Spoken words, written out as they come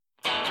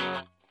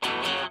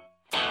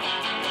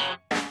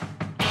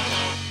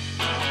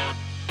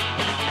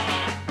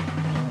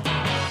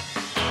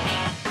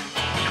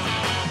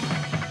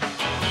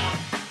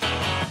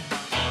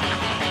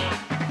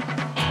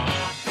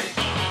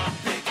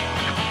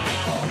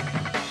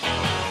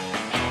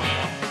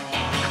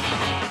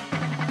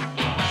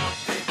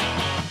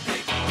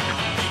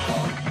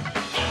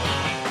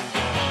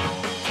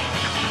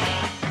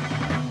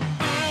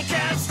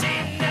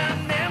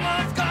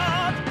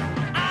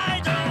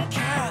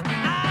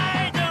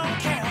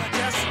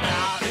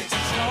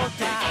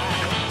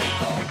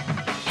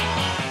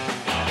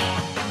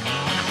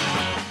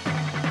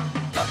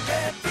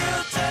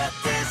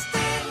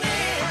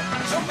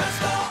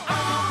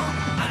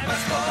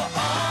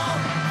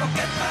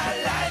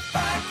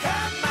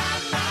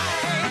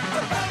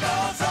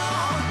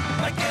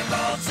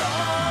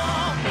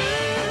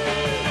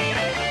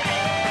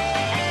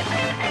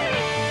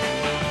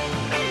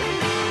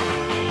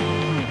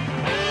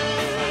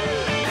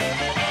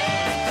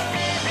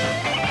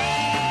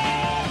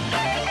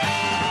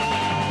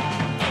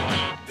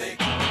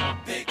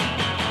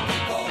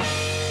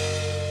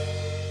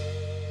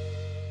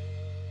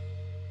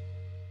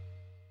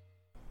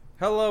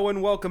Hello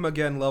and welcome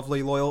again,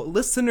 lovely loyal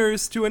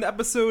listeners, to an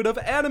episode of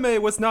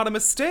Anime Was Not a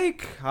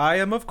Mistake. I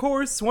am, of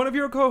course, one of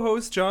your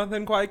co-hosts,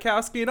 Jonathan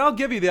Kwiatkowski, and I'll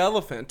give you the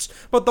elephant,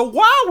 but the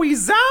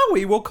wowie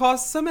zowie will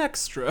cost some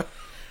extra.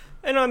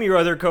 And I'm your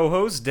other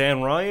co-host,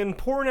 Dan Ryan,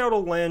 pouring out a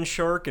land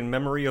shark in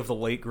memory of the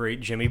late, great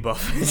Jimmy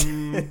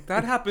Buffett.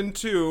 That happened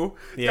too.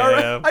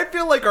 Yeah. I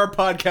feel like our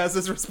podcast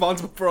is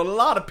responsible for a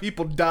lot of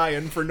people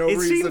dying for no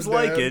reason. It seems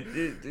like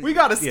Dan. it. We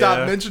gotta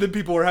stop mentioning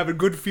people or having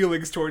good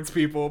feelings towards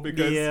people,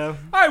 because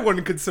I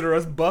wouldn't consider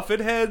us Buffett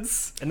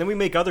heads. And then we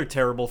make other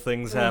terrible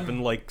things happen,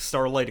 like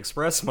Starlight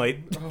Express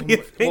might be a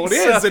thing. Well, it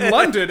is in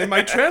London. It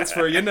might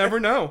transfer. You never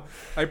know.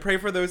 I pray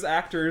for those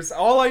actors.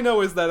 All I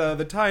know is that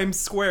the Times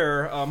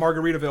Square,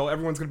 Margaritaville,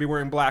 everyone's going to be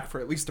wearing black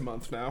for at least a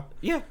month now.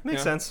 Yeah,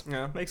 makes sense.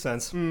 Yeah. Makes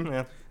sense.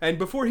 Yeah. And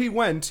before he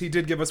went, he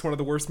did give us one of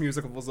the worst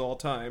musicals of all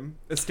time,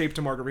 Escape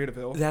to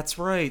Margaritaville. That's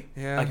right.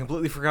 Yeah. I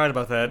completely forgot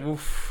about that.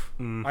 Oof.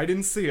 I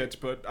didn't see it,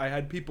 but I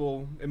had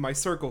people in my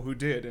circle who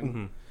did,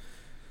 and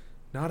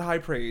not high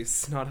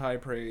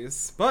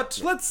praise. But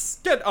let's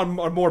get on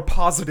a more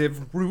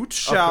positive route,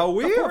 shall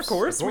we? Of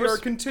course. We are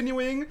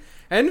continuing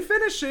and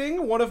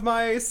finishing one of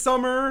my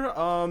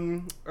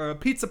summer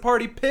pizza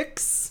party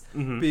picks,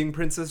 being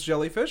Princess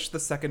Jellyfish, the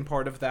second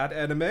part of that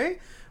anime.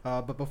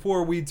 But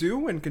before we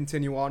do and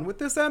continue on with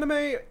this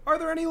anime, are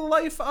there any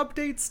life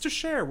updates to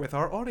share with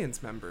our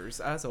audience members,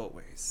 as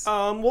always?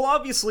 Well,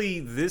 obviously,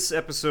 this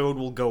episode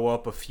will go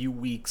up a few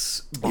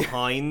weeks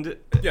behind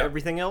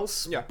everything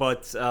else. Yeah.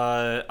 But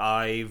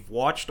I've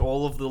watched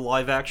all of the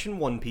live-action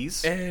One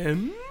Piece.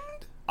 And?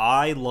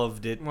 I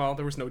loved it. Well,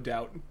 there was no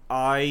doubt.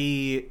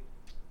 I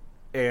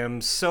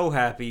am so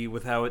happy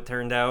with how it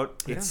turned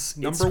out. It's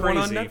number one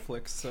on crazy.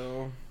 Netflix,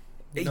 so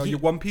you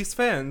One Piece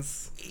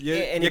fans, you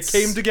it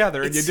came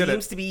together and you did it. It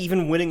seems to be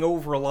even winning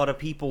over a lot of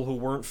people who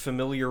weren't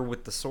familiar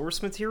with the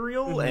source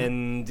material,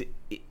 and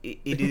it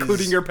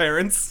including your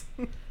parents.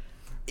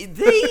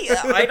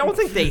 I don't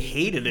think they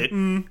hated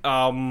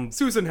it.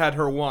 Susan had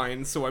her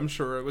wine, so I'm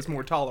sure it was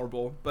more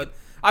tolerable. But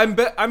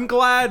I'm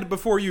glad,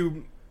 before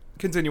you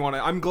continue on it,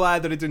 I'm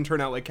glad that it didn't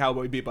turn out like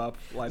Cowboy Bebop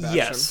live action.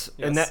 Yes.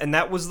 And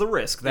that was the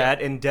risk.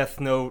 That and Death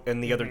Note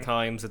and the other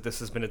times that this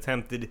has been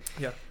attempted.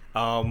 Yeah.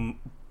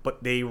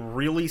 But they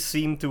really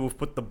seem to have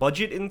put the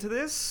budget into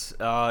this.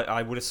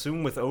 I would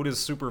assume with Oda's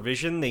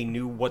supervision, they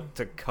knew what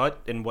to cut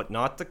and what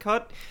not to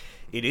cut.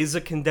 It is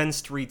a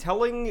condensed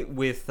retelling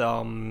with,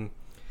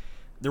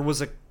 there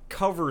was a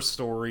cover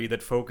story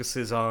that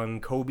focuses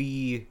on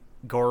Kobe,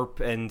 Garp,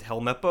 and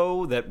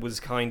Helmeppo that was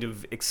kind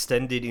of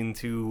extended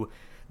into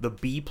the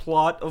B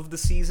plot of the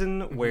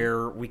season,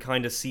 where we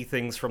kind of see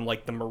things from,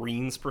 like, the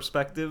Marines'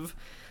 perspective,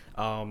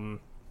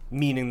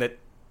 meaning that,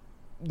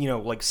 you know,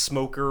 like,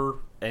 Smoker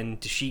and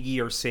Tashigi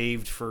are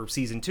saved for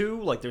season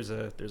 2. Like, there's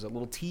a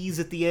little tease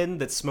at the end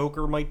that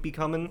Smoker might be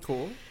coming.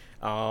 Cool.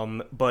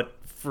 But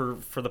for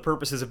the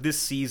purposes of this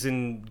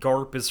season,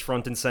 Garp is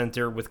front and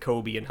center with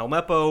Kobe and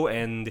Helmeppo,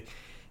 and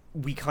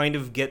we kind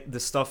of get the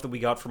stuff that we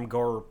got from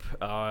Garp.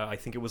 I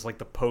think it was like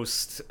the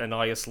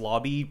post-Anais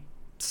lobby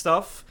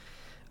stuff,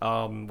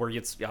 where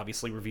it's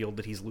obviously revealed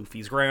that he's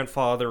Luffy's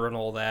grandfather and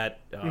all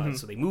that.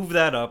 So they move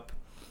that up.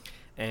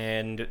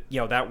 And, you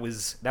know, that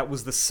was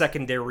the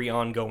secondary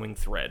ongoing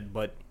thread.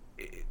 But,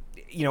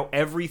 you know,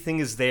 everything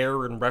is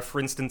there and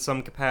referenced in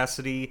some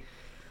capacity.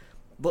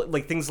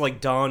 Like, things like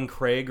Don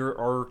Craig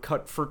are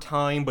cut for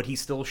time, but he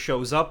still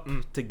shows up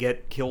to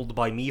get killed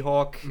by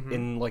Mihawk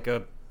in, like,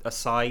 a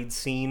side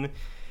scene.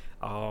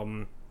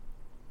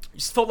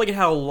 Just felt like it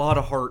had a lot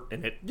of heart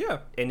in it. Yeah,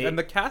 and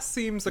the cast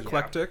seems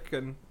eclectic,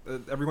 and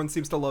everyone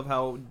seems to love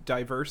how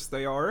diverse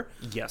they are.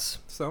 Yes.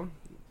 So,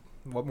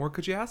 what more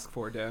could you ask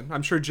for, Dan?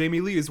 I'm sure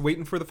Jamie Lee is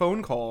waiting for the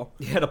phone call.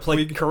 Yeah, to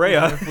play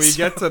Correa. If we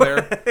get to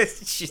there.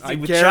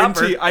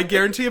 I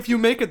guarantee if you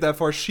make it that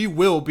far, she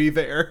will be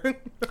there.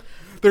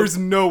 There's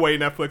no way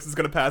Netflix is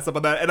going to pass up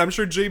on that, and I'm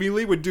sure Jamie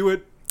Lee would do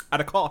it at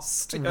a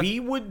cost.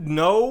 We would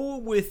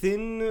know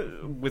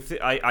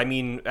I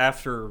mean,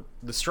 after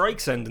the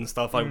strikes end and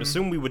stuff, I would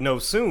assume we would know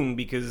soon,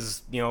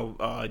 because, you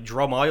know,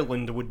 Drum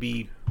Island would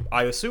be,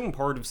 I assume,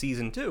 part of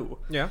season 2.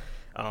 Yeah.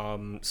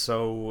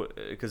 So,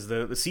 because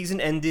the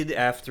season ended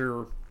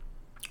after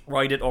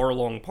right at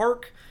Arlong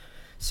Park,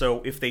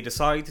 so if they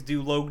decide to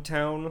do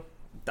Logtown,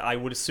 I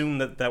would assume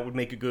that would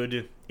make a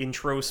good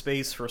intro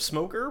space for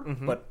Smoker,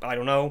 but I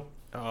don't know.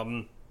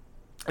 And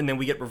then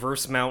we get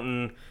Reverse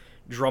Mountain,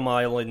 Drum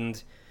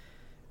Island,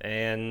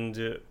 and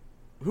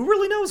who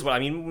really knows what? I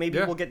mean, maybe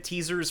we'll get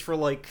teasers for,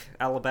 like,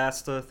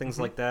 Alabasta, things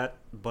like that,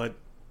 but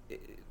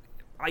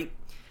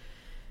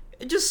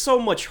just so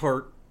much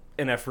heart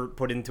and effort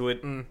put into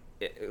it.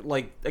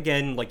 Like,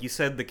 again, like you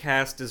said, the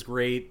cast is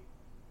great.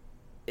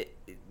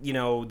 You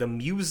know, the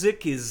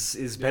music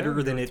is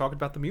better than it. Talking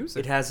about the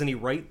music, it has any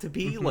right to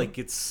be. Like,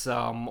 it's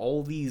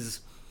all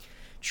these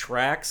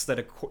tracks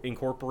that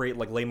incorporate,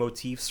 like,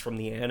 leitmotifs from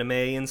the anime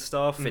and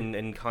stuff,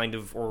 and kind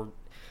of or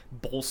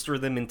bolster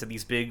them into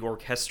these big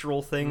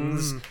orchestral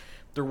things.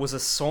 There was a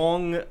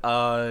song,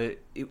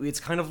 it's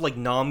kind of like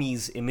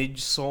Nami's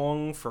image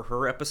song for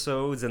her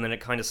episodes, and then it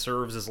kind of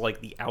serves as,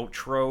 like, the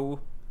outro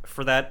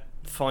for that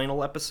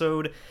final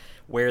episode,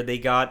 where they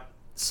got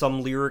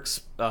some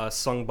lyrics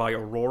sung by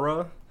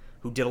Aurora,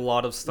 who did a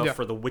lot of stuff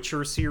for the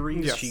Witcher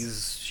series.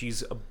 Yes.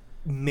 She's an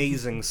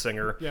amazing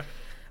singer. Yeah.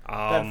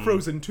 That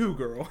Frozen 2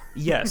 girl.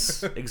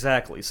 Yes,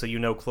 exactly.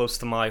 So close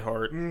to my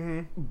heart.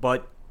 Mm-hmm.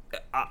 But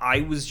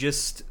I was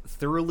just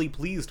thoroughly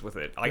pleased with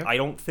it. I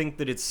don't think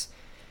that it's...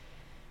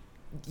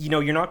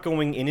 you're not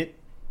going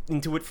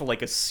into it for,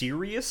 like, a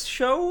serious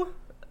show,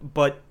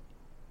 but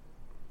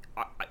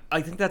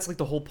I think that's, like,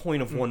 the whole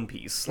point of One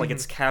Piece. Like,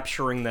 it's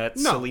capturing that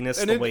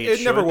silliness the way it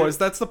should. It never was.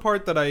 That's the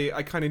part that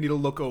I kind of need to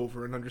look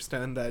over and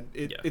understand that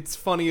it's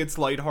funny, it's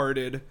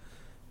lighthearted.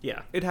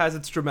 Yeah. It has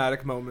its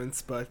dramatic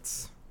moments,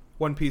 but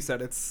One Piece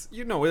at its,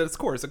 at its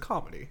core is a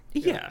comedy.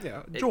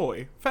 Yeah.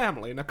 Joy,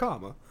 family,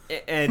 nakama.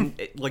 And,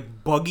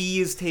 like, Buggy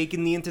is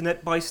taking the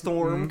internet by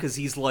storm, because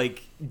he's,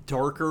 like,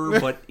 darker,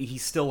 but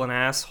he's still an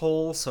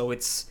asshole, so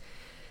it's...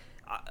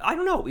 I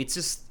don't know, it's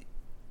just...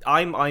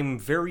 I'm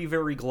very,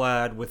 very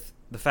glad with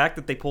the fact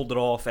that they pulled it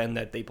off and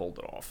that they pulled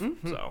it off.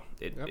 Mm-hmm. So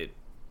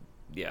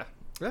yeah.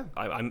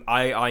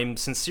 I'm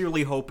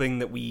sincerely hoping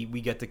that we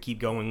get to keep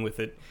going with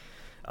it.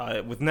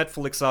 With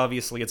Netflix,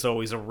 obviously, it's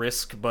always a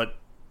risk, but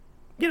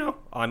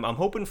I'm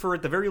hoping for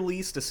at the very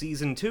least a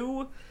season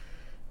 2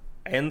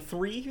 and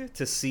 3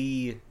 to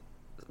see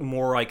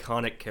more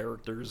iconic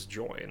characters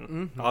join.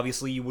 Mm-hmm.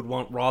 Obviously, you would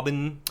want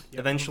Robin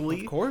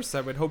eventually. Of course,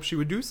 I would hope she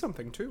would do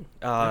something too.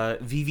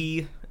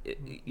 Vivi.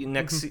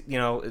 Next,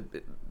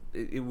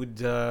 it would...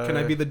 Can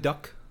I be the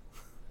duck?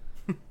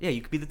 Yeah,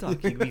 you could be the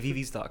duck. You could be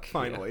Vivi's duck.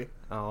 Finally.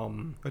 Yeah.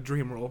 A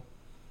dream role.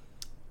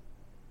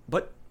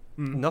 But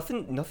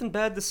nothing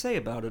bad to say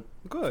about it.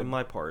 Good. From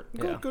my part.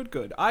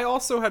 Good. I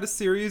also had a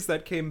series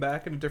that came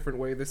back in a different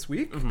way this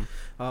week.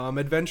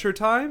 Adventure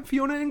Time,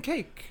 Fiona and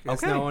Cake.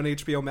 It's now on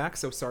HBO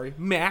Max.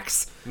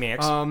 Max.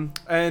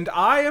 And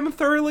I am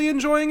thoroughly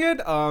enjoying it.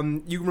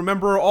 You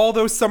remember all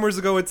those summers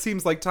ago, it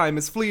seems like time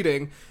is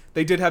fleeting.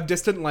 They did have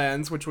Distant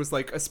Lands, which was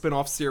like a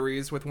spin-off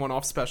series with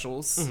one-off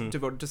specials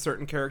devoted to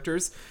certain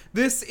characters.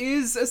 This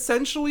is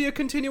essentially a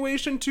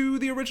continuation to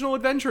the original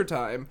Adventure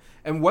Time.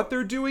 And what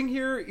they're doing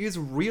here is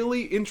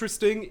really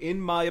interesting, in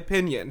my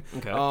opinion.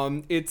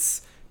 Okay.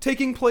 It's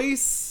taking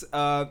place,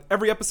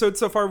 every episode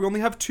so far, we only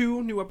have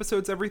 2 new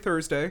episodes every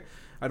Thursday.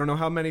 I don't know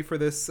how many for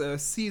this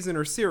season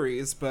or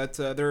series, but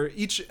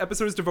each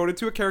episode is devoted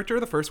to a character.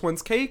 The first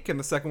one's Cake, and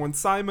the second one's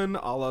Simon,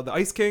 a la the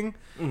Ice King.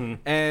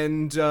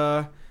 And...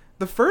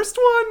 the first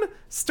one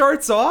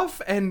starts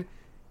off, and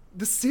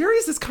the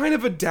series is kind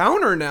of a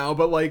downer now,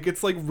 but, like,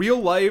 it's, like,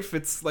 real life.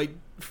 It's, like,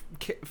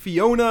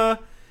 Fiona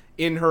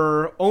in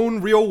her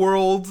own real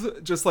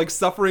world, just, like,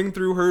 suffering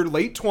through her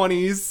late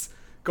 20s,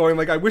 going,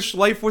 like, I wish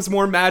life was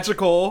more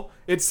magical.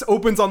 It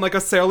opens on, like, a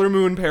Sailor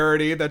Moon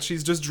parody that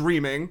she's just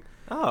dreaming.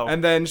 Oh.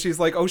 And then she's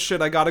like, oh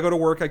shit, I gotta go to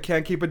work, I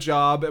can't keep a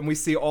job, and we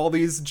see all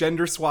these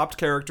gender-swapped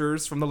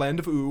characters from the land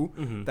of Ooh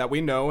that we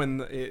know,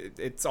 and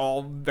it's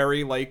all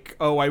very like,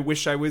 oh, I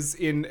wish I was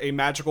in a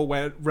magical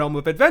realm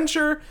of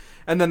adventure.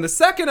 And then the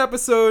second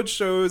episode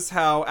shows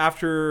how,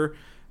 after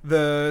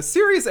the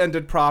series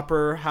ended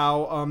proper,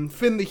 how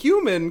Finn the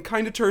Human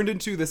kind of turned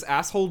into this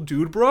asshole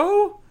dude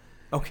bro.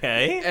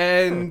 Okay.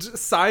 And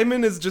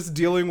Simon is just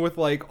dealing with,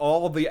 like,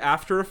 all the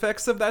after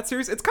effects of that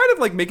series. It's kind of,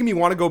 like, making me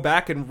want to go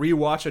back and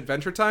rewatch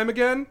Adventure Time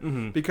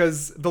again,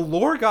 because the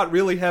lore got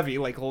really heavy,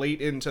 like, late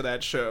into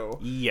that show.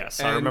 Yes,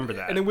 I remember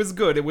that. And it was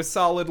good. It was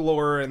solid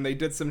lore, and they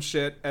did some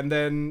shit. And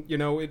then,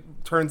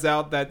 it turns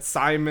out that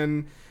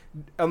Simon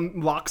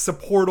unlocks a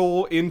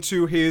portal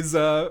into his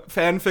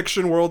fan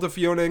fiction world of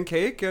Fiona and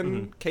Cake,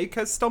 and Cake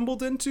has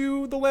stumbled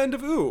into the land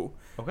of Ooh.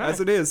 Okay.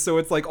 As it is. So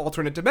it's like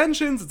alternate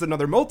dimensions. It's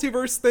another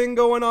multiverse thing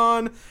going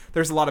on.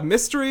 There's a lot of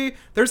mystery.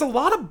 There's a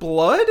lot of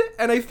blood.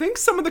 And I think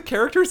some of the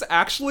characters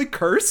actually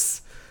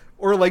curse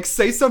or like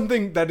say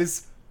something that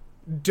is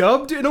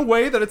dubbed in a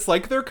way that it's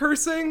like they're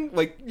cursing.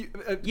 Like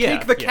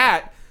Cake the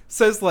cat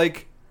says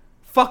like,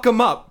 fuck 'em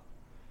up.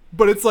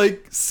 But it's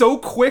like so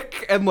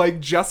quick and like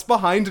just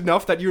behind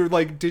enough that you're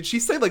like, did she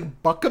say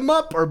like buck 'em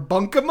up or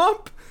bunk 'em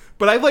up?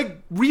 But I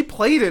like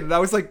replayed it and I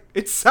was like,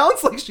 it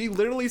sounds like she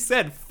literally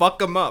said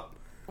fuck 'em up.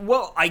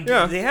 Well,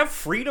 they have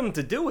freedom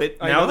to do it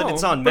now that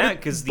it's on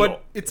Mac.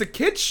 But it's a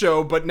kid's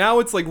show, but now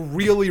it's like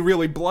really,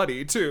 really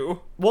bloody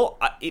too. Well,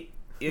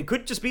 it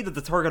could just be that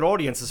the target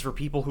audience is for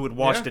people who had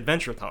watched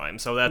Adventure Time,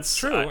 so that's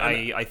true.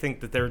 I think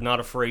that they're not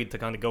afraid to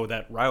kind of go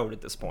that route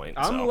at this point.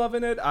 I'm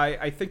loving it.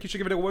 I think you should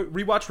give it a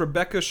rewatch.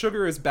 Rebecca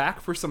Sugar is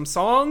back for some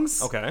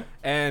songs. Okay.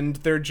 And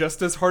they're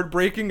just as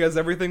heartbreaking as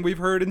everything we've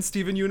heard in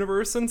Steven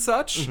Universe and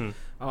such.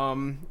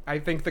 I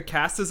think the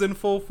cast is in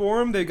full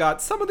form. They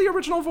got some of the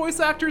original voice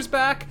actors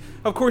back.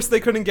 Of course, they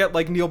couldn't get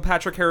like Neil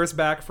Patrick Harris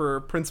back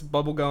for Prince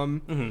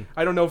Bubblegum.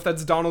 I don't know if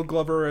that's Donald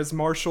Glover as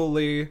Marshall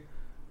Lee,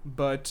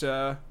 but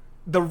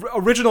the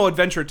original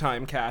Adventure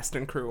Time cast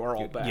and crew are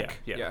all back.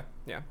 Yeah.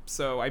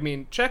 So, I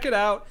mean, check it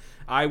out.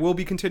 I will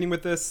be continuing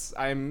with this.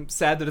 I'm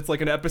sad that it's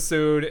like an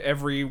episode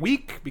every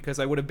week because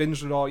I would have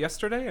binged it all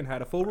yesterday and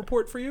had a full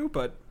report for you,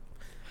 but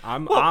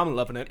I'm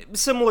loving it.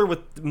 Similar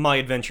with my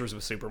adventures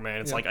with Superman.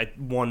 It's like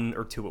 1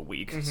 or 2 a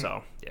week,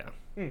 so, yeah.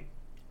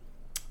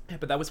 Yeah,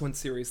 but that was one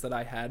series that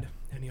I had.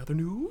 Any other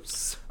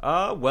news?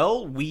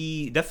 Well,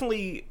 we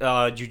definitely,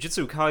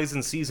 Jujutsu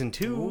Kaisen Season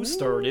 2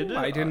 started.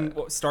 I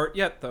didn't start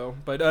yet, though.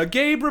 But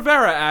Gabe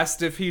Rivera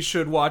asked if he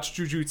should watch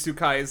Jujutsu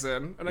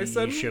Kaisen. And I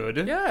said, you should.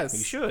 Yes.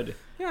 You should.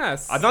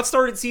 Yes. I've not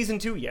started Season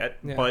 2 yet,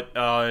 but,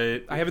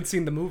 I haven't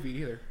seen the movie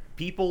either.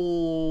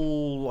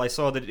 I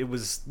saw that it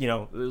was,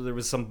 there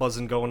was some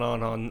buzzing going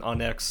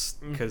on X,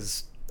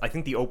 because I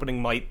think the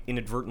opening might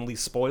inadvertently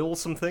spoil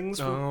some things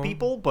for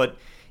people, but...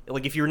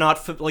 Like, if you're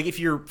not if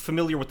you're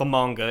familiar with the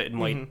manga, it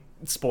might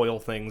spoil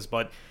things,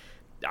 but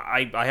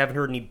I haven't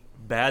heard any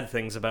bad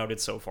things about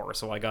it so far,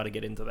 so I got to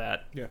get into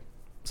that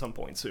some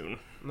point soon.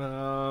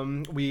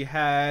 We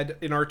had,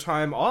 in our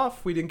time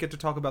off, we didn't get to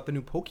talk about the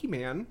new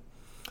Pokemon.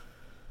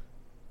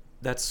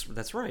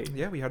 That's right.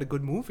 Yeah, we had a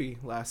good movie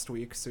last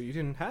week, so you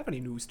didn't have any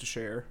news to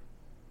share.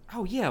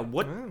 Oh, yeah,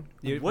 what?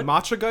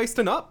 Matcha Geist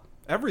and Up,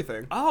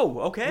 everything. Oh,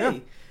 okay. Yeah.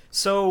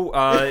 So,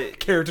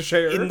 care to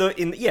share? In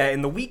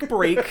the week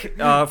break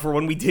for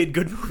when we did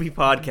Good Movie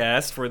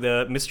Podcast for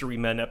the Mystery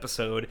Men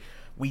episode,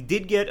 we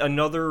did get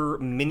another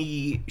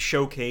mini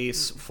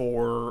showcase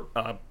for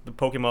the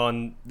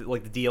Pokemon,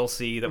 like the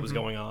DLC that was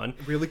going on.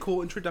 Really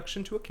cool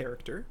introduction to a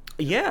character.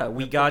 Yeah,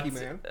 we got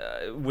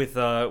with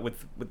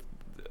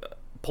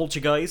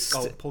Poltergeist.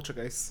 Oh,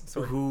 Poltergeist.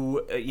 Sorry.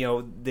 Who,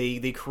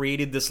 they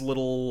created this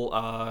little,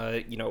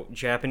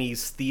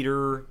 Japanese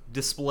theater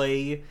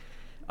display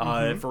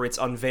for its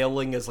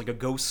unveiling as like a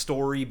ghost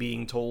story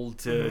being told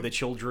to the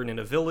children in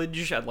a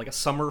village at like a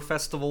summer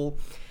festival.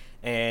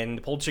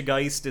 And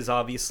Poltergeist is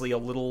obviously a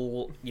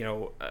little,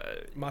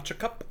 matcha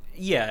cup.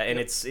 Yeah, and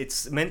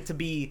it's meant to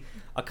be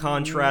a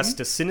contrast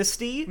to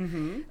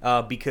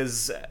Sinisty,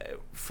 because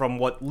from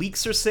what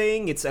leaks are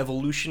saying, its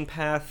evolution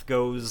path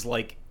goes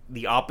like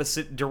the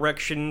opposite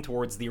direction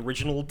towards the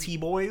original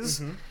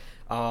T-Boys.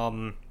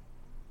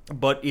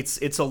 But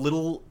it's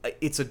adorable.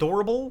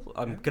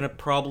 I'm gonna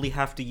probably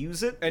have to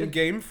use it. And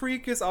Game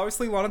Freak is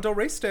obviously Lana Del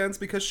Rey stands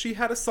because she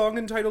had a song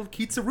entitled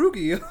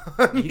Kitsurugi.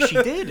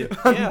 She did.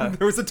 Yeah.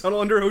 There was a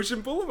tunnel under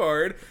Ocean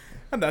Boulevard,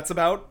 and that's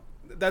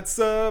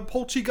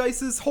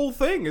Poltergeist's whole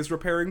thing is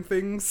repairing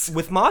things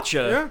with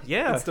matcha.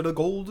 Yeah. Instead of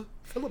gold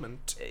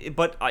filament.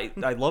 But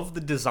I love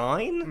the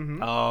design.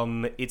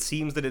 It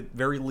seems that at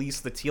very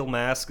least the teal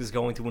mask is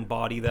going to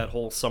embody that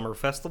whole summer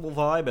festival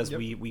vibe as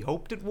we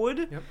hoped it would.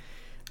 Yep.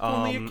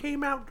 Only it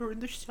came out during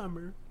the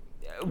summer.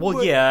 Well,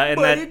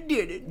 but it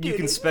did. You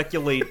can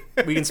speculate.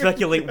 We can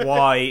speculate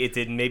why it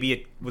didn't. Maybe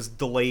it was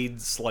delayed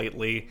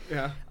slightly.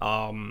 Yeah.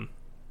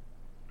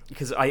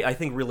 Because I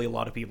think really a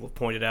lot of people have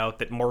pointed out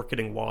that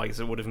marketing-wise,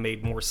 it would have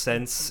made more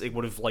sense. It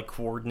would have like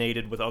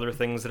coordinated with other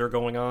things that are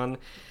going on.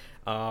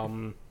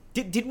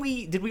 Did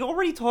we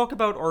already talk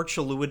about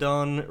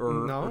Archaluidon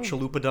or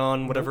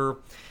Chalupadon, whatever?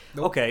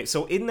 Nope. Okay,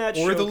 so in that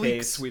showcase... Or the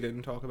leaks we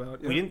didn't talk about.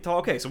 Yeah. We didn't talk...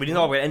 Okay, so we didn't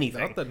talk about anything.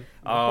 Nothing.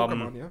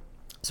 Pokemon, yeah.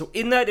 So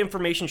in that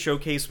information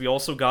showcase, we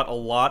also got a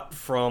lot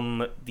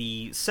from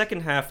the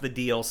second half of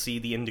the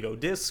DLC, the Indigo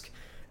Disc.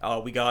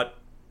 We got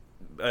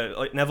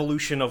an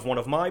evolution of one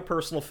of my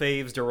personal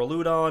faves,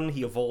 Duraludon.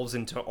 He evolves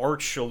into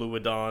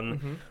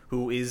Archaluidon,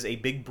 who is a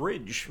big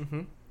bridge.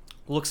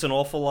 Looks an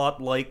awful lot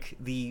like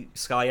the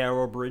Sky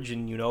Arrow Bridge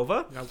in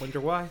Unova. I wonder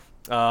why.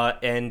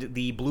 And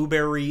the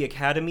Blueberry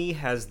Academy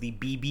has the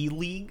BB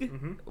League,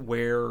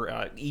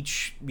 where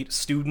each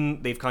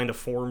student, they've kind of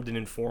formed an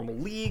informal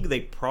league. They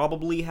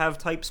probably have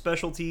type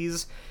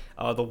specialties.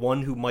 The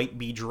one who might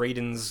be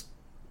Drayden's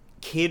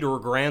kid or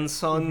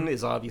grandson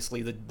is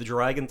obviously the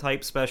dragon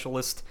type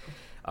specialist.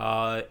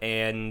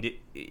 And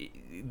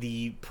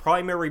the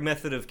primary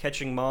method of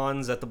catching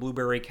mons at the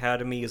Blueberry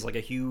Academy is like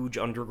a huge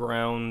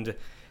underground...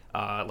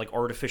 like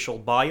artificial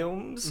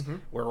biomes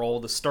where all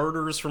the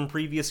starters from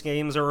previous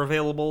games are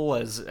available,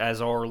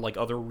 as are like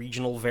other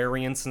regional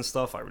variants and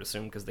stuff, I would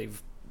assume, because they've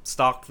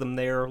stocked them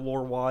there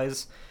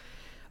lore-wise.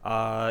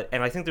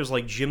 And I think there's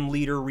like gym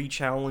leader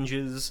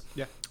re-challenges.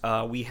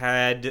 Yeah. We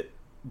had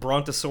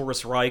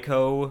Brontosaurus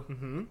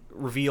Raikou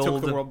revealed.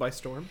 Took the world by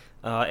storm.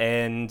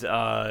 And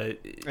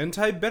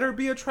type better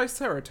be a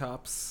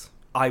Triceratops.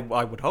 I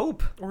would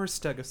hope. Or a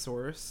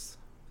Stegosaurus.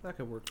 That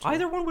could work too.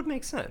 Either one would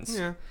make sense.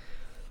 Yeah.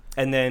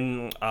 And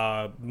then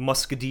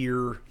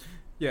Musketeer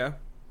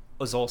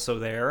was also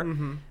there.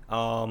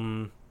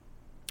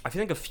 I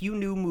think a few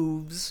new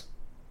moves,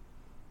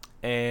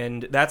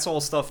 and that's all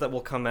stuff that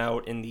will come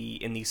out in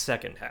the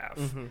second half.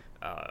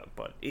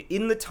 But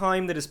in the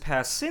time that has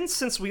passed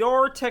since we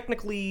are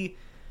technically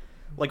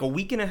like a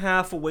week and a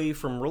half away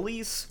from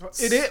release.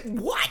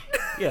 What?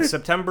 Yeah,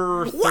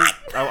 September... What?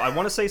 I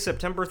want to say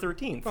September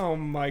 13th. Oh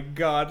my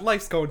god,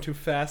 life's going too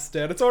fast,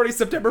 Dad. It's already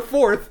September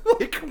 4th.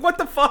 Like, what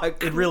the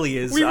fuck? It really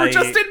is. We were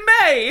just in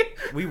May!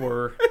 We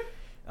were.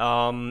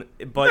 But...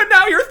 And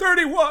now you're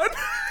 31!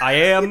 I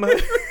am.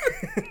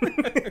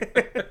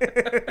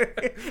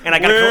 And I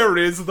gotta Where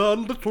is the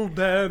little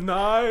Dan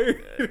I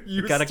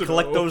used gotta to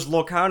collect know? those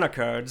Lorcana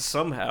cards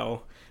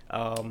somehow.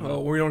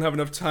 Oh, we don't have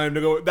enough time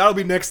to go. That'll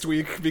be next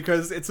week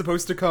because it's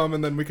supposed to come,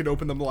 and then we can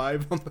open them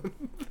live on the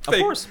thing. Of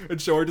course. And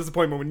show our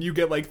disappointment when you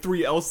get like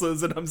 3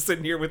 Elsas and I'm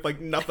sitting here with like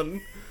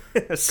nothing.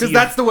 A Because sea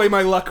that's the way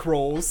my luck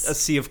rolls. a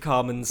sea of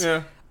commons.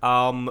 Yeah.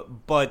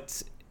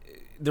 But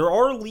there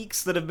are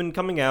leaks that have been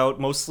coming out,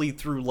 mostly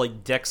through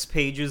like Dex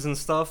pages and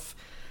stuff.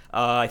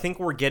 I think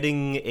we're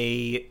getting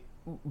a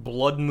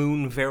Blood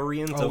Moon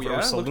variant of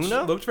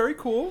Ursaluna. Looked very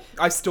cool.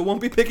 I still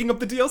won't be picking up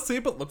the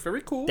DLC, but looked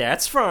very cool.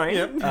 That's fine.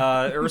 Yep.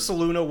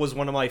 Ursaluna was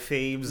one of my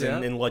faves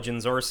in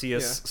Legends Arceus. Yeah.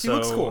 So He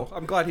looks cool.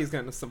 I'm glad he's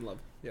getting some love.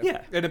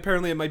 Yeah. And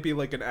apparently it might be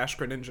like an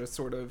Ashgra Ninja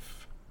sort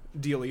of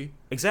dealy.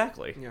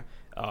 Exactly. Yeah.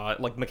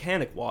 Like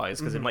mechanic-wise,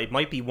 because it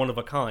might be one of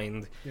a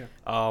kind. Yeah.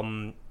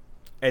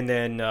 And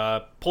then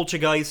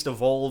Poltergeist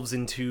evolves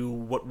into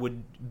what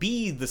would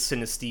be the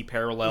Sinistea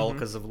parallel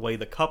because of the way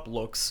the cup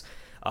looks.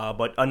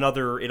 But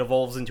it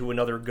evolves into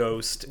another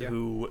ghost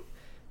who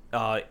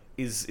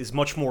is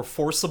much more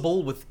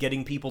forcible with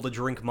getting people to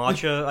drink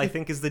matcha, I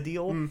think is the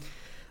deal.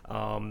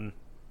 And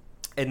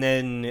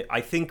then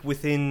I think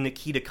within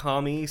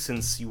Kitakami,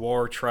 since you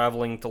are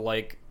traveling to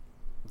like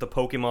the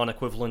Pokemon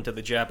equivalent of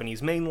the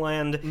Japanese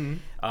mainland,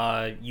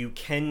 you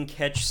can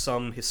catch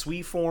some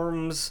Hisui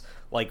forms,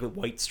 like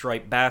White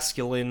Stripe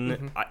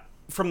Basculin.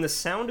 From the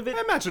sound of it,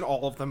 I imagine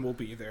all of them will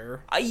be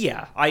there.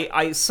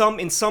 in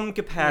some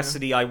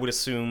capacity, I would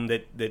assume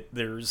that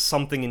there's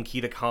something in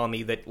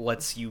Kitakami that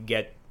lets you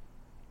get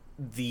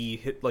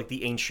the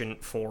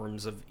ancient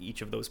forms of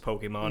each of those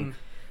Pokemon.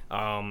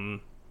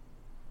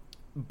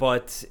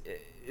 But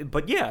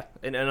yeah,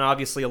 and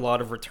obviously a lot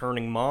of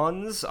returning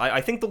Mons.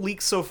 I think the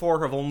leaks so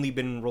far have only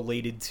been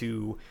related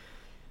to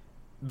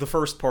the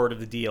first part of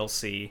the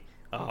DLC.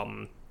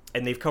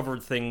 And they've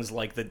covered things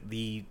like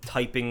the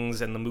typings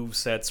and the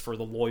movesets for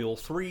the Loyal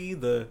 3,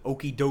 the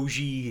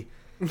Okidoji,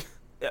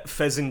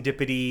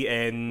 Pheasantipity,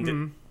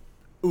 and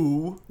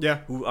Ooh. Yeah.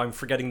 Who I'm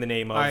forgetting the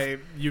name of.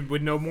 You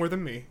would know more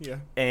than me, yeah.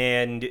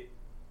 And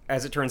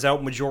as it turns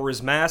out,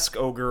 Majora's Mask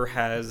Ogre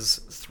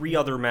has 3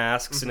 other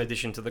masks in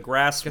addition to the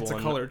grass one. Gets a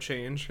color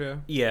change, yeah.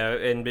 Yeah,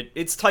 and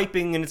its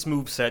typing and its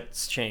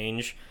movesets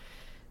change.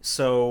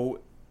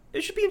 So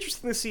it should be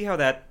interesting to see how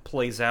that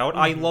plays out.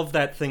 I love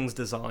that thing's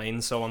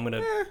design, so I'm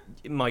gonna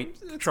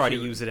try to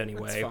use it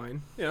anyway. It's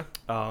fine. Yeah.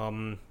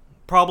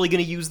 Probably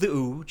gonna use the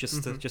ooh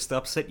just to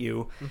upset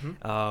you.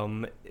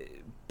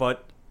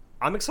 But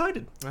I'm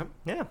excited. Yep.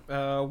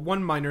 Yeah.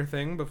 One minor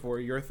thing before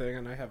your thing,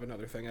 and I have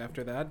another thing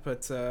after that,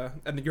 but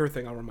and your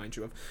thing I'll remind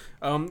you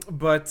of.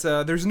 But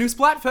there's a new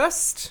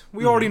Splatfest.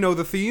 We already know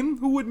the theme.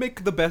 Who would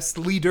make the best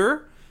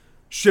leader?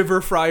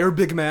 Shiver, Friar,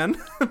 Big Man.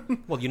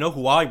 Well, you know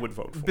who I would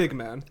vote for. Big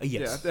Man.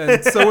 Yes. Yeah,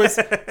 and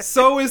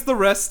so is the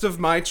rest of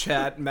my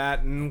chat,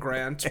 Matt and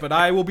Grant. But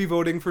I will be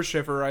voting for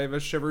Shiver. I have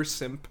a Shiver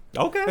simp.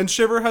 Okay. And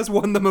Shiver has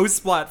won the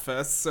most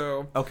Splatfest,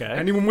 so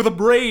anyone with a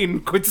brain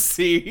could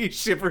see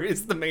Shiver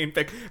is the main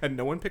pick. And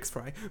no one picks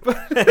Fry.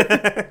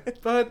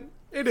 But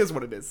it is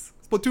what it is.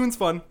 Splatoon's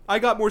fun. I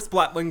got more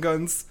Splatling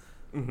guns.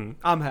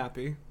 I'm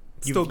happy.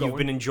 You've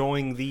been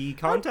enjoying the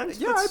content?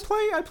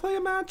 I play a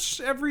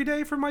match every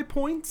day for my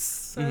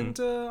points and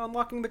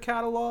unlocking the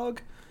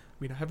catalog. I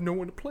mean, I have no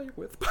one to play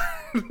with,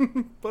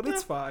 but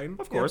it's fine.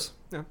 Of course.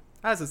 Yeah.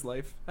 As is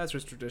life, as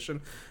is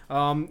tradition.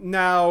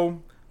 Now,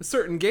 a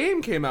certain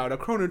game came out, a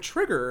Chrono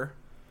Trigger,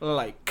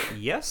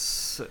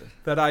 Yes.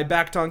 that I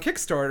backed on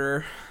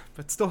Kickstarter,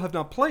 but still have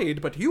not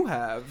played, but you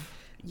have.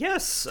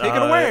 Yes. Take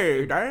it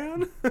away,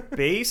 Dan.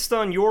 Based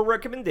on your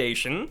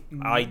recommendation,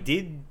 I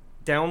did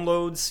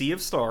download Sea of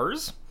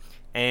Stars,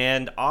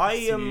 and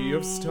Sea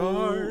of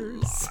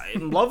Stars.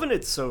 I'm loving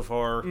it so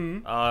far.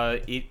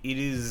 It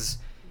is.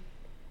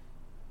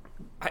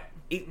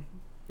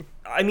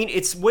 I mean,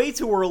 it's way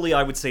too early,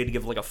 I would say, to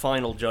give like a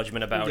final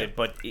judgment about it,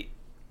 but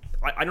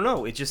I don't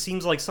know. It just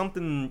seems like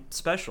something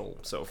special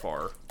so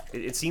far.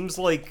 It seems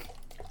like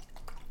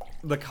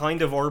the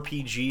kind of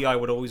RPG I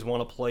would always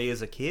want to play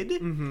as a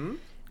kid.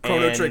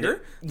 Chrono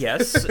Trigger.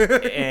 Yes,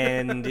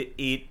 and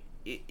it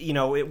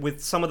with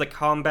some of the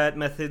combat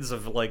methods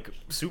of like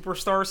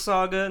Superstar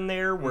Saga in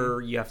there, where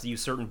you have to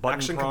use certain button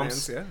Action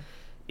prompts commands,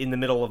 in the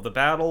middle of the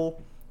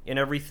battle and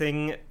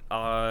everything,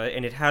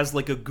 and it has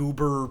like a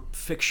goober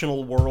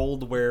fictional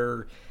world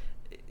where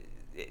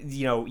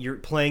you're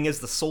playing as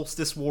the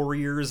Solstice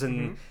Warriors,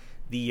 and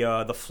the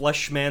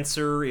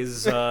Fleshmancer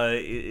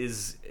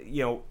is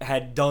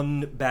had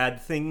done bad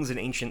things in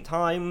ancient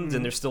times,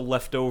 and there's still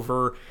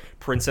leftover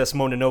Princess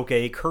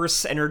Mononoke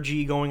curse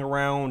energy going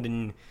around,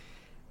 and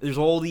there's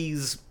all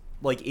these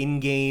like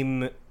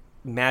in-game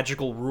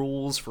magical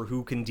rules for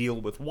who can deal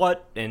with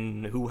what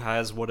and who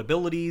has what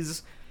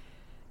abilities,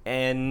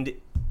 and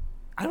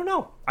I don't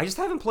know. I just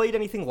haven't played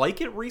anything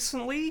like it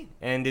recently,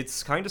 and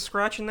it's kind of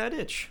scratching that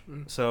itch.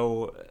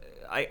 So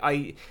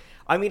I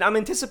mean, I'm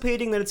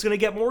anticipating that it's going to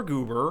get more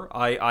goober.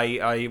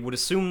 I would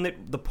assume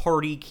that the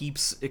party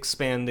keeps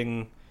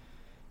expanding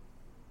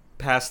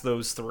past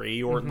those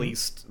 3, or at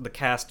least the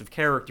cast of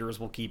characters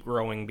will keep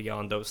growing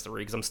beyond those 3,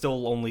 because I'm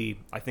still only,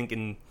 I think,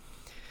 in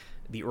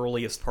the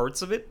earliest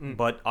parts of it,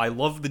 but I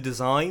love the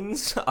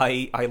designs.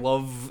 I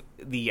love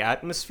the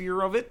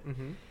atmosphere of it.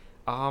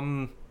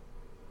 Mm-hmm.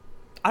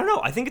 I don't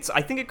know. I think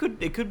it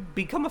could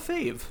become a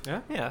fave.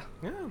 Yeah.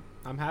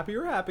 I'm happy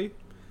you're happy.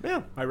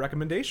 Yeah. My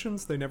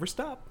recommendations, they never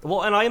stop.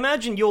 Well, and I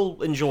imagine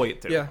you'll enjoy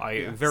it too.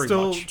 Yeah. Very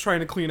Still much. trying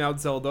to clean out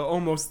Zelda.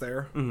 Almost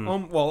there. Mm-hmm.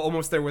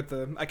 Almost there with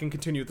the... I can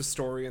continue the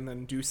story and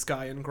then do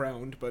Sky and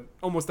Ground, but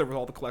almost there with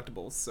all the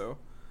collectibles, so...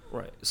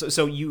 Right.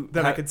 So you...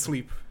 Then I could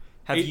sleep.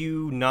 Have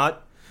you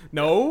not...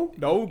 No.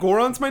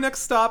 Goron's my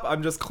next stop.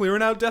 I'm just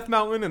clearing out Death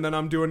Mountain, and then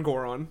I'm doing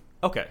Goron.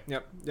 Okay.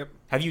 Yep.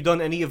 Have you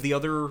done any of the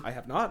other... I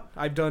have not.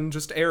 I've done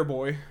just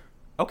Airboy.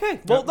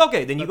 Okay. Well, Yep.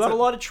 okay, then you That's got it.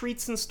 a lot of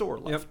treats in store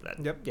left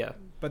then. Yep. Yeah.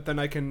 But then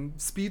I can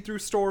speed through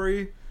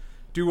story,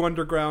 do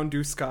Underground,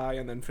 do Sky,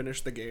 and then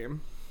finish the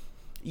game.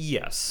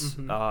 Yes.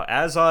 Mm-hmm.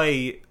 As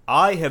I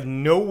have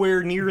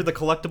nowhere near the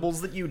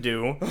collectibles that you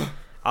do.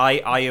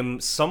 I am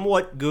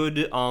somewhat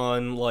good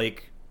on,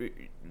 like,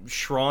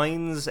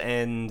 shrines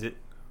and,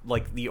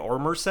 like, the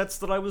armor sets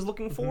that I was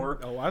looking for.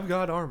 Oh, I've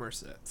got armor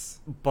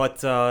sets.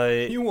 But,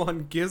 You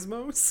want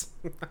gizmos?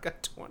 I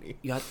got 20.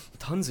 you got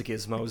tons of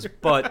gizmos.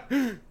 But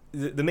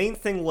the main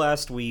thing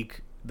last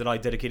week that I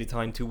dedicated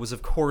time to was,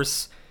 of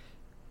course,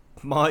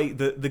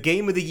 the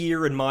game of the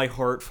year in my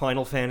heart,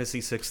 Final Fantasy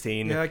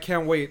 16. Yeah, I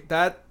can't wait.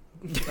 That,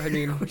 I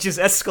mean... Which is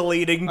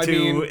escalating I to...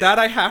 mean, that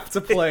I have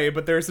to play,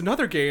 but there's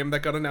another game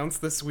that got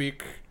announced this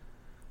week.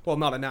 Well,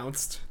 not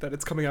announced, that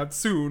it's coming out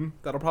soon.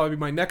 That'll probably be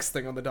my next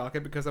thing on the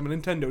docket because I'm a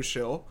Nintendo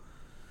shill.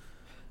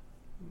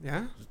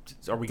 Yeah?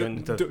 Are we getting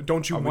into...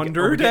 Don't you are we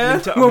wonder, getting Dad,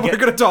 into- are what we we're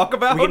going to talk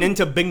about? Are we getting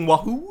into Bing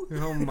Wahoo?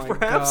 Oh my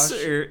Perhaps?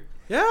 gosh. Or-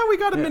 Yeah, we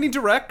got a Yeah. mini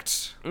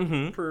direct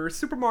Mhm. for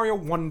Super Mario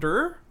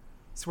Wonder.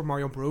 Super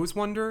Mario Bros.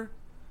 Wonder?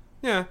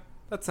 Yeah,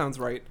 that sounds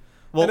right.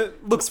 Well, and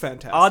it looks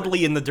fantastic.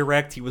 Oddly, in the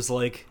direct, he was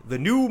like, the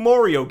new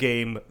Mario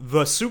game,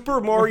 the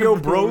Super Mario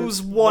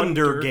Bros.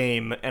 Wonder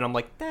game. And I'm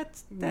like,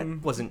 that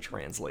wasn't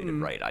translated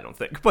right, I don't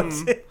think. But,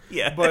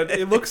 yeah. But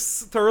it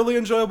looks thoroughly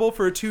enjoyable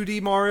for a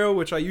 2D Mario,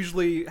 which I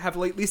usually have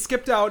lately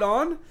skipped out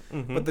on.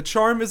 Mm-hmm. But the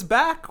charm is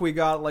back. We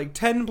got like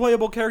 10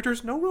 playable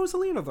characters. No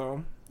Rosalina,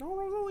 though. No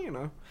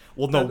Rosalina.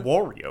 Well, no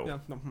Wario. Yeah,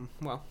 no,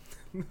 well.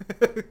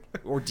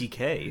 Or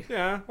DK.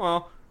 Yeah,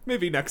 well,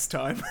 maybe next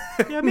time.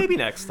 Yeah, maybe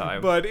next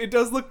time. But it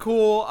does look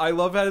cool. I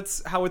love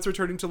how it's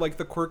returning to like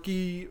the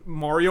quirky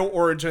Mario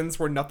origins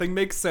where nothing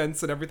makes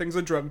sense and everything's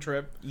a drug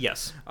trip.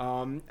 Yes.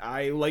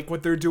 I like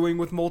what they're doing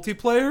with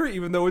multiplayer,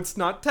 even though it's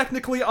not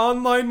technically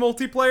online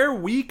multiplayer.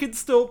 We could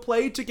still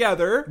play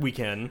together. We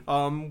can.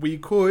 We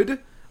could.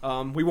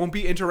 We won't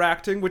be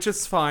interacting, which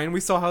is fine. We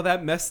saw how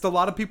that messed a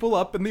lot of people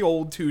up in the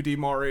old 2D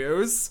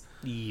Marios.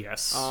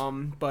 Yes.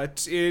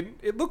 But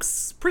it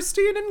looks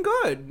pristine and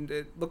good.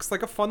 It looks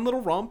like a fun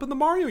little romp in the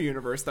Mario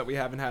universe that we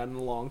haven't had in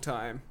a long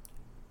time.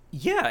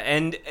 Yeah,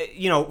 and,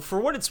 for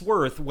what it's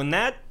worth, when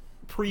that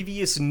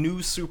previous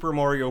new Super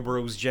Mario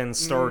Bros. Gen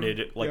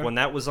started, when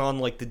that was on,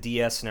 like, the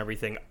DS and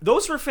everything,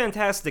 those were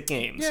fantastic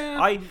games.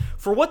 Yeah.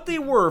 For what they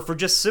were, for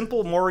just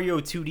simple Mario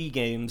 2D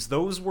games,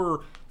 those were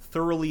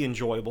thoroughly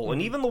enjoyable.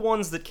 And even the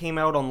ones that came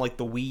out on, like,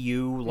 the Wii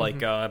U, like,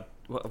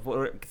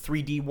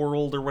 3D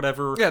World or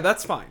whatever. Yeah,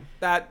 that's fine.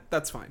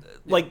 That's fine.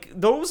 Like,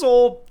 those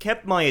all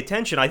kept my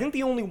attention. I think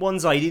the only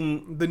ones I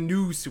didn't... The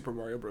new Super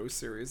Mario Bros.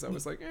 Series, I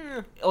was like,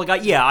 eh. Like,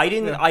 I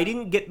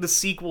didn't get the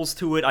sequels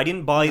to it. I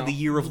didn't buy the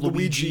Year of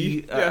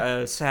Luigi,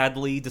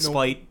 sadly,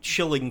 despite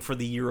shilling for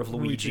the Year of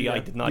Luigi. I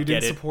did not you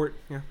get didn't it. Support,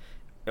 yeah.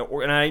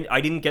 And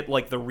I didn't get,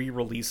 like, the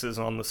re-releases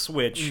on the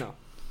Switch.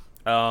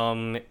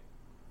 No.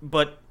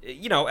 But,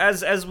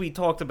 as we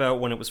talked about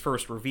when it was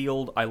first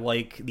revealed, I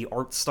like the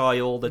art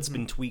style that's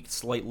been tweaked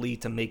slightly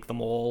to make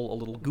them all a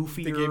little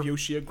goofier. They gave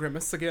Yoshi a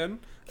grimace again.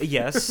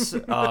 Yes.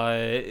 All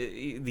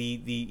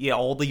the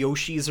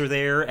Yoshis are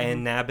there,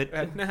 and Nabbit.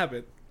 At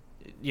Nabbit.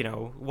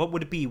 What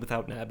would it be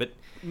without Nabbit?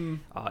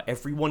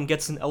 Everyone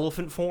gets an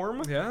elephant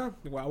form. Yeah.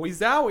 Wowie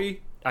zowie.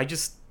 I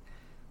just...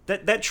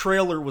 That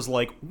trailer was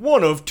like,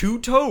 one of two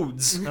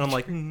toads. And I'm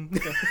like...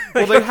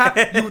 Well,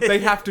 they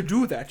have to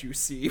do that, you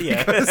see.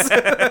 Yeah. Because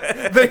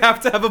they have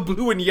to have a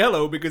blue and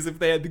yellow, because if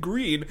they had the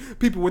green,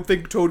 people would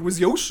think Toad was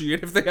Yoshi,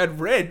 and if they had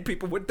red,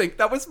 people would think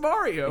that was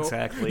Mario.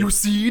 Exactly. You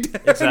see?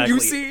 Dad? Exactly. You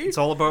see? It's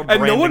all about And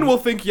branding. no one will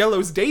think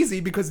yellow's Daisy,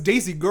 because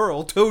Daisy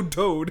girl,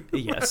 Toad.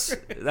 Yes,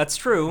 that's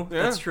true.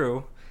 Yeah. That's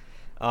true.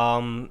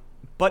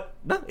 But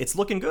no, it's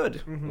looking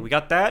good. We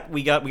got that.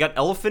 We got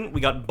elephant.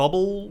 We got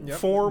bubble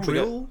form.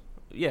 Drill.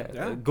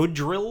 Yeah. Good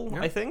drill.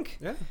 I think.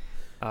 Yeah.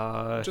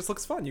 It just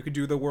looks fun. You could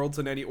do the worlds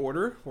in any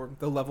order, or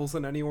the levels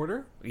in any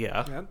order.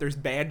 Yeah. There's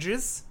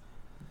badges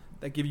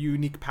that give you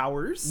unique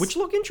powers, Which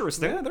look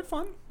interesting. yeah, they're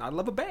fun. I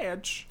love a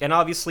badge. And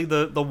obviously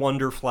the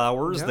wonder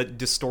flowers Yeah. that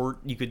distort.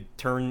 You could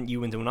turn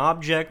you into an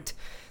object.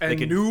 And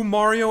new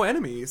Mario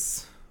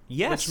enemies.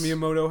 Yes. Which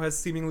Miyamoto has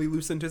seemingly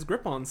loosened his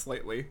grip on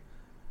slightly.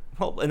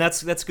 Well, and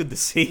that's good to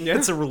see. Yeah.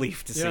 It's a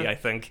relief to see, Yeah. I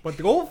think. But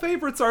the old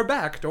favorites are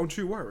back, don't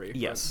you worry.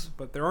 Yes.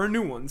 But there are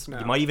new ones now.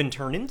 You might even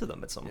turn into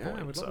them at some yeah, point.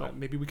 I would so. love that.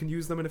 Maybe we can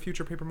use them in a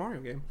future Paper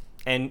Mario game.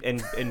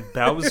 And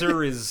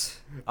Bowser is...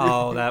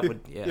 Oh, that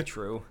would... Yeah,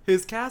 true.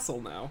 His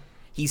castle now.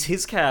 He's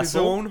his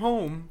castle. His own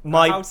home.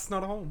 My house,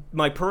 not a home.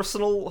 My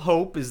personal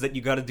hope is that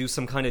you got to do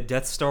some kind of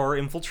Death Star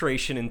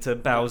infiltration into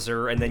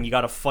Bowser, and then you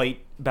got to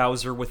fight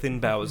Bowser within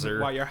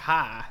Bowser. While you're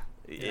high.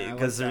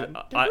 Because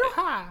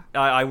high.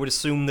 I would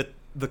assume that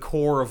the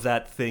core of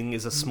that thing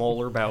is a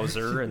smaller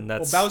Bowser, and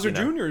that's well, Bowser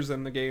Jr.'s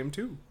in the game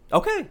too.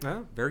 Okay,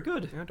 yeah. Very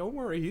good. Yeah, don't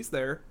worry, he's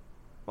there.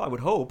 Well, I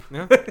would hope.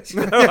 Yeah.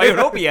 I would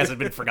hope he hasn't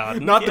been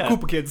forgotten. Not the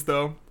Koopa Kids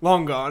though.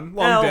 Long gone.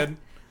 Long dead.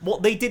 Well,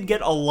 they did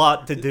get a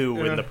lot to do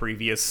in the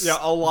previous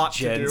a lot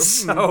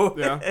gens, to do. So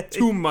yeah,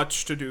 too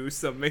much to do,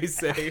 some may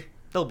say.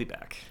 They'll be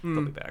back.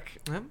 They'll be back.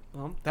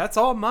 Well, that's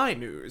all my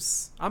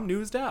news. I'm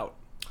newsed out.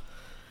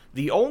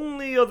 The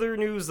only other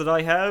news that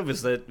I have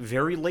is that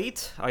very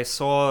late I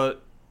saw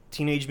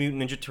Teenage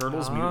Mutant Ninja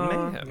Turtles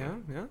Mutant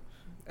Mayhem. Yeah.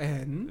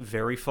 And?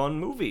 Very fun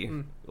movie.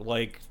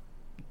 Like,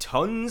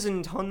 tons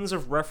and tons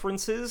of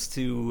references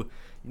to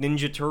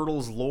Ninja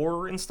Turtles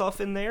lore and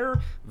stuff in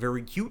there.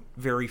 Very cute,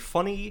 very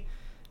funny.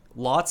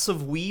 Lots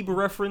of weeb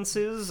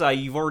references.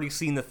 You've already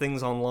seen the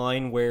things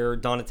online where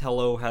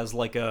Donatello has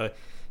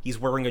he's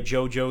wearing a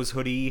JoJo's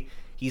hoodie.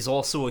 He's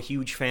also a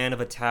huge fan of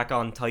Attack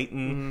on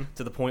Titan,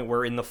 to the point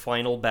where in the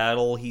final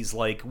battle, he's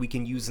like, we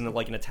can use an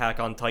Attack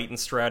on Titan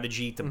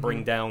strategy to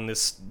bring down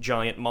this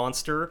giant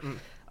monster.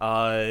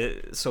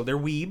 So they're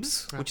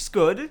weebs, which is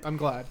good. I'm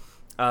glad.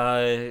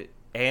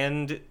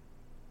 And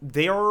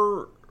they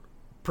are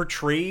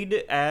portrayed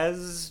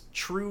as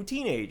true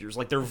teenagers.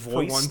 Like, they're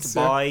voiced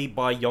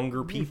by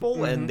younger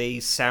people, and they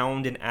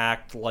sound and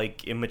act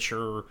like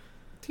immature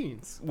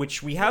teens,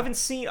 which we haven't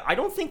seen. I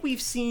don't think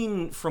we've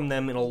seen from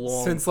them in a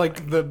long since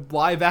the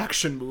live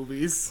action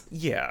movies.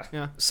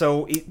 Yeah.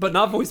 So, but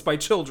not voiced by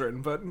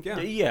children. But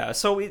yeah.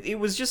 So it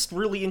was just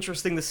really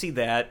interesting to see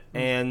that,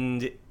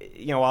 and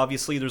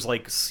obviously there's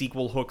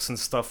sequel hooks and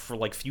stuff for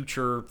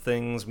future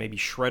things. Maybe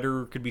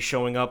Shredder could be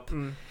showing up,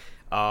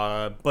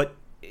 but.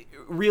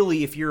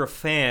 Really, if you're a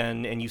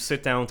fan and you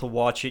sit down to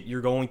watch it, you're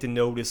going to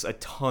notice a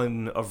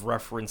ton of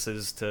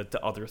references to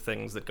other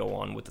things that go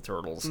on with the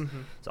Turtles.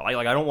 So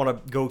I don't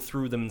want to go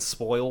through them and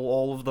spoil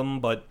all of them,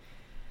 but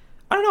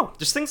I don't know,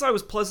 just things I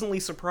was pleasantly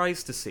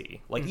surprised to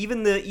see.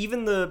 Even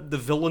the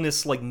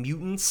villainous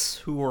mutants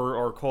who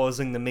are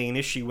causing the main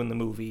issue in the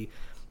movie.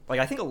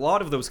 I think a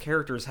lot of those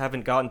characters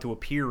haven't gotten to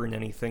appear in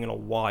anything in a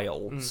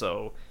while,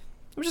 so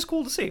it was just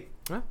cool to see.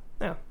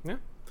 Yeah.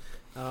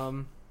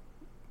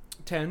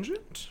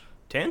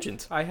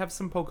 Tangent. I have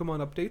some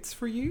Pokemon updates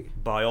for you.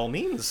 By all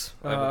means.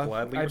 I will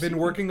gladly I've been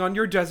working on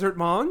your Desert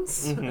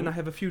Mons, and I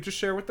have a few to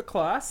share with the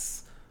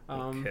class.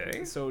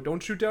 Okay. So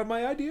don't shoot down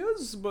my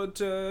ideas, but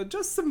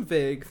just some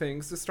vague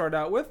things to start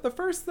out with. The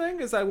first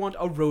thing is I want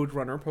a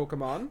Roadrunner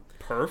Pokemon.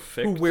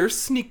 Perfect. Who wears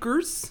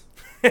sneakers.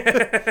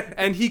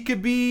 And he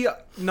could be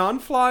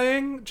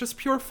non-flying, just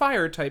pure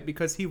fire type,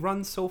 because he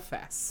runs so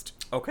fast.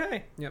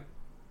 Okay. Yep.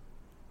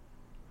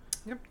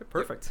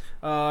 Perfect.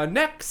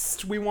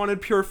 Next, we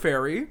wanted Pure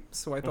Fairy,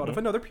 so I thought of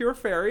another Pure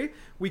Fairy.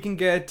 We can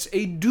get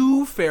a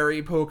Dew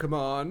Fairy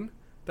Pokemon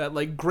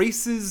that,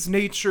 graces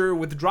nature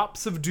with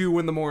drops of dew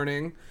in the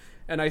morning.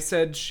 And I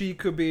said she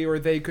could be, or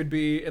they could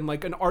be, in,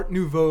 an Art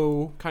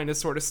Nouveau kind of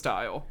sort of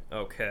style.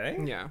 Okay.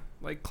 Yeah,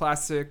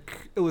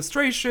 classic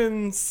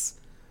illustrations.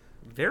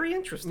 Very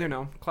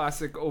interesting.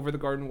 Classic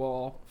over-the-garden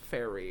wall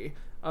fairy.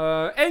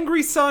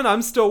 Angry Sun,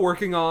 I'm still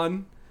working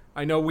on.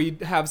 I know we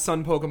have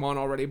Sun Pokemon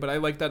already, but I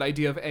like that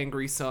idea of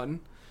Angry Sun.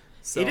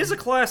 So, it is a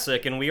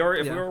classic, and we are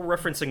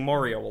referencing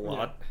Mario a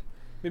lot. Yeah.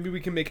 Maybe we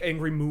can make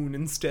Angry Moon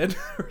instead,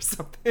 or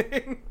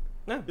something.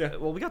 Yeah.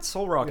 Well, we got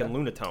Solrock and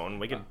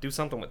Lunatone. We can do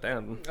something with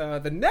them.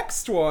 The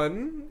next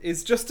one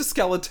is just a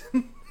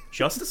skeleton.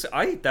 That's just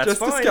fine.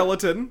 A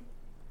skeleton.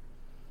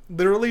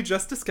 Literally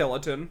just a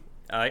skeleton.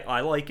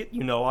 I like it.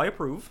 I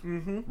approve.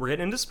 We're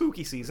getting into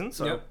spooky season,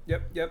 so...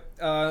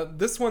 Yep.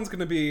 This one's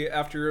going to be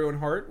after your own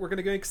heart. We're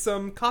going to make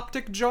some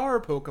Coptic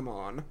Jar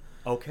Pokemon.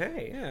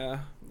 Okay. Yeah.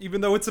 Even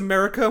though it's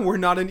America and we're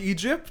not in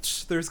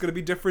Egypt, there's going to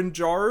be different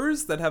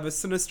jars that have a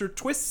sinister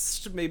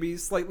twist, maybe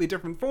slightly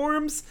different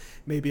forms,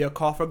 maybe a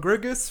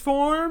Cophagrigus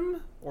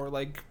form, or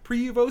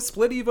Pre-Evo,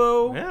 Split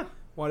Evo, yeah,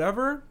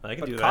 whatever. I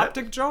can do that.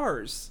 Coptic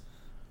jars.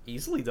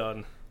 Easily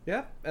done.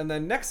 Yeah, and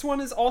then next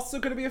one is also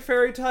going to be a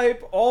fairy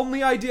type.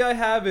 Only idea I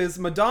have is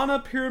Madonna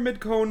Pyramid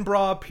Cone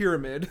Bra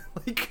Pyramid.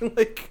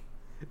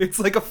 It's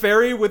like a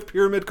fairy with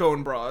pyramid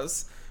cone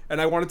bras,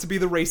 and I want it to be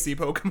the racy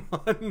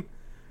Pokemon.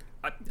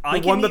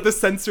 The one that the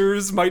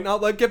censors might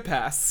not let get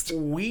past.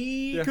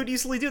 We could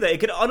easily do that. It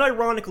could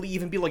unironically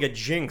even be like a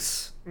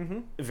Jinx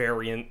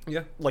variant.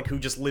 Yeah. Who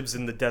just lives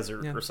in the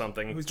desert or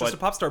something. Who's just a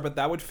pop star, but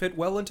that would fit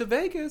well into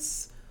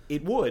Vegas.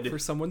 It would. For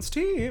someone's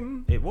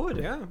team. It would.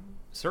 Yeah.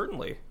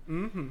 Certainly.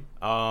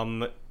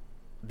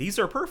 These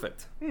are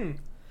perfect.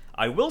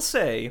 I will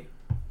say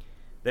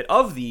that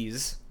of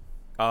these,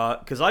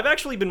 because I've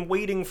actually been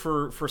waiting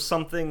for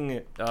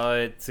something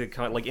to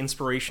kind of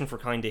inspiration for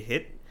kind of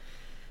hit,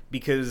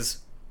 because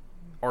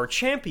our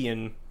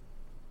champion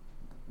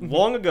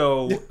long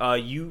ago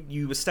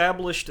you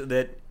established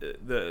that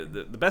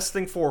the best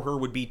thing for her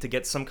would be to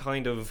get some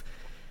kind of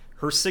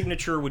Her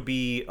signature would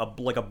be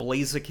like a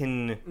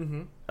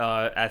Blaziken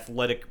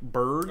athletic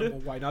bird. Well,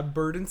 why not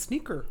bird and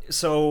sneaker?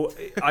 So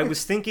I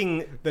was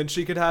thinking... Then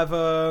she could have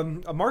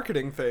a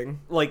marketing thing.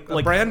 Like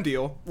a brand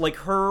deal. Like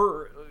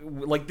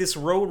this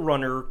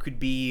Roadrunner could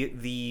be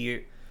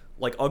the...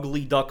 like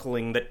ugly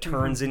duckling that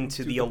turns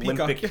into the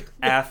Olympic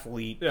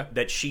athlete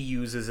that she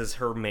uses as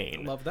her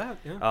mane. Love that,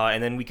 yeah.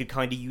 And then we could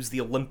kind of use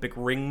the Olympic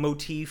ring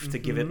motif to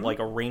give it like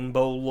a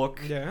rainbow look.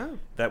 Yeah.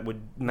 That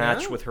would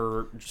match with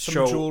her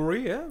Some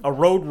jewelry, yeah. A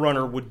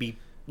Roadrunner would be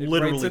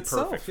literally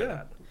itself, perfect for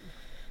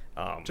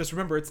that. Just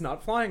remember, it's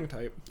not flying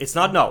type. It's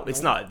not. No,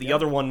 it's not. The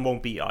other one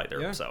won't be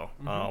either. Yeah. So,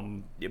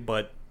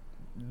 but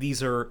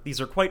these are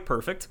quite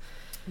perfect.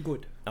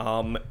 Good.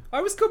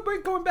 I was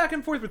going back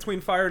and forth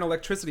between fire and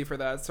electricity for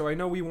that, so I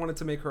know we wanted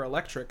to make her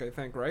electric, I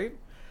think, right?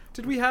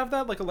 Did we have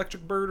that, like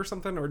Electric Bird or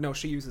something? Or no,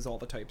 she uses all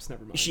the types,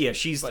 never mind.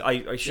 She's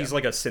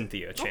like a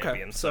Cynthia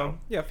champion. Okay, so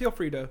yeah, feel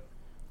free to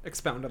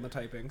expound on the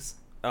typings.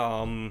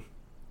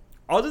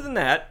 Other than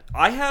that,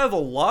 I have a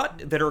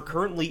lot that are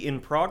currently in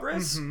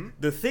progress.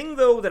 The thing,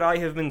 though, that I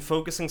have been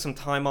focusing some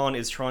time on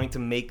is trying to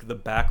make the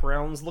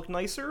backgrounds look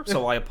nicer,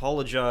 so I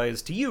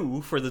apologize to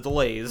you for the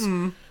delays.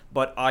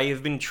 But I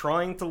have been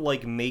trying to,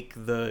 like, make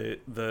the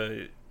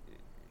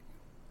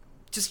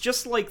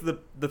just like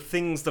the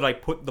things that I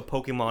put the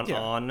Pokemon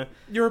on.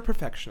 You're a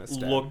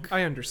perfectionist, Dan. Look,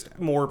 I understand.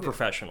 More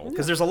professional.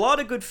 Because there's a lot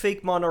of good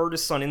Fakemon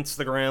artists on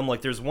Instagram.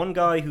 Like, there's one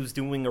guy who's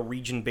doing a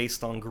region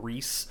based on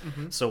Greece.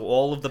 So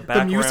all of the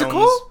backgrounds... The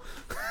musical?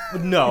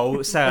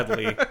 No,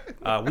 sadly.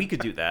 We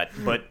could do that,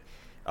 but...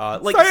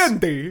 like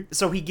Sandy.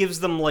 So he gives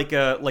them like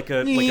a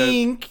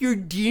Link, your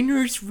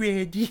dinner's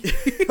ready.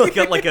 like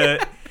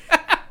a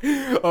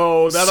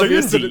Oh,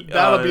 that'll Sandy,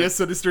 be a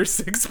Sinister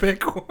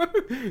Six-Pick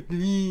one.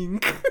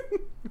 Link.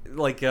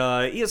 Like,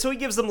 so he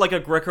gives them like a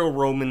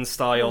Greco-Roman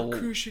style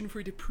cushion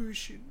for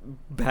depression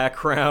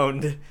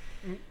background.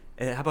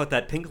 How about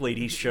that Pink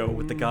Ladies show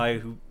with the guy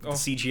who the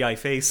CGI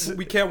face?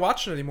 We can't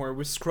watch it anymore. It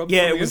was scrubbed from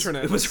the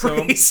internet. It was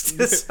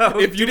erased. So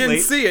if you didn't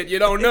see it, you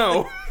don't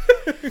know.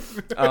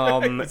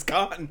 It's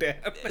gone,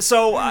 damn.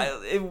 So,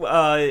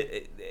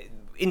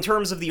 in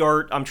terms of the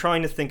art, I'm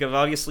trying to think of,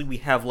 obviously we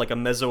have like a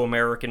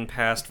Mesoamerican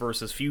past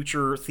versus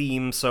future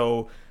theme,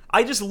 so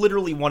I just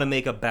literally want to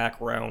make a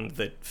background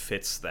that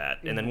fits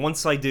that. And then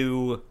once I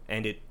do,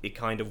 and it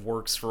kind of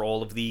works for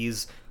all of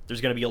these, there's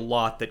going to be a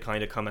lot that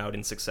kind of come out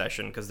in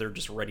succession, because they're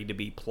just ready to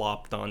be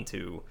plopped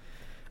onto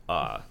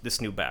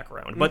this new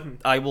background. But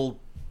I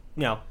will,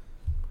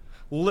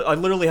 I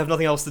literally have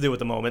nothing else to do at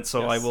the moment,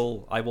 so I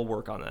will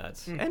work on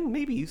that. And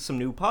maybe some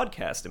new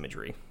podcast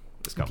imagery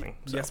is coming.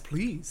 So. Yes,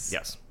 please.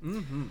 Yes.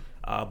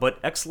 But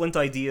excellent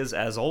ideas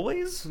as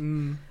always.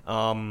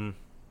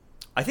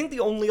 I think the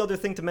only other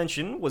thing to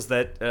mention was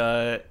that,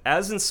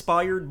 as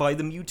inspired by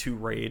the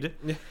Mewtwo raid,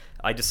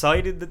 I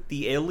decided that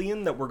the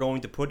alien that we're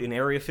going to put in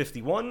Area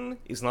 51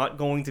 is not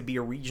going to be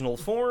a regional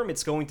form,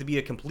 it's going to be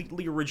a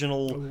completely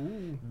original,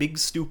 big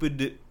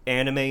stupid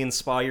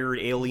anime-inspired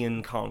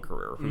alien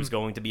conqueror who's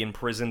going to be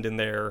imprisoned in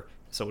there.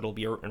 So it'll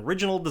be an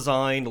original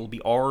design, it'll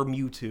be our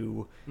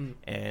Mewtwo,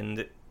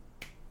 and,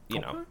 you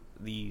know,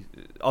 the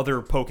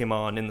other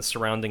Pokemon in the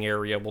surrounding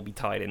area will be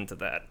tied into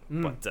that.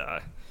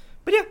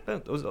 But yeah,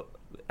 those are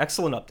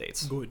excellent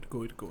updates. Good.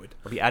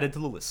 Will be added to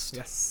the list.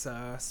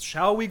 Yes.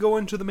 Shall we go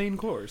into the main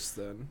course,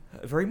 then?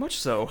 Very much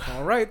so.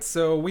 Alright,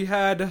 so we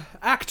had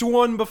Act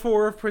 1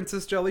 before of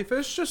Princess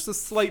Jellyfish. Just a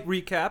slight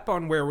recap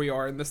on where we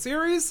are in the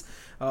series.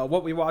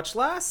 What we watched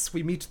last,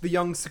 we meet the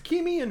young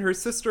Tsukimi and her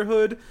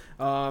sisterhood,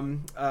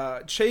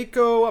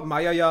 Cheiko,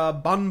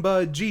 Mayaya,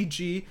 Banba,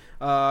 Gigi.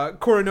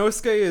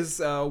 Koronosuke is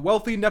a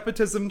wealthy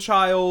nepotism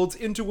child,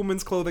 into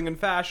women's clothing and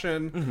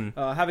fashion,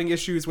 having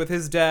issues with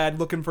his dad,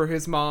 looking for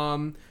his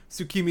mom.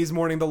 Tsukimi's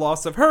mourning the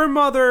loss of her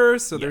mother,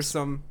 so there's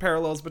some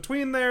parallels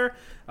between there.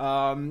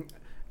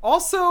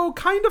 Also,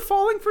 kind of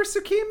falling for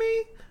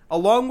Tsukimi,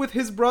 along with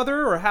his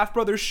brother, or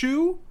half-brother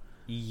Shu.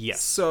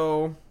 Yes.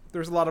 So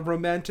there's a lot of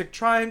romantic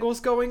triangles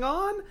going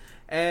on,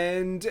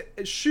 and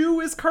Shu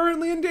is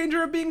currently in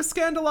danger of being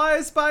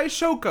scandalized by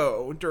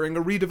Shoko during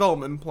a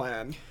redevelopment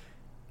plan.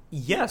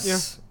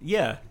 Yes.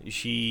 Yeah.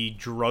 She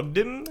drugged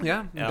him.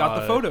 Yeah.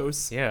 Got the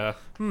photos. Yeah.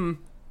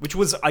 Which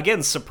was,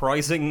 again,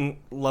 surprising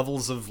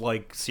levels of,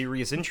 like,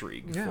 serious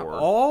intrigue. Yeah, for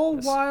all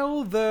this.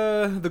 while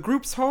the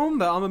group's home,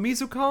 the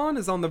Amamizu-kan,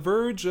 is on the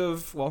verge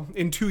of, well,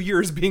 in 2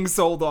 years being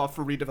sold off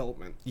for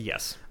redevelopment.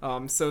 Yes.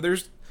 So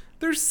there's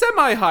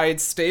semi-high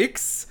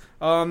stakes.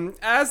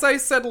 As I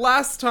said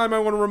last time, I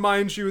want to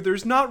remind you,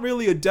 there's not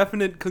really a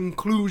definite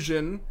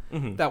conclusion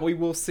that we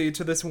will see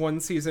to this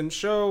one-season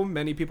show.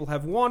 Many people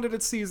have wanted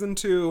it season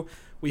 2.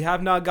 We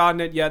have not gotten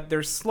it yet.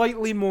 There's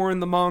slightly more in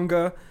the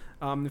manga,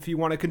 if you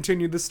want to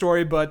continue the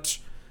story, but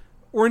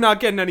we're not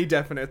getting any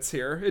definites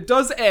here. It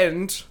does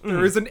end.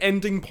 There is an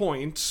ending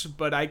point,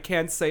 but I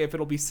can't say if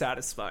it'll be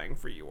satisfying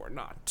for you or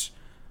not.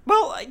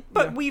 Well,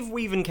 but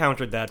we've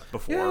encountered that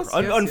before. Yes,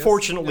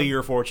 Unfortunately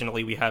or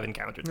fortunately, we have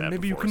encountered that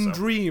Maybe before. you can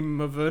dream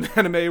of an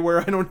anime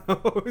where, I don't know,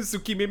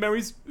 Tsukimi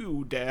marries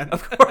Dan.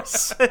 Of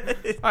course.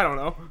 I don't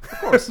know.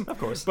 Of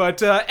course.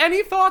 But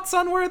any thoughts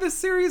on where this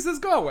series is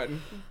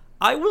going?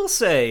 I will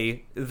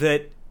say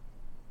that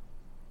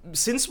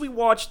since we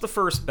watched the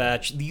first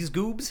batch, these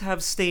goobs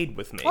have stayed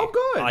with me. Oh,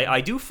 good. I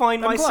do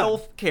find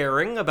myself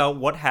caring about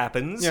what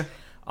happens. Yeah.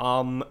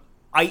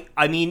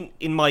 I mean,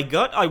 in my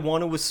gut, I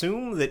want to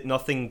assume that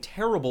nothing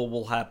terrible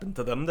will happen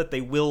to them, that they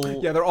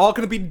will... Yeah, they're all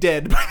going to be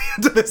dead by the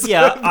end of this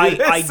Yeah, this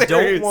I don't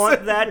series.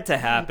 want that to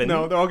happen.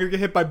 No, they're all going to get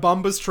hit by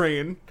Bomba's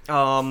train.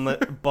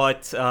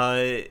 But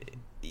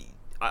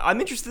I'm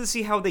interested to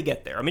see how they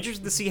get there. I'm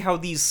interested to see how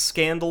these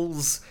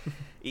scandals,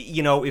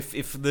 you know,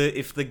 if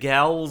the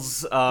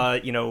gals,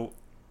 you know,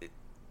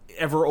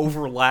 ever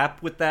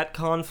overlap with that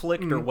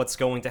conflict, or what's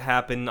going to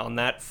happen on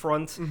that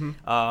front,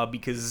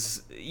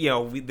 because, you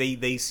know,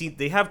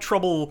 they have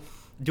trouble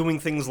doing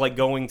things like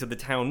going to the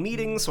town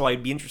meeting, so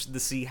I'd be interested to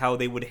see how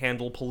they would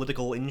handle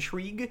political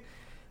intrigue,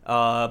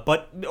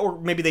 or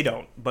maybe they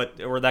don't,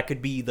 or that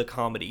could be the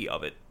comedy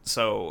of it,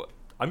 so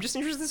I'm just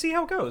interested to see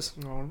how it goes.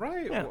 All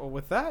right, Yeah. well,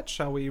 with that,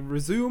 shall we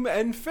resume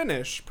and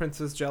finish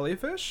Princess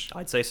Jellyfish?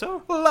 I'd say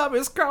so. Love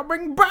is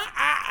coming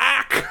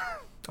back!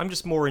 I'm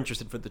just more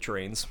interested for the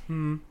trains.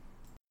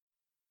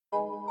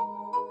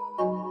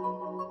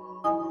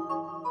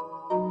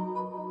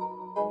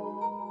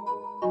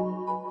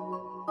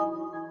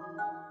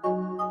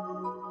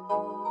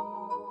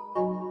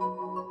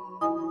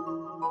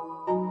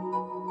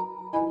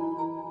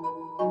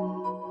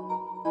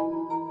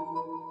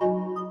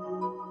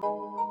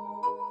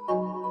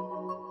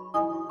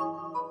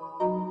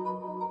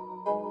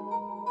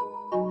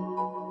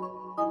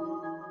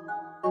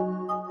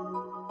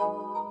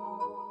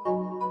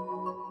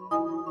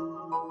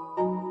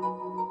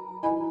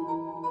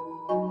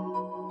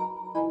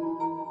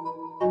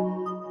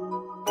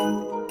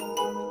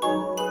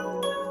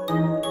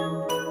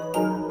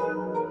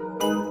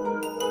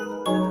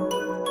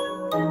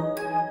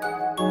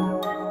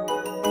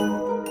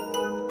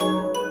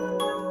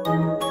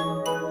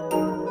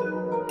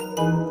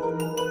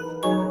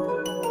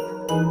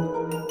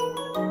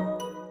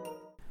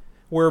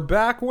 We're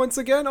back once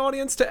again,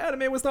 audience, to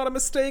Anime Was Not a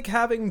Mistake,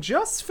 having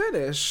just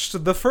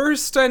finished the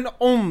first and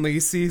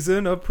only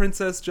season of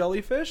Princess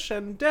Jellyfish,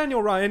 and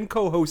Daniel Ryan,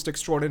 co-host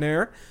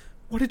extraordinaire.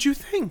 What did you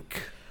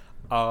think?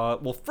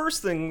 Well,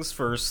 first things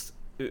first.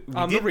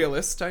 I'm the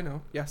realist, I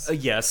know, yes.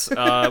 Yes,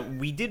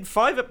 we did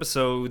 5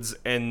 episodes,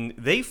 and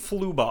they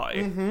flew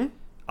by.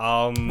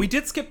 We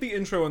did skip the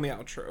intro and the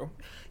outro,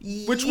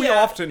 which we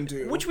often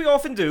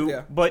do.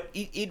 Yeah. But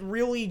it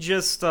really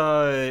just,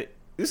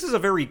 this is a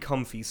very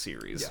comfy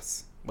series.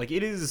 Yes. Like,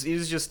 it is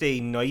just a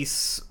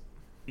nice,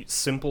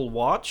 simple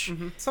watch.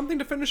 Something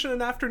to finish in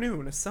an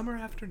afternoon, a summer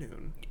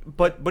afternoon.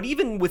 But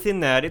even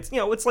within that, it's, you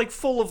know, it's like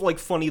full of like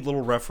funny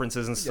little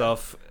references and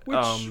stuff.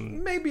 Which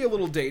may be a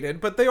little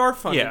dated, but they are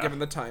funny Yeah. given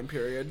the time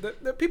period.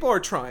 The people are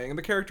trying,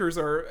 the characters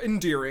are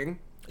endearing.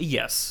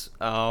 Yes.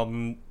 I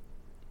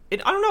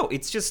don't know,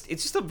 it's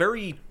just a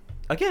very,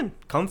 again,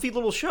 comfy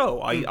little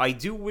show. I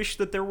do wish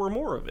that there were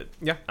more of it.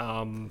 Yeah.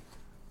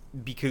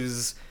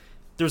 Because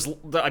there's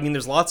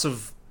lots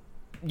of,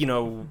 you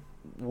know,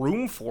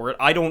 room for it.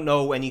 I don't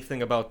know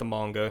anything about the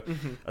manga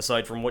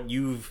aside from what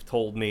you've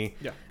told me.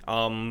 Yeah.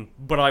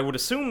 But I would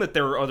assume that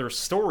there are other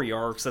story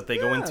arcs that they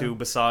go into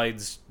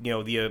besides, you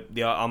know, the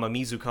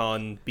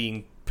Amamizu-kan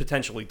being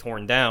potentially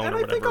torn down And or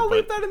I whatever. think I'll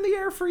leave that in the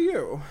air for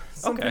you.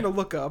 Something Okay. to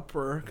look up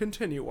or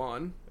continue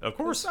on. Of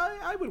course.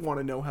 I would want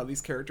to know how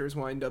these characters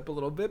wind up a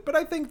little bit, but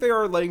I think they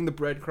are laying the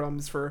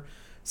breadcrumbs for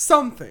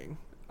something,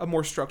 a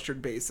more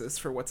structured basis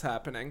for what's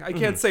happening. I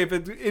can't say if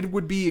it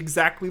would be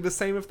exactly the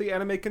same if the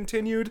anime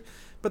continued,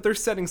 but they're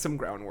setting some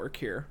groundwork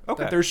here.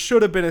 Okay. That there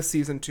should have been a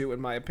season 2, in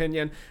my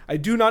opinion. I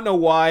do not know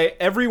why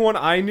everyone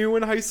I knew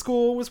in high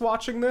school was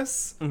watching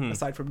this,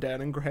 aside from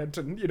Dan and Grant,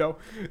 and you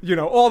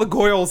know, all the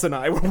Goyles and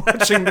I were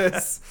watching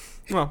this.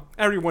 Well,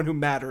 everyone who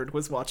mattered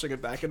was watching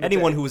it back in the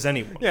Anyone day. who was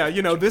anyone. Yeah,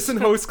 you know, this and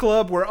Host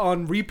Club were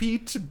on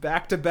repeat,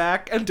 back to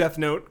back, and Death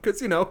Note,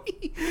 because, you know,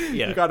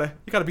 Yeah. you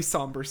gotta be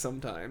somber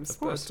sometimes. Of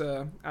course.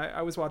 But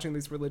I was watching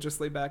these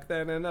religiously back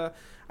then, and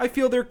I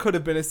feel there could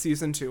have been a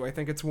season 2. I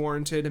think it's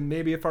warranted, and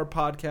maybe if our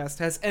podcast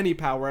has any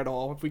power at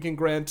all, if we can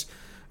grant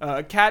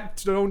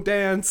Cat Don't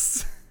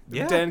Dance,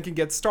 Yeah. Dan can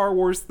get Star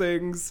Wars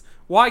things,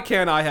 why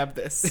can't I have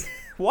this?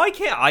 Why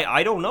can't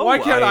I don't know. Why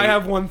can't I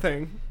have one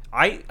thing?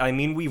 I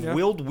mean, we've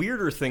willed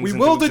weirder things We into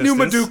willed a new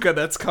existence. Madoka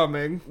that's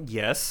coming.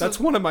 Yes. That's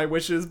one of my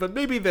wishes, but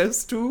maybe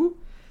this too?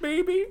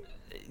 Maybe?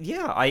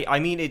 Yeah, I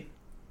mean, it...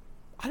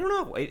 I don't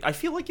know. I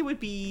feel like it would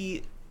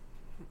be...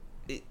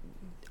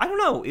 I don't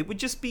know. It would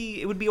just be...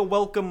 It would be a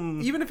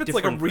welcome... Even if it's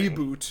like a different thing.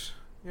 reboot,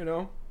 you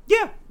know?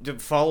 Yeah.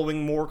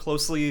 Following more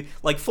closely...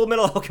 Like Full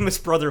Metal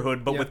Alchemist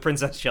Brotherhood, but Yeah. with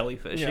Princess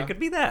Jellyfish. Yeah. It could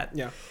be that.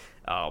 Yeah.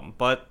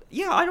 But,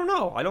 yeah, I don't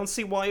know. I don't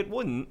see why it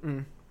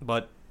wouldn't.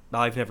 But...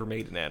 I've never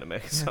made an anime,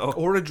 so...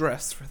 Or a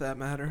dress, for that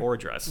matter. Or a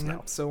dress,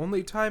 no. So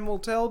only time will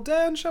tell.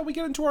 Dan, shall we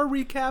get into our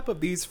recap of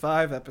these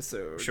 5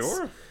 episodes?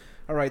 Sure.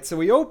 Alright, so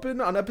we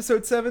open on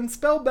episode 7,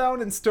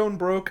 Spellbound and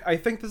Stonebroke. I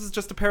think this is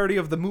just a parody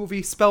of the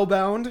movie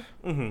Spellbound.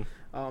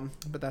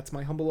 But that's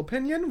my humble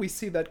opinion. We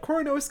see that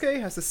Koronosuke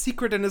has a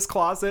secret in his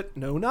closet.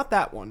 No, not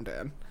that one,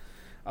 Dan.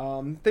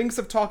 Thinks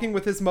of talking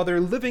with his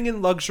mother, living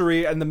in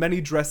luxury, and the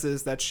many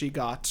dresses that she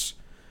got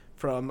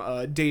from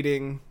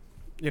dating,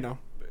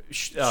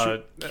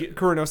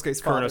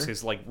 Koronosuke's father.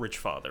 Koronosuke's, rich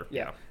father.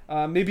 Yeah.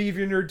 Maybe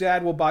even your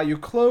dad will buy you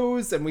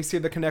clothes, and we see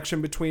the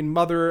connection between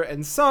mother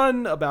and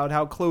son about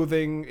how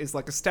clothing is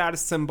like a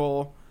status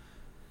symbol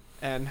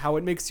and how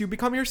it makes you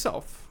become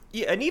yourself.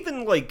 Yeah, and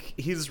even,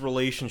 his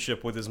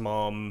relationship with his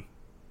mom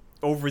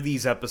over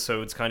these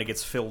episodes kind of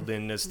gets filled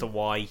in as to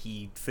why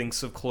he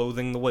thinks of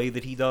clothing the way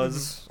that he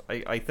does.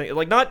 I think,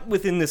 not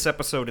within this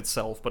episode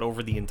itself, but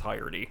over the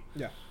entirety.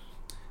 Yeah.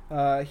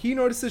 He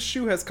notices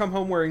Shu has come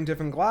home wearing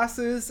different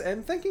glasses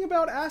and thinking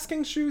about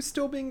asking Shu,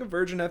 still being a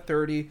virgin at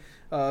 30,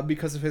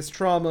 because of his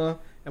trauma.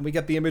 And we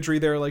get the imagery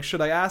there,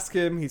 should I ask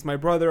him? He's my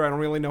brother. I don't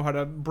really know how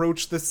to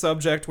broach this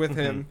subject with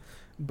him.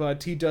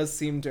 But he does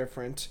seem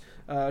different.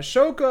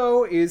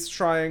 Shoko is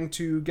trying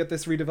to get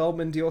this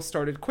redevelopment deal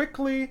started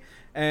quickly,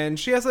 and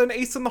she has an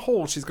ace in the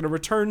hole. She's going to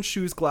return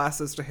Shu's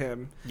glasses to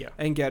him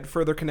and get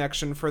further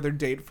connection, further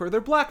date,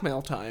 further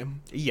blackmail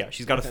time. Yeah,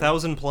 she's got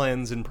 1,000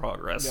 plans in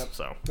progress. Yep.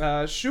 So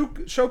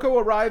Shoko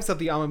arrives at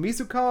the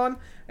Amamizu-kan,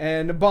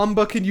 and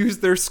Bamba can use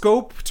their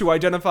scope to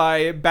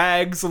identify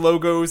bags,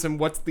 logos, and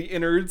what's the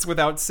innards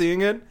without seeing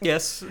it.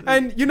 Yes.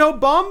 And,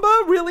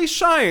 Bamba really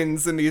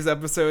shines in these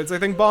episodes. I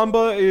think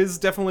Bamba is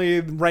definitely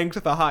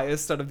ranked the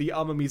highest out of the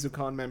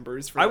Amamizu-kan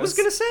members. I was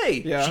going to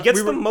say, she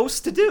gets the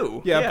most to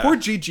do. Yeah, poor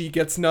Gigi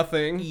gets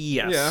nothing.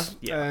 Yes.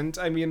 Yeah. And,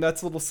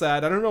 that's a little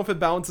sad. I don't know if it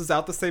balances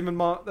out the same in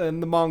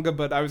the manga,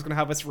 but I was going to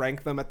have us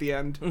rank them at the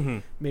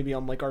end. Maybe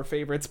on, our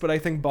favorites. But I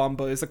think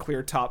Bamba is a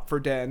clear top for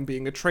Dan,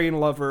 being a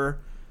train lover.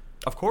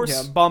 Of course.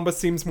 Yeah, Bamba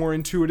seems more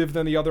intuitive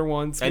than the other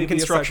ones. And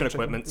construction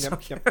equipment.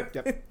 Yep.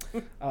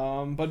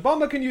 But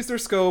Bamba can use their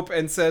scope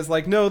and says,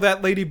 no,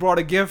 that lady brought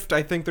a gift.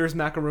 I think there's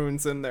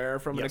macaroons in there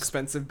from an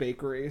expensive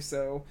bakery,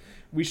 so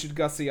we should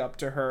gussy up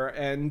to her.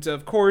 And,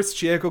 of course,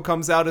 Chieko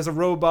comes out as a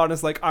robot and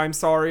is like, I'm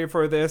sorry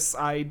for this.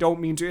 I don't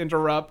mean to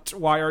interrupt.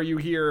 Why are you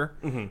here?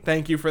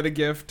 Thank you for the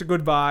gift.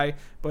 Goodbye.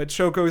 But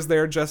Shoko's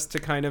there just to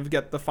kind of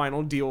get the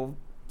final deal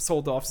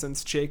sold off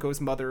since Chieko's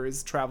mother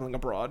is traveling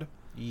abroad.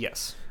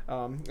 Yes.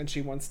 And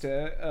she wants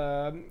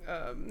to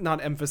not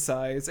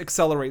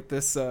accelerate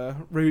this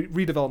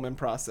redevelopment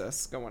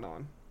process going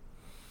on.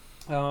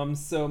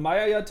 So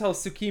Mayaya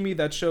tells Tsukimi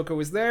that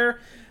Shoko is there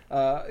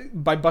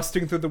by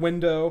busting through the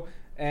window.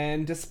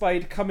 And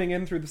despite coming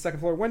in through the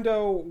second floor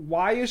window,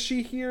 why is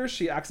she here?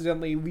 She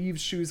accidentally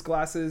leaves Shu's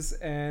glasses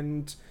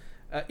and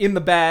in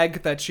the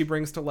bag that she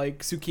brings to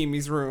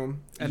Tsukimi's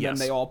room. And then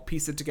they all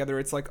piece it together.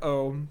 It's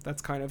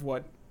that's kind of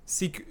what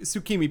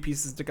Tsukimi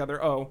pieces together.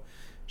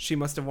 She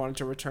must have wanted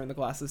to return the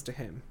glasses to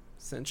him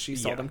since she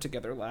saw them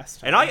together last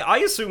time. And I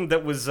assumed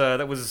that was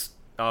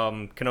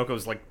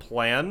Kanoko's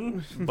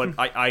plan, but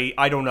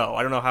I don't know.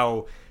 I don't know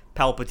how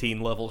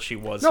Palpatine level she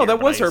was. No, that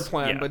was her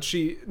plan, but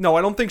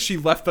I don't think she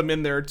left them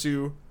in there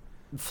to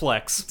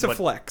flex.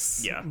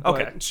 Flex. Yeah.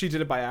 But okay. She did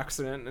it by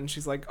accident, and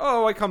she's like,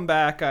 I come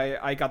back.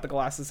 I got the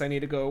glasses. I need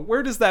to go.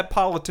 Where does that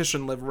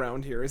politician live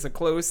around here? Is it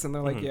close? And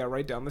they're like, yeah,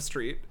 right down the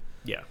street.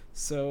 Yeah.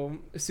 So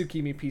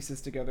Tsukimi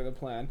pieces together the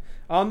plan.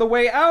 On the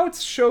way out,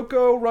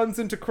 Shoko runs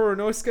into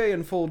Koronosuke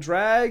in full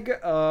drag,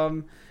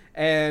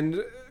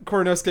 and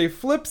Koronosuke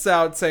flips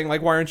out saying, why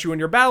aren't you in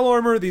your battle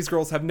armor? These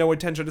girls have no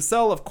attention to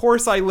sell. Of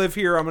course I live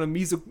here. I'm a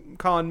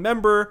Mizu-kan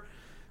member.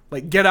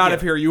 Get out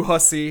of here, you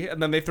hussy.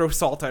 And then they throw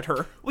salt at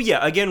her. Well,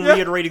 yeah, again,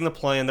 reiterating the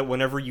plan that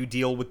whenever you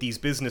deal with these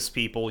business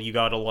people, you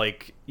gotta,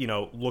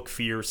 look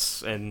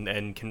fierce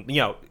and can,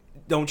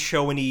 don't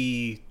show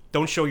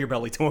your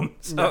belly to them.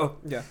 So.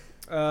 Yeah.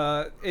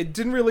 It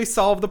didn't really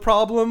solve the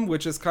problem,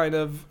 which is kind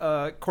of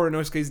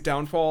Koronosuke's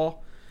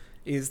downfall,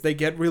 is they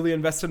get really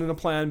invested in a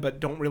plan but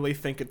don't really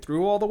think it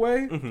through all the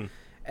way.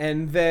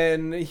 And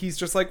then he's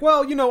just like,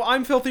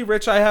 I'm filthy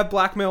rich, I have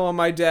blackmail on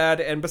my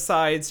dad, and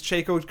besides,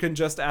 Chieko can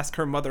just ask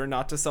her mother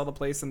not to sell the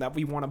place and that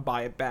we want to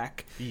buy it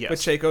back. Yes. But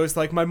Chieko's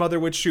like, my mother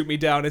would shoot me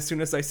down as soon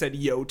as I said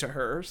yo to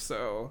her,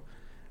 so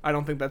I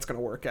don't think that's going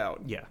to work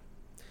out. Yeah.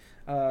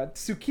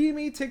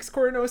 Tsukimi takes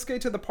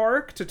Koronosuke to the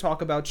park to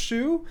talk about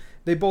Shu.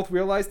 They both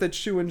realize that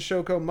Shu and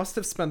Shoko must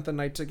have spent the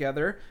night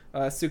together.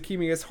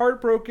 Tsukimi is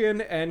heartbroken,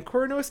 and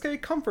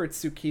Koronosuke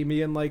comforts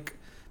Tsukimi, and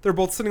they're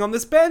both sitting on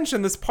this bench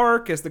in this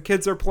park as the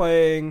kids are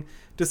playing,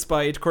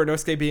 despite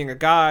Koronosuke being a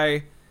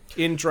guy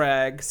in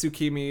drag.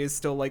 Tsukimi is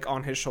still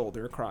on his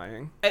shoulder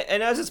crying.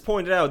 And as it's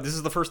pointed out, this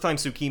is the first time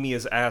Tsukimi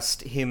has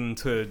asked him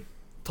to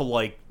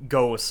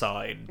go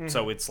aside.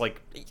 So it's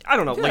I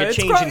don't know, a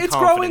change in it's confidence.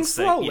 Growing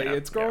slowly.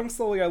 It's growing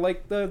slowly. I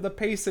like the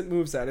pace it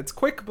moves at. It's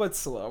quick but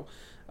slow.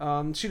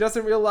 She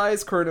doesn't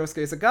realize Koronosuke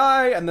is a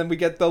guy, and then we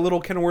get the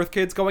little Kenworth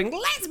kids going,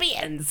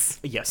 lesbians!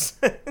 Yes.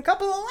 A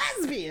couple of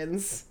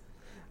lesbians!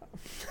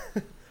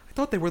 I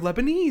thought they were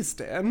Lebanese,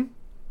 Dan.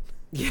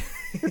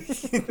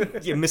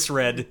 You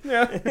misread.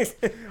 Yeah.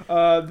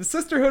 The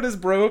sisterhood is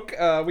broke.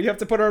 We have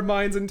to put our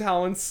minds and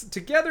talents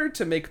together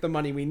to make the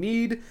money we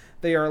need.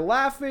 They are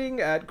laughing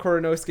at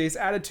Koronosuke's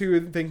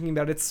attitude, thinking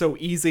that it's so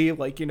easy.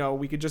 Like,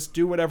 we could just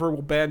do whatever,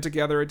 we'll band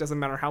together. It doesn't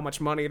matter how much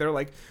money. They're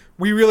like,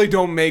 we really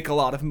don't make a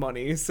lot of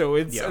money, so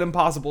it's an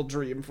impossible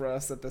dream for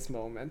us at this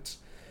moment.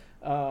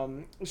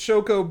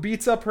 Shoko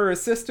beats up her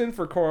assistant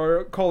for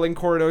calling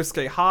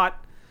Koronosuke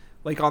hot.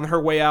 Like, on her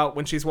way out,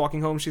 when she's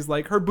walking home, she's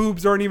like, her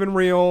boobs aren't even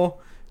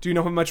real. Do you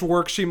know how much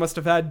work she must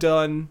have had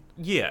done?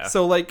 Yeah.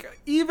 So, like,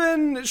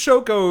 even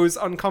Shoko's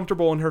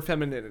uncomfortable in her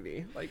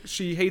femininity. Like,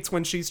 she hates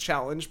when she's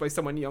challenged by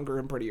someone younger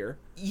and prettier.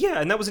 Yeah,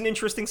 and that was an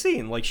interesting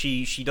scene. Like,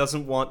 she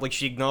doesn't want... Like,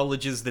 she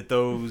acknowledges that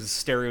those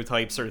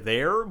stereotypes are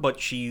there, but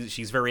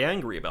she's very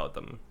angry about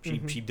them.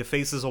 She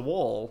defaces a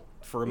wall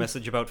for a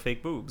message about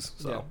fake boobs.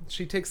 So. Yeah.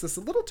 She takes this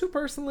a little too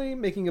personally,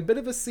 making a bit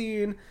of a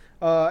scene,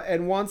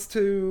 and wants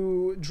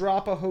to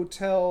drop a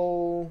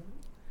hotel...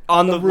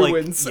 On the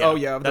ruins.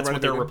 Like, that's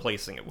what they're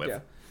replacing it with.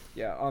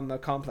 Yeah, on the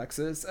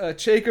complexes.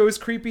 Cheiko's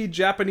creepy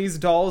Japanese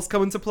dolls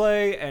come into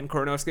play, and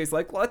Koronosuke's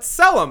like, let's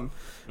sell them.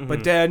 Mm-hmm.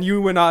 But Dan,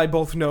 you and I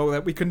both know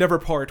that we could never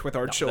part with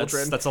our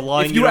children. That's a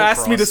line if you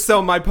asked me to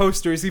sell my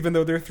posters, even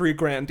though they're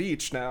 $3,000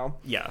 each now.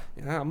 Yeah.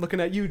 I'm looking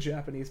at you,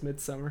 Japanese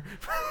Midsummer.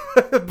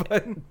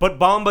 but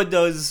Bamba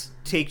does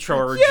take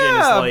charge.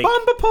 Yeah, and is like,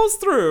 Bamba pulls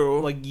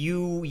through. Like,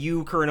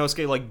 you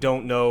Koronosuke, like,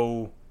 don't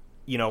know...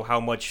 how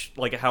much,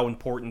 like, how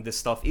important this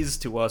stuff is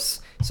to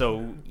us,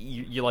 so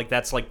you're like,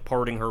 that's like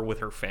parting her with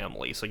her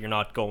family, so you're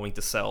not going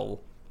to sell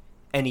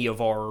any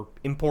of our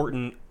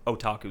important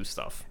otaku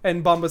stuff.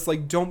 And Bamba's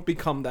like, don't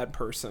become that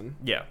person.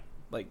 Yeah.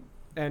 Like,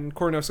 and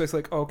Koronosuke's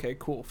like, okay,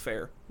 cool,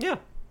 fair. Yeah.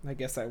 I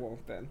guess I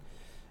won't then.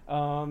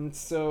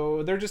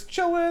 So they're just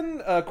chilling.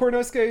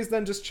 Koronosuke is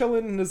then just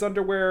chilling in his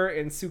underwear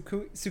in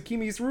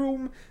Tsukimi's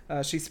room.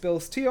 She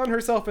spills tea on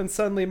herself, and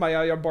suddenly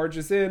Mayaya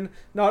barges in,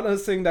 not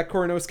noticing that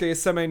Koronosuke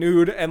is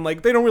semi-nude, and,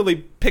 like, they don't really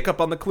pick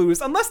up on the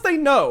clues, unless they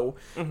know.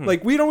 Mm-hmm.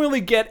 Like, we don't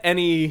really get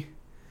any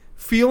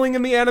feeling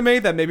in the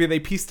anime that maybe they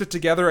pieced it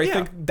together. I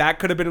think that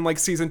could have been in, like,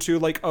 season 2,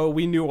 like, oh,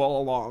 we knew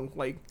all along.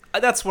 Like,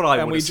 that's what I would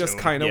assume. And we just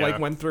kind of, like,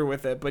 went through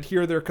with it. But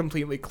here they're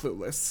completely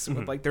clueless. Mm-hmm.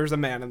 With, like, there's a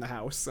man in the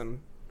house,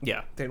 and...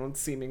 Yeah. They don't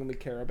seemingly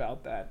care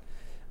about that.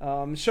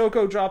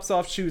 Shoko drops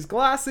off Shu's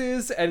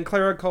glasses, and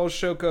Clara calls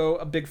Shoko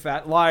a big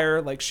fat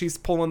liar. Like, she's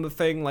pulling the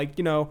thing, like,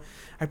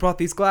 I brought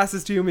these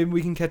glasses to you, maybe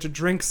we can catch a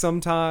drink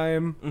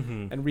sometime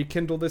and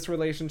rekindle this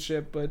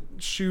relationship, but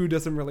Shu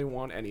doesn't really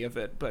want any of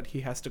it, but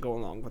he has to go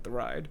along with the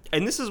ride.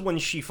 And this is when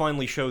she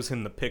finally shows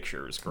him the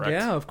pictures, correct?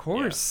 Yeah, of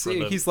course.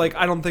 Yeah, he's like,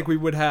 I don't think we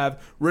would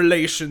have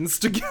relations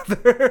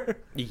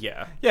together.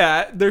 Yeah.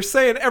 Yeah, they're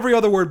saying every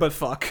other word but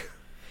fuck.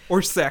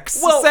 Or sex.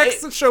 Well,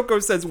 sex,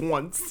 Shoko says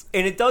once.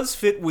 And it does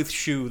fit with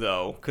Shu,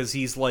 though, because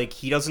he's like,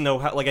 he doesn't know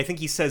how, like, I think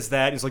he says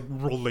that, he's like,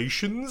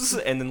 relations?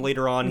 And then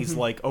later on, he's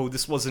like, oh,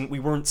 we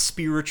weren't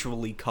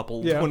spiritually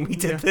coupled when we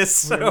did this,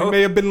 so... We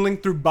may have been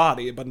linked through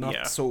body, but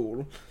not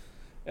soul.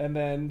 And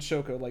then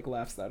Shoko, like,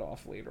 laughs that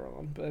off later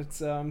on. But,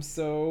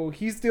 so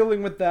he's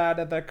dealing with that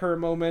at that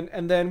current moment,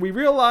 and then we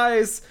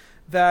realize...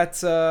 that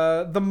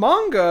the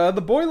manga,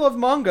 the Boy Love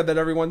manga that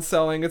everyone's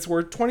selling, it's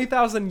worth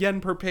 20,000 yen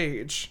per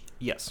page.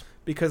 Yes.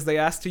 Because they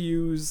asked to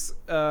use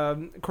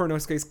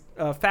Koronosuke's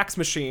fax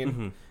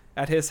machine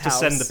at his house.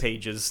 To send the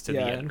pages to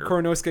the editor.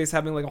 Koronosuke's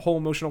having like a whole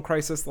emotional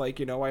crisis, like,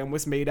 I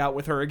almost made out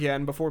with her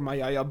again before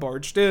Mayaya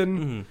barged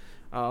in.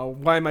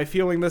 Why am I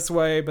feeling this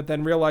way? But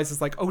then realizes,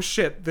 like, oh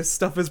shit, this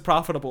stuff is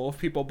profitable if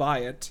people buy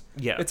it.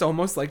 Yeah. It's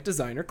almost like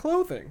designer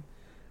clothing.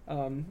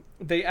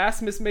 They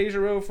asked Miss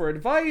Meijero for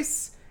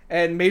advice,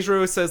 and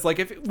Meijero says, like,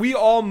 if we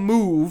all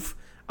move,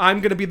 I'm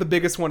going to be the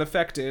biggest one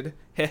affected.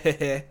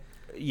 Hehehe.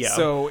 Yeah.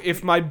 So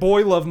if my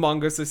Boy Love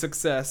manga's a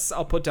success,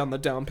 I'll put down the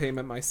down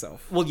payment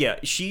myself. Well, yeah,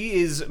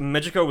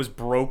 Mejiko is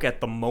broke at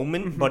the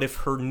moment, but if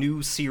her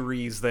new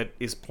series that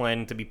is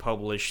planned to be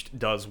published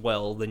does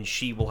well, then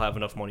she will have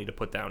enough money to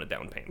put down a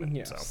down payment.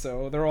 Yeah,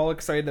 so they're all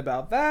excited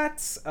about that.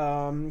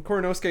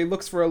 Koronosuke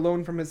looks for a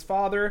loan from his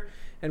father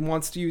and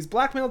wants to use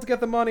blackmail to get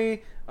the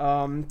money.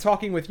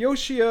 Talking with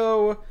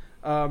Yoshio.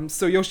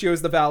 So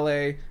Yoshio's the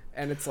valet.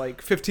 And it's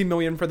like 15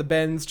 million for the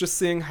Benz, just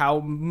seeing how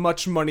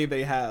much money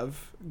they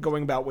have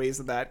going about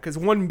ways of that. Because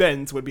one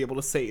Benz would be able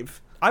to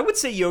save. I would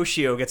say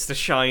Yoshio gets to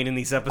shine in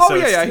these episodes. Oh,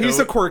 yeah. He's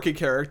a quirky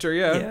character,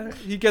 yeah.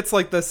 He gets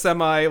like the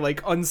semi,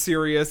 like,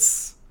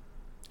 unserious.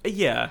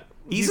 Yeah.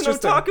 He's an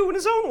otaku in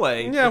his own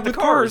way. Yeah, with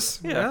cars.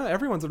 Yeah,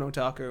 everyone's an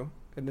otaku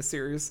in this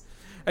series.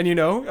 And,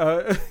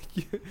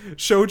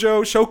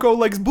 Shoko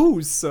likes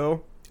booze,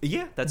 so...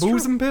 Yeah, that's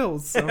booze true. And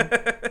pills. So.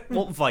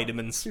 Well,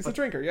 vitamins. He's a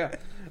drinker, yeah.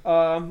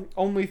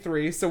 Only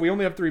 3, so we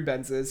only have 3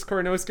 Benzes.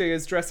 Koronosuke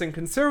is dressing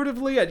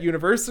conservatively at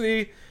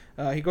university.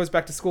 He goes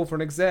back to school for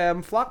an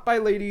exam, flocked by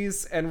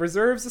ladies, and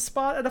reserves a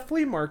spot at a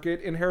flea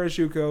market in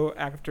Harajuku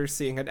after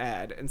seeing an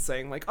ad and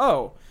saying, like,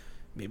 oh,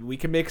 maybe we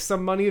can make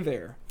some money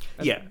there.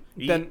 And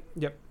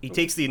yeah. He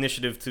takes the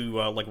initiative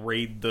to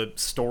raid the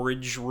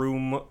storage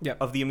room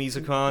of the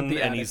Amizukon, and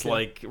attic, he's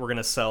like, we're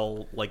gonna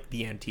sell like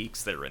the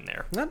antiques that are in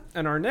there. Yep.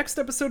 And our next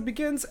episode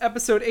begins,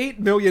 episode 8,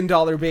 $1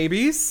 Million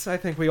Babies. I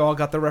think we all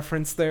got the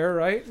reference there,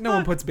 right? No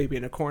one puts baby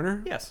in a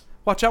corner. Yes.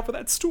 Watch out for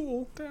that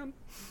stool, Dan.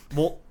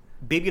 Well,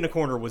 Baby in a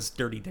Corner was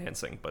Dirty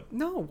Dancing, but...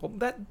 No,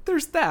 well,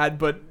 there's that,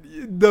 but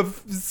the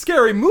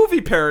Scary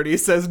Movie parody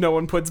says no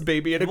one puts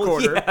baby in a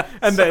corner. Yeah,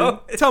 and then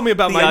tell me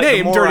about my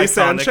name, Dirty iconic.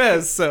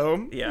 Sanchez,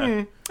 so...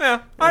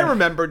 I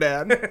remember,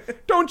 Dan.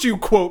 Don't you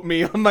quote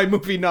me on my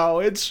movie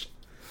knowledge.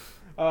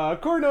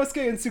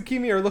 Koronosuke and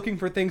Tsukimi are looking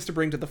for things to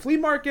bring to the flea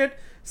market,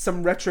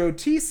 some retro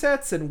tea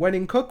sets and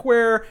wedding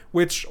cookware,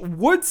 which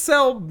would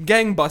sell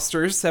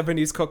gangbusters,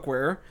 70s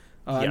cookware.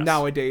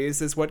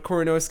 Nowadays is what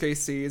Koronosuke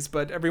sees,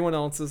 but everyone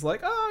else is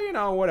like,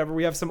 whatever,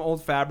 we have some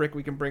old fabric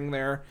we can bring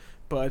there,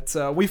 but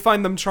we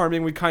find them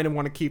charming, we kind of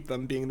want to keep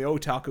them, being the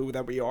otaku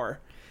that we are.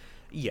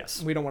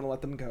 Yes. We don't want to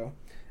let them go.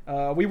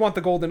 We want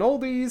the golden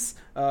oldies,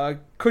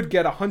 could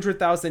get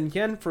 100,000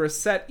 yen for a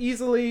set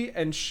easily,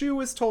 and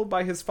Shu is told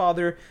by his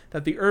father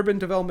that the urban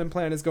development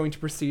plan is going to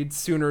proceed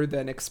sooner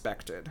than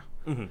expected.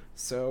 Mm-hmm.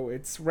 So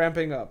it's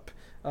ramping up.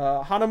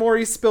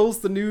 Hanamori spills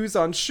the news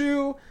on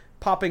Shu,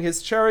 popping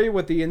his cherry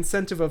with the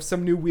incentive of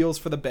some new wheels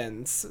for the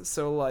Benz.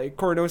 So, like,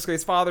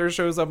 Koronosuke's father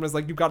shows up and is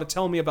like, you gotta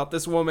tell me about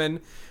this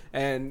woman.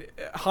 And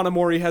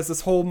Hanamori has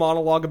this whole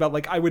monologue about,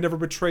 like, I would never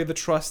betray the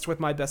trust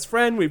with my best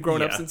friend. We've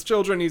grown up since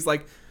children. He's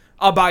like,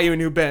 I'll buy you a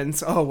new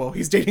Benz. Oh, well,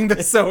 he's dating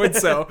this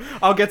so-and-so.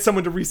 I'll get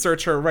someone to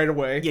research her right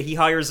away. Yeah, he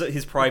hires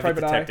his private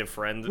detective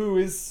friend. Who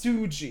is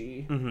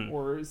Sugi,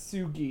 or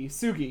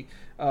Sugi,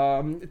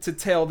 to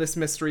tail this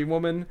mystery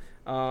woman.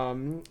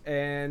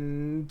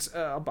 And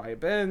I'll buy a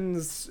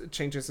Benz,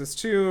 changes his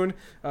tune.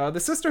 The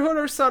Sisterhood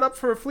are set up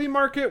for a flea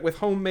market with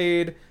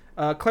homemade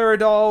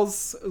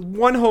Claridolls.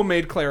 One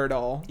homemade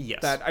Claridol.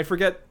 Yes. That I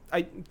forget,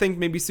 I think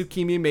maybe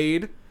Tsukimi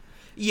made.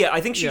 Yeah,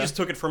 I think she just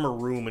took it from her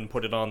room and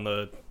put it on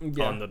the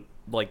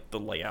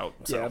layout.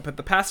 So. Yeah, but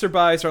the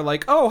passerbys are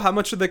like, oh, how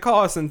much do they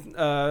cost? And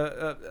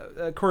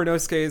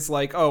Koronosuke is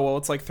like, oh, well,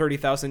 it's like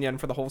 30,000 yen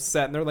for the whole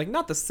set. And they're like,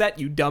 not the set,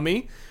 you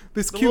dummy.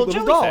 This cute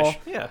little doll.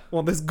 Yeah.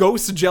 Well, this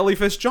ghost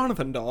jellyfish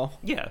Jonathan doll.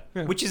 Yeah.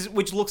 Which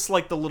looks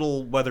like the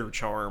little weather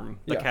charm,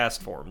 the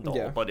cast form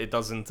doll, but it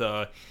doesn't.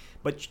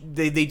 But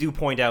they do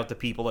point out to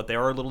people that they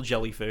are little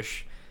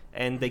jellyfish.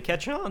 And they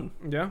catch on.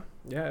 Yeah,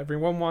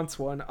 everyone wants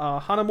one.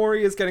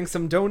 Hanamori is getting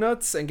some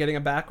donuts and getting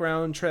a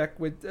background check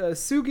with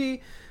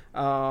Sugi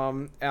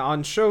on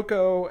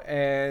Shoko,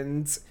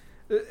 and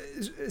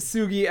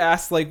Sugi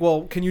asks, like,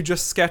 well, can you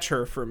just sketch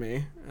her for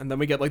me? And then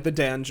we get, like, the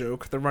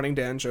running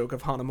Dan joke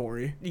of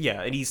Hanamori.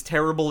 Yeah, and he's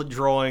terrible at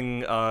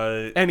drawing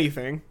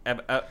anything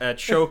at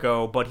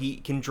Shoko, but he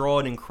can draw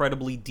an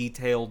incredibly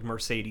detailed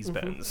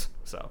Mercedes-Benz.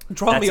 So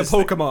draw me a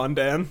Pokemon,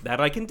 Dan.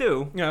 That I can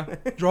do. Yeah,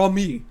 draw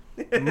me.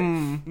 I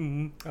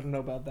don't know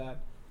about that.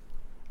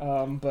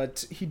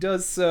 But he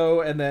does so,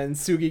 and then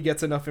Sugi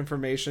gets enough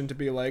information to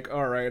be like,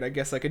 alright, I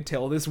guess I could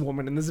tell this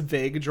woman in this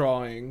vague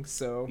drawing,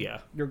 so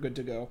you're good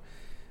to go.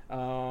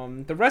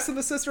 The rest of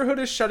the Sisterhood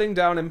is shutting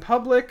down in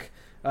public.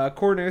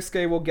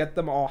 Koronosuke will get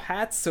them all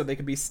hats so they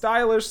can be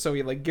stylish, so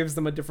he like gives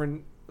them a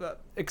different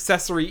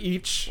accessory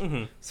each,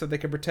 so they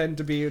can pretend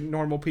to be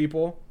normal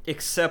people.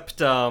 Except,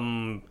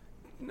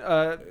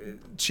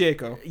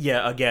 Chieko.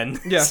 Yeah, again.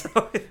 Yeah.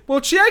 Well,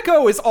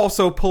 Chieko is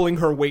also pulling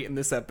her weight in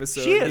this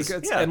episode. She is,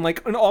 and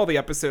like in all the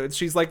episodes,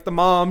 she's like the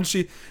mom.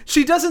 She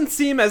doesn't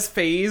seem as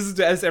phased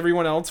as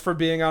everyone else for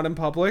being out in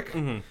public.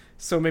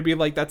 So maybe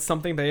like that's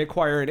something they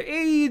acquire in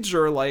age,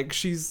 or like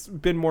she's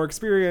been more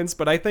experienced.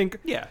 But I think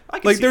I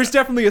can like there's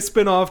definitely a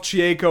spin-off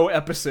Chieko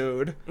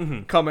episode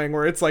coming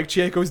where it's like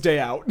Chieko's day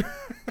out.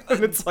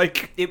 And it's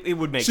like it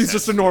would make she's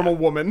sense, just a normal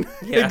woman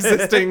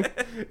existing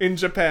in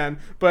Japan,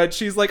 but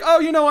she's like, oh,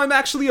 I'm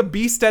actually a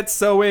beast at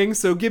sewing,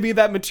 so give me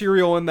that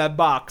material in that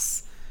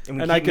box, and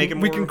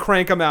we can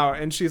crank them out.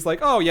 And she's like,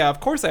 oh yeah,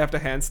 of course I have to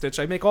hand stitch.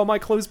 I make all my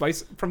clothes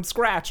from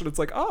scratch. And it's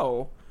like,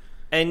 oh.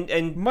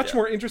 And much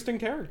more interesting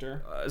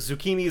character.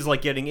 Zucchini is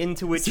like getting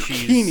into it.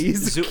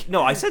 Zucchini.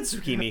 No, I said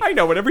zucchini. I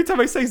know, but every time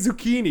I say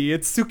zucchini,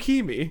 it's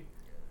zucchini.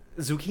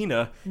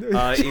 Zucchina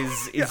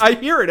is I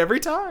hear it every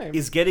time.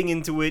 Is getting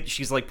into it.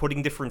 She's like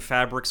putting different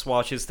fabric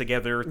swatches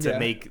together to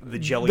make the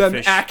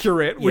jellyfish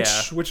accurate,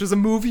 which is a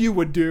move you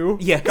would do.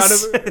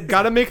 Yes.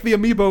 Gotta make the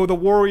amiibo, the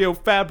Wario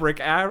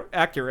fabric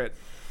accurate.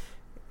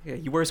 Yeah,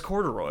 he wears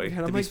corduroy.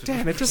 And I'm like,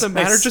 damn, it doesn't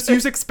matter. Just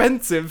use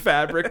expensive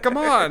fabric. Come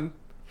on.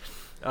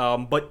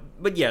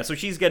 But yeah, so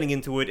she's getting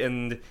into it,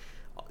 and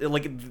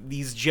like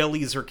these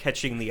jellies are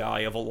catching the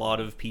eye of a lot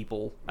of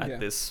people at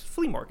this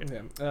flea market.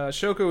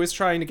 Shoko is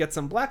trying to get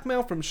some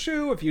blackmail from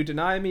Shu. If you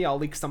deny me, I'll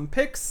leak some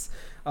pics.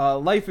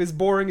 Life is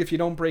boring if you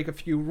don't break a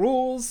few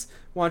rules.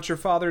 Want your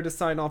father to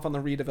sign off on the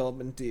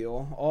redevelopment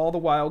deal. All the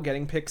while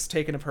getting pics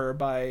taken of her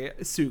by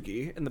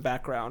Sugi in the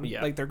background.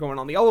 Yeah. Like they're going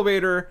on the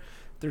elevator.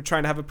 They're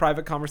trying to have a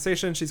private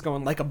conversation. She's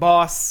going like a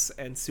boss,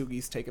 and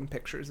Sugi's taking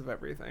pictures of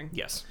everything.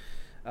 Yes.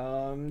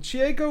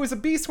 Chieko is a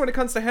beast when it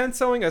comes to hand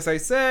sewing, as I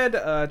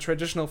said.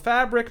 Traditional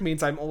fabric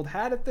means I'm old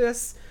hat at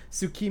this.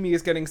 Tsukimi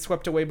is getting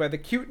swept away by the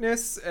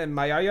cuteness, and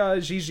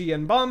Mayaya, Gigi,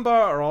 and Bamba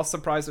are all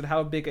surprised at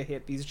how big a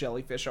hit these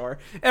jellyfish are.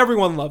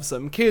 Everyone loves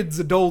them. Kids,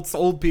 adults,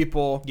 old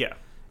people. Yeah.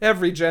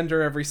 Every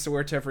gender, every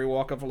sort, every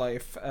walk of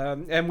life.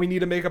 And we need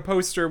to make a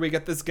poster. We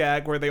get this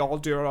gag where they all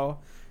do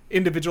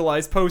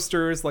individualized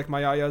posters, like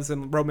Mayaya's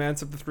in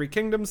Romance of the Three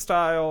Kingdoms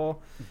style.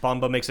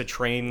 Bamba makes a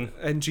train.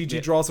 And Gigi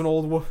draws an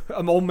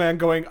old man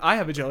going, I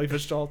have a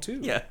jellyfish doll,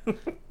 too. Yeah.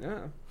 Yeah.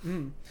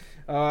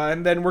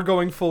 And then we're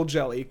going full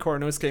jelly.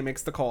 Koronosuke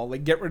makes the call.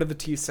 Like, get rid of the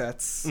tea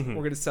sets. We're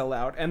going to sell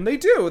out. And they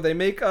do. They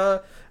make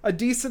a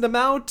decent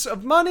amount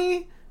of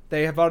money.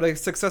 They have had a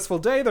successful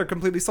day. They're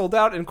completely sold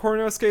out. And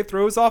Koronosuke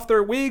throws off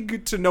their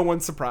wig to no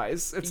one's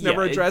surprise. It's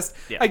never addressed.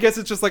 I guess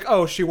it's just like,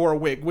 oh, she wore a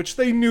wig, which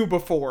they knew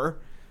before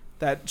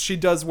that she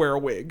does wear a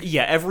wig.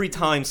 Yeah, every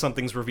time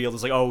something's revealed,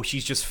 it's like, oh,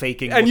 she's just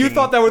faking. And you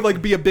thought that would, like,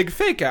 be a big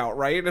fake out,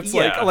 right? It's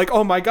like,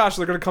 oh my gosh,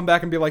 they're going to come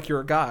back and be like, you're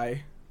a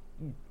guy.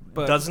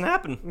 But doesn't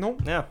happen.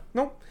 Nope. Yeah.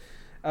 Nope.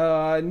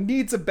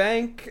 Needs a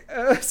bank.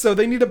 So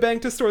they need a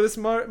bank to store this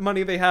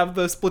money. They have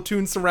the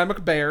Splatoon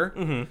ceramic bear.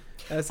 Yeah,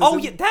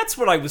 that's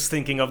what I was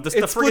thinking of. The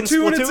friggin'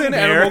 Splatoon it's in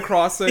bear. Animal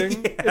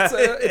Crossing. Yeah.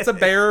 It's a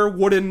bear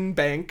wooden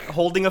bank.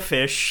 Holding a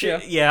fish.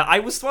 Yeah,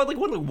 I was like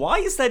wondering, why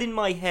is that in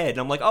my head?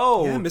 And I'm like,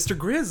 oh. Yeah, Mr.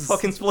 Grizz.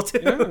 Fucking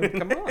Splatoon. Yeah,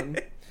 come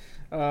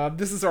on.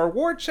 This is our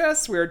war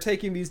chest. We are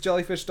taking these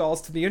jellyfish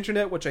dolls to the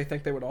internet, which I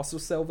think they would also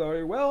sell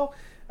very well.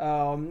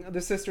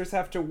 The sisters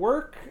have to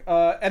work,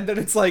 and then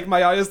it's like,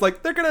 Mayaya's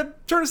like, they're gonna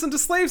turn us into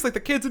slaves like the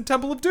kids in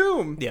Temple of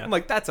Doom. Yeah. I'm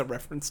like, that's a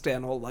reference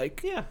Stan will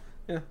like. Yeah,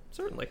 Yeah.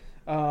 certainly.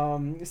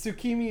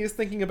 Tsukimi is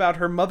thinking about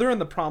her mother and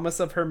the promise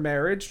of her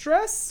marriage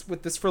dress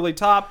with this frilly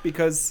top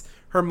because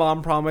her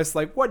mom promised,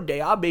 like, one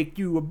day I'll make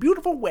you a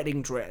beautiful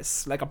wedding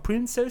dress like a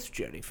princess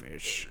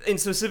jellyfish. And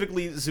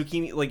specifically,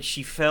 Tsukimi, like,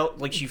 she felt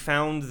like she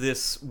found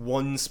this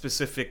one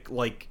specific,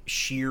 like,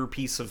 sheer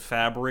piece of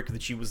fabric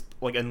that she was,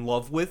 like, in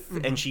love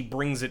with, and she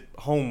brings it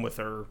home with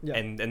her,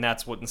 and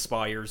that's what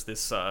inspires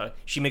this,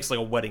 she makes, like,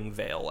 a wedding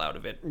veil out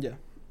of it. Yeah.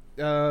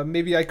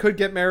 Maybe I could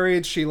get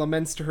married. She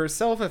laments to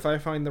herself if I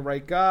find the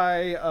right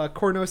guy.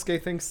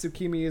 Koronosuke thinks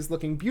Tsukimi is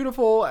looking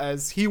beautiful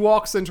as he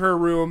walks into her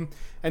room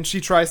and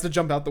she tries to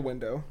jump out the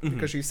window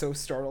because she's so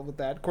startled at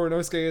that.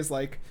 Koronosuke is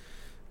like,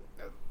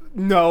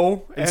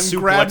 no, and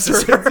grabs her.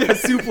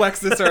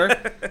 Suplexes her.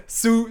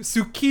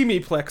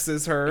 Tsukimi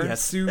plexes her.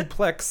 Yes.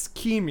 Suplex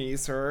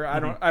Kimis her.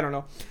 I don't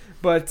know.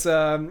 But,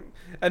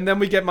 and then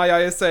we get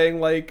Mayaya saying,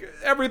 like,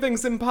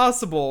 everything's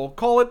impossible.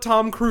 Call it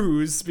Tom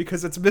Cruise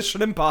because it's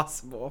Mission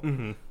Impossible.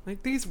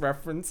 Like, these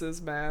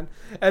references, man.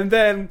 And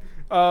then,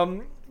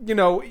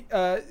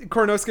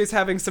 Koronosuke's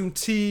having some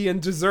tea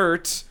and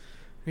dessert.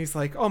 And he's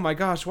like, oh my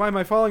gosh, why am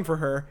I falling for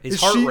her?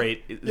 His heart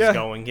rate is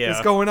going,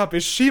 It's going up.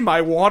 Is she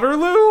my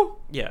Waterloo?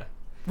 Yeah.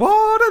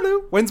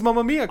 Waterloo. When's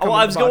Mamma Mia coming?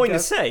 I was going to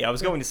say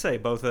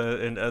both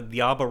the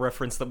ABBA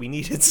reference that we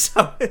needed.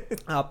 So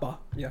ABBA,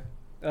 yeah.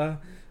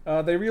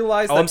 They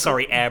realize I'm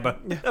sorry,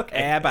 ABBA.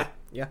 Okay. ABBA,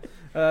 yeah.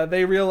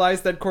 They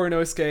realize that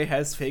Koronosuke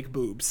has fake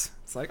boobs.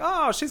 It's like,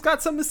 oh, she's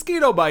got some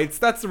mosquito bites.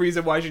 That's the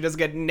reason why she doesn't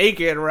get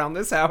naked around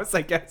this house,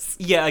 I guess.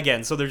 Yeah,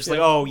 again, so they're just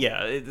like, oh,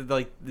 yeah,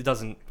 it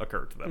doesn't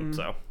occur to them,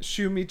 so.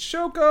 Shu meets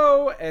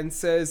Shoko and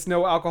says,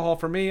 no alcohol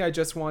for me, I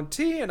just want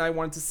tea, and I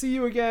want to see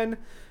you again.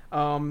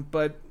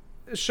 But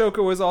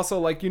Shoko is also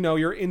like,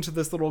 you're into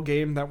this little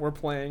game that we're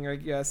playing, I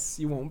guess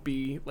you won't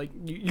be, like,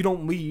 you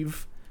don't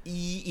leave.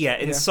 Yeah,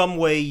 in some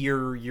way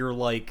you're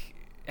like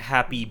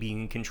happy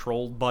being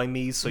controlled by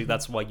me, so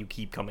that's why you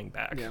keep coming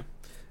back. Yeah.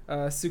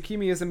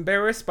 Tsukimi is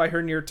embarrassed by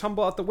her near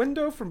tumble out the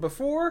window from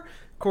before.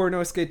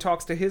 Koronosuke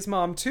talks to his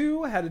mom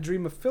too. Had a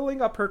dream of filling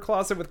up her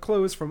closet with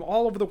clothes from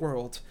all over the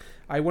world.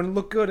 I wouldn't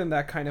look good in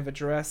that kind of a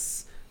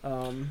dress.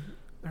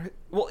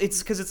 Well,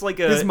 it's because it's like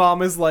his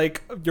mom is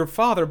like, your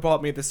father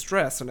bought me this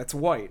dress and it's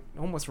white.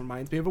 Almost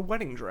reminds me of a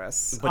wedding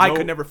dress. But I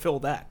could never fill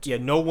that. Yeah,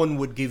 no one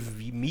would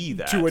give me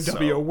that. To a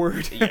W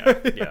word.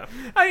 Yeah.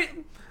 I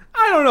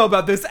don't know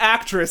about this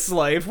actress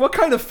life. What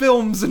kind of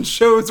films and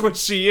shows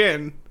was she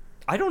in?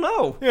 I don't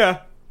know.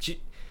 Yeah.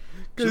 She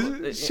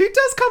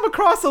does come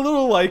across a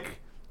little like,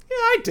 yeah,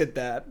 I did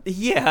that.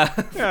 Yeah.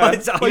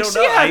 But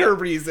she had her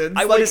reasons.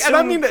 And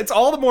I mean, it's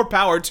all the more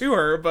power to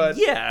her, but...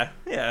 Yeah.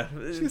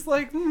 She's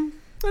like,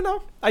 I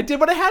know. I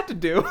did what I had to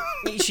do.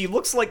 She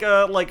looks like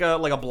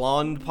a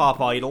blonde pop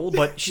idol,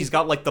 but she's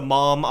got like the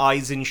mom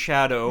eyes in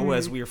shadow,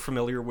 as we are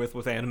familiar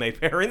with anime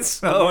parents.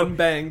 So one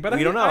bang, but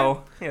we don't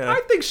know.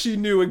 I think she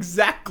knew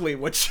exactly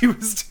what she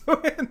was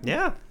doing.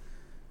 Yeah.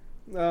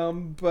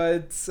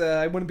 But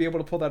I wouldn't be able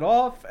to pull that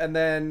off. And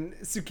then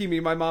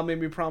Tsukimi, my mom made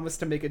me promise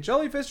to make a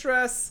jellyfish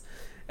dress.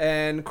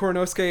 And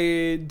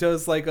Koronosuke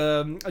does like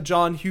a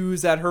John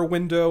Hughes at her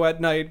window at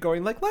night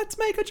going like, let's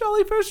make a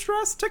jellyfish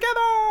dress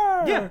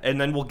together! Yeah,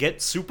 and then we'll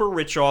get super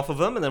rich off of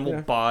them, and then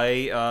we'll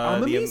buy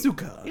the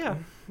Mizuka. Yeah.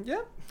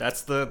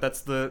 That's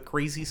the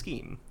crazy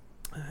scheme.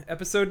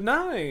 Episode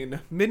 9,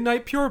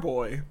 Midnight Pure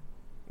Boy.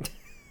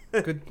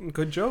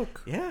 Good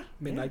joke. Yeah.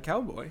 Midnight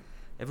Cowboy.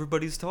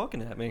 Everybody's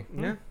talking at me.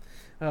 Yeah.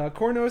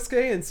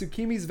 Koronosuke and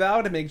Tsukimi's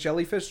vow to make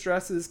jellyfish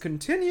dresses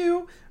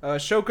continue.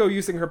 Shoko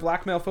using her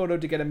blackmail photo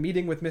to get a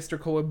meeting with Mr.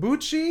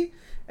 Kawabuchi.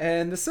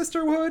 And the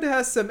sisterhood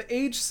has some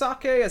aged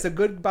sake as a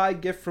goodbye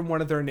gift from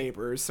one of their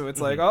neighbors. So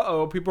it's like,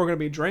 uh-oh, people are going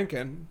to be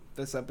drinking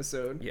this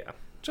episode. Yeah.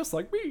 Just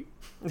like me.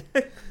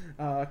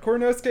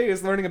 Koronosuke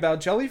is learning about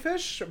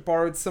jellyfish,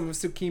 borrowed some of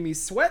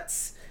Tsukimi's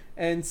sweats,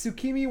 and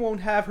Tsukimi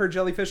won't have her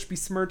jellyfish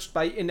besmirched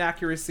by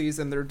inaccuracies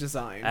in their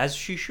design. As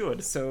she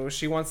should. So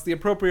she wants the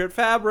appropriate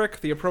fabric,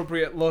 the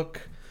appropriate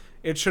look.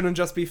 It shouldn't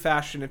just be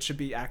fashion, it should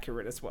be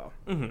accurate as well.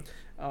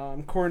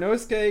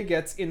 Koronosuke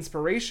gets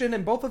inspiration,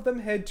 and both of them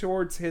head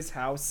towards his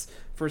house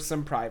for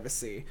some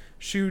privacy.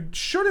 Shu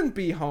shouldn't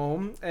be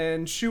home,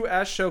 and Shu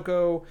asks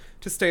Shoko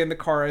to stay in the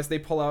car as they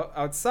pull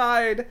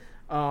outside.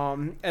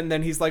 And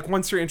then he's like,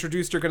 once you're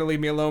introduced, you're going to leave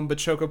me alone. But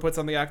Shoko puts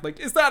on the act like,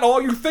 is that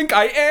all you think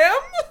I am?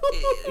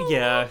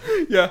 Yeah.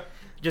 Yeah.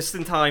 Just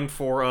in time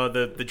for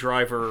the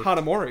driver,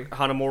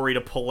 Hanamori, to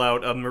pull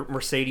out a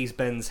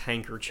Mercedes-Benz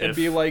handkerchief. and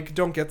be like,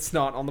 don't get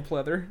snot on the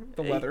leather.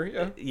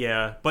 Yeah.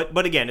 Yeah.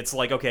 But again, it's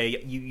like,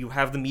 okay, you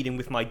have the meeting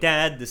with my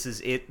dad. This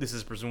is it. This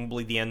is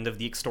presumably the end of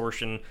the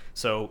extortion.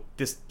 So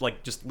just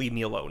leave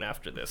me alone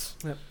after this.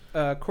 Yep.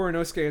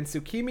 Koronosuke and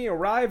Tsukimi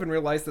arrive and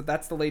realize that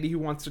that's the lady who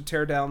wants to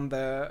tear down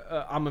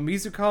the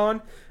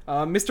Amamizu-kan.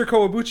 Mr.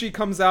 Kawabuchi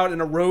comes out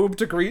in a robe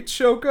to greet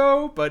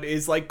Shoko, but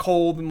is like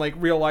cold and like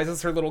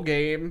realizes her little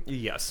game.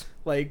 Yes.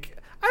 Like,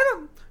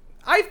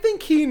 I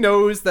think he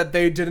knows that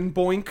they didn't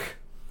boink.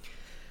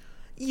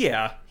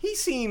 Yeah, he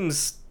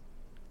seems,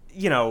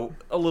 a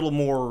little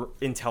more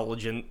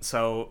intelligent,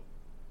 so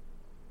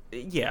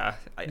yeah.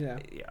 Yeah.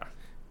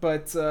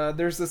 But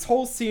there's this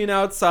whole scene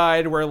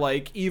outside where,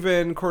 like,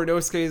 even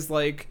Koronosuke's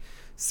like,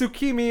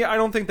 Tsukimi, I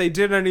don't think they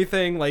did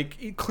anything. Like,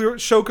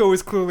 Shoko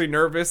is clearly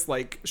nervous.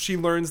 Like, she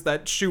learns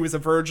that Shu is a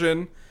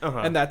virgin,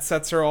 and that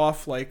sets her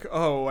off. Like,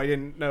 oh, I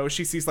didn't know.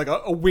 She sees, like,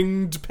 a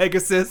winged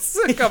Pegasus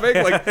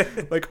coming.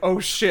 like, oh,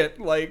 shit.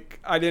 Like,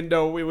 I didn't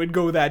know it would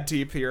go that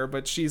deep here.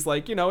 But she's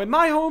like, in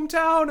my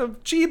hometown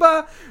of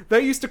Chiba, they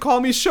used to call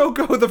me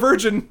Shoko the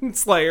Virgin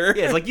Slayer.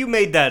 Yeah, it's like, you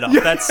made that up.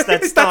 That's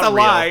not a real.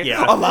 lie.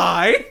 Yeah. A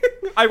lie?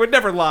 I would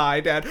never lie,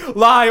 Dad.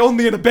 Lie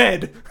only in a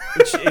bed.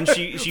 And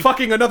she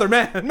fucking another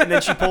man. And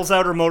then she pulls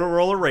out her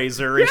Motorola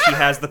Razr, and she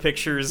has the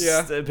pictures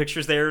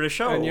pictures there to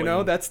show.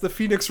 And that's the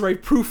Phoenix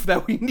Wright proof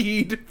that we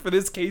need for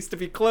this case to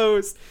be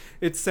closed.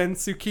 It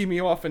sends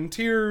Tsukimi off in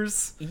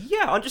tears.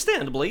 Yeah,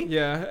 understandably.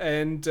 Yeah,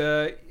 and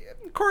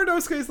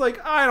Koronosuke's like,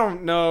 I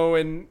don't know,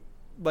 and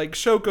like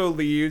Shoko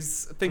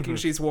leaves thinking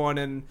she's won,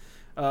 and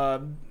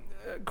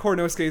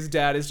Koronosuke's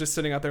dad is just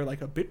sitting out there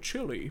like a bit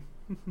chilly.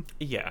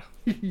 Yeah.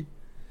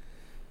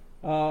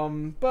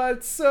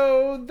 But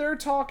so they're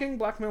talking,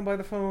 blackmail by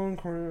the phone.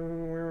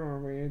 Where are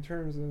we in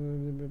terms of?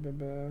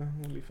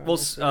 Well,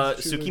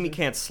 Tsukimi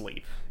can't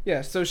sleep.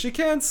 Yeah, so she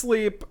can't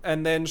sleep,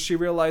 and then she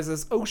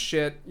realizes, oh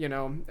shit,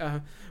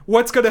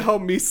 what's gonna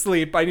help me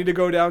sleep? I need to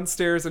go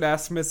downstairs and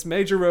ask Miss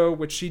Majoro,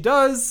 which she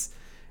does,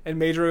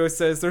 and Majoro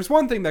says, "There's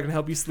one thing that can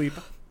help you sleep."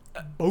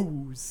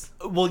 Booze.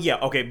 Well, yeah,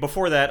 okay,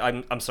 before that,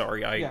 I'm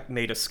sorry, I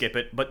made us skip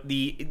it, but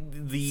the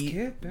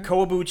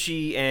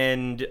Kawabuchi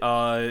and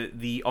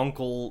the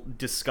uncle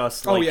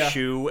discuss,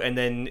 Shu, and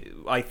then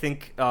I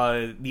think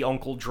the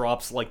uncle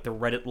drops, like, the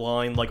Reddit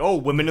line, like, oh,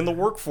 women in the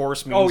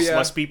workforce means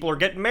less people are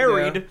getting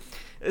married.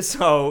 Yeah.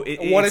 So,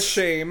 what a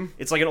shame.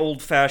 It's like an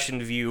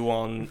old-fashioned view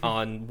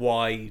on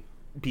why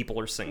people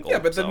are single. Yeah,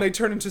 but then they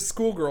turn into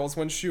schoolgirls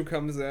when Shu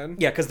comes in.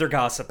 Yeah, because they're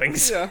gossiping.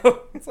 So. Yeah.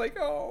 It's like,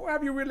 oh,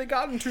 have you really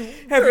gotten to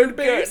third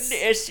base? Have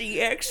you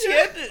gotten SEX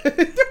yet?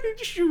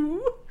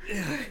 Shu.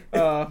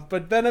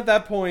 But then at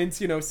that point,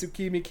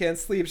 Tsukimi can't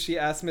sleep. She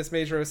asks Miss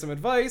Majoro some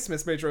advice.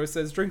 Miss Majoro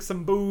says, drink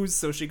some booze.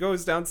 So she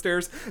goes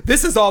downstairs.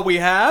 This is all we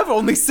have?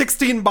 Only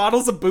 16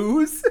 bottles of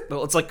booze?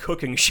 Well, it's like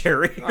cooking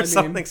sherry or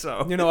something,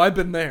 so. I've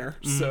been there,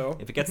 so.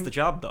 If it gets the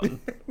job done.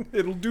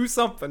 It'll do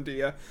something to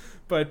you.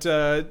 But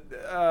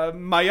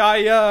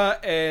Mayaya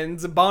and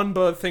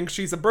Banba think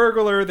she's a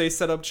burglar. They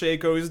set up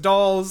Cheiko's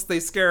dolls. They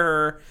scare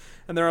her.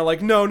 And they're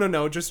like,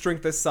 no, just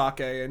drink this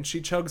sake. And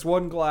she chugs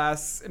one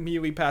glass,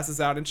 immediately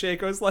passes out. And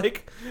Cheiko's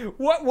like,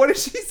 what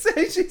does she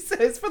say? She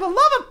says, for the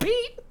love of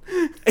Pete.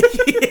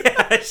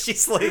 Yeah,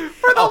 she's like,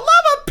 for the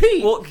love of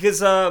Pete. Well,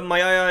 because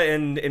Mayaya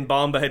and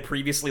Bamba had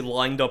previously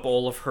lined up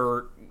all of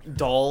her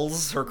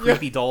dolls, her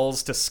creepy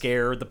dolls, to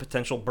scare the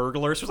potential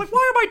burglars. She was like,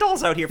 why are my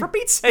dolls out here? For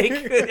Pete's sake,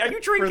 are you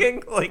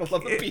drinking? For the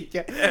love of Pete,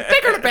 yeah.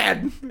 Take her to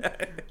bed.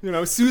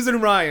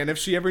 Susan Ryan, if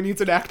she ever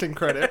needs an acting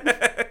credit.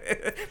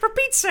 For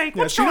Pete's sake,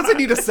 yeah, she doesn't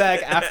need a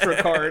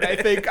SAG-AFTRA card. I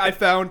think I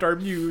found our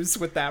muse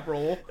with that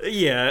role.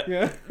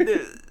 Yeah.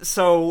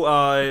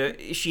 So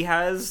she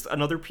has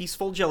another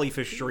peaceful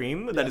jellyfish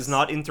dream that is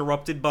not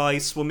interrupted by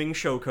swimming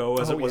Shoko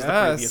as it was the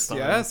previous time.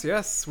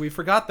 Yes. We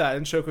forgot that,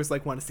 and Shoko's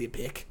like, want to see a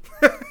pic?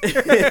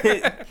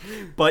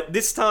 But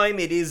this time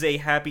it is a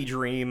happy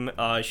dream.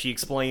 She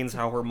explains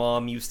how her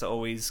mom used to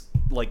always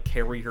like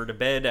carry her to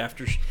bed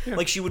after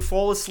like she would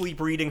fall asleep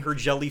reading her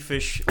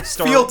Jellyfish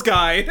Field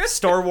Guide,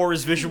 Star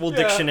Wars visual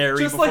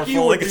dictionary just before like you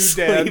falling would do,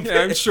 asleep. Dan.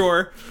 Yeah, I'm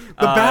sure.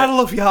 The Battle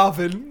of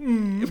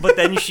Yavin. But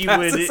then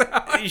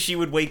she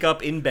would wake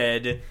up in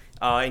bed,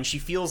 and she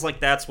feels like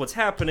that's what's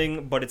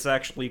happening, but it's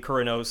actually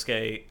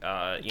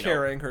Kuranosuke,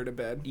 carrying her to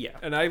bed. Yeah.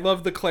 And I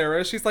love the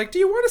Clara. She's like, do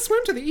you want to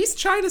swim to the East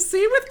China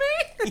Sea with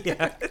me?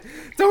 Yeah.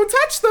 Don't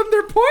touch them,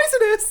 they're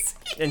poisonous.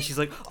 And she's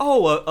like,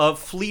 oh, a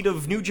fleet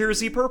of New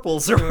Jersey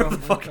purples, or whatever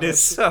the fuck it is.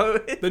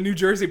 So the New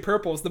Jersey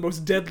purple is the most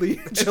deadly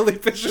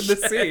jellyfish in the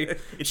sea.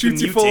 It's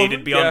shoots you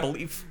mutated beyond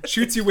belief.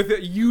 Shoots you with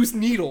used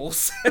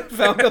needles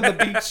found on the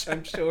beach,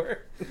 I'm sure.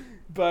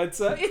 But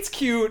it's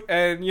cute,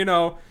 and,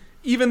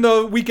 even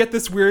though we get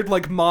this weird,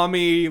 like,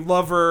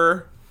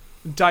 mommy-lover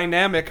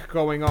dynamic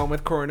going on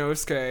with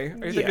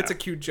Kuranosuke, I think it's a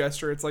cute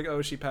gesture. It's like,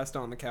 oh, she passed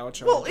out on the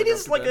couch. Well, it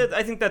is like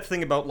I think that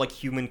thing about, like,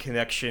 human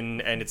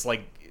connection, and it's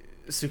like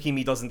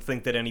Tsukimi doesn't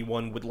think that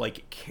anyone would,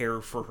 like,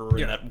 care for her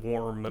in that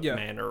warm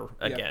manner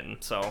again,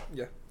 so.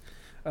 Yeah.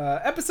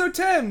 Episode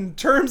 10,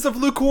 Terms of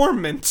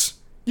Lukewarmment.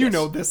 You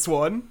know this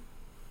one.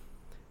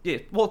 Yeah,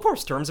 well, of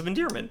course, terms of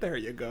endearment. There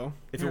you go.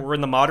 If it were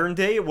in the modern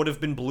day, it would have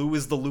been blue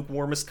as the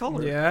lukewarmest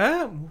color.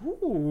 Yeah.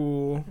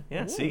 Ooh.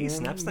 Yeah, see?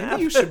 Snap, snap.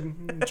 Maybe you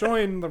should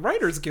join the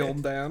Writers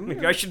Guild, Dan.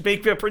 Maybe I should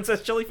make a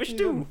Princess Jellyfish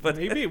too. But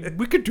maybe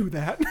we could do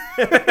that.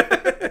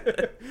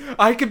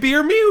 I could be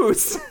your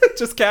muse.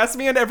 Just cast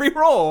me in every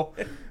role.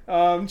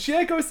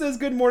 Chieko says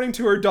good morning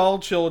to her doll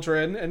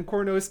children, and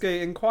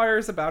Kuranosuke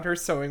inquires about her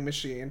sewing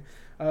machine.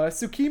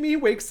 Tsukimi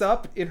wakes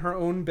up in her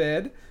own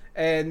bed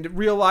and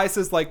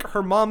realizes, like,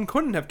 her mom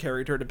couldn't have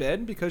carried her to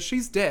bed because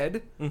she's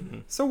dead.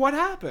 Mm-hmm. So what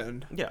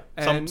happened? Yeah,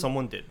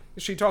 someone did.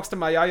 She talks to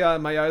Mayaya,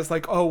 and Mayaya's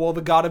like, oh, well,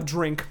 the god of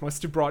drink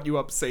must have brought you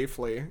up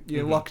safely.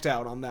 You lucked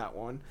out on that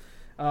one.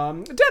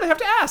 Dan, I have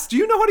to ask, do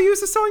you know how to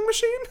use a sewing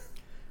machine?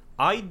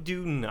 I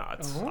do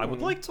not. Oh. I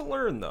would like to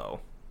learn,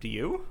 though. Do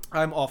you?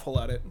 I'm awful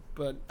at it,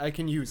 but I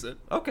can use it.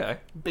 Okay.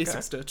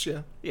 Basic stitch,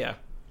 yeah. Yeah.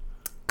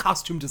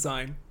 Costume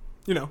design.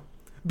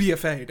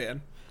 BFA,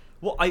 Dan.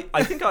 Well,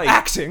 I think I...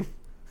 Acting!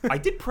 I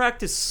did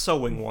practice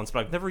sewing once, but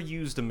I've never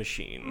used a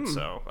machine.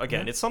 So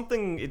again, it's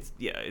something.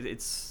 You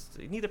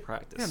need to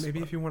practice. Yeah,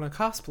 maybe if you want to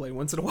cosplay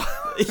once in a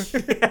while.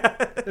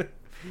 Yeah.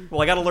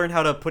 Well, I got to learn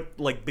how to put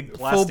like big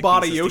plastic full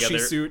body pieces Yoshi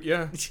together. suit.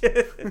 Yeah.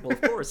 Well,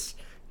 of course,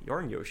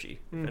 yarn Yoshi.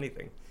 If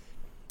anything,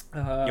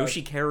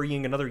 Yoshi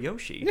carrying another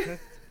Yoshi.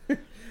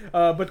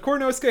 But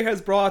Kuranosuke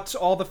has brought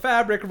all the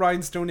fabric,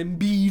 rhinestone, and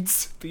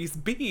beads, these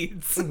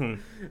beads, to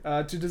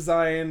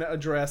design a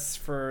dress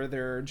for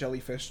their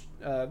jellyfish.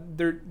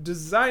 Their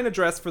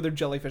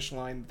jellyfish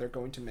line that they're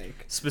going to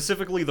make.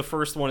 Specifically, the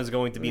first one is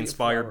going to be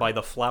inspired by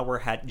the flower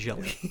hat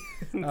jelly.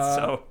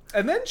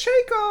 And then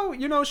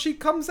Chieko, she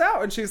comes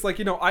out and she's like,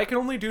 I can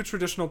only do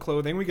traditional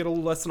clothing. We get a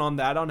little lesson on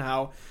that, on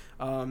how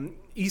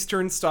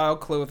Eastern style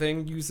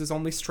clothing uses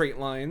only straight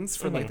lines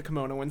for like the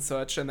kimono and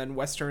such, and then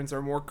Westerns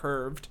are more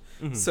curved.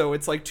 So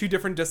it's like two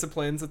different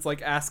disciplines. It's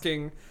like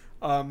asking,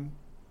 I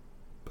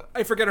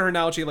forget her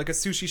analogy, like a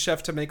sushi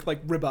chef to make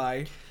like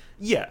ribeye.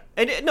 Yeah,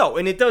 and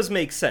it does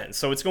make sense.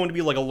 So it's going to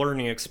be like a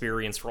learning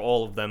experience for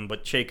all of them,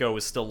 but Chieko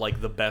is still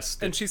like the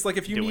best. And she's like,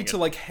 if you need to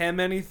like hem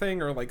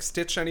anything or like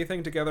stitch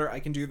anything together, I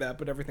can do that,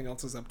 but everything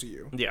else is up to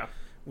you. Yeah.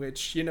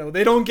 Which,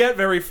 they don't get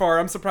very far.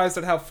 I'm surprised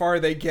at how far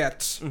they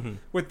get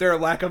with their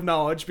lack of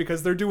knowledge,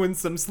 because they're doing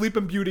some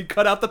Sleeping Beauty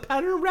cut out the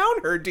pattern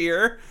around her,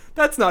 dear.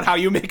 That's not how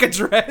you make a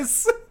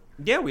dress.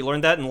 Yeah, we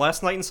learned that in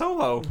Last Night in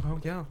Soho. Oh,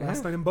 yeah.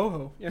 Last Night in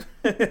Boho. Yeah.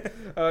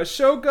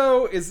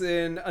 Shogo is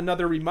in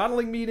another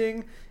remodeling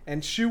meeting,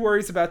 and Shu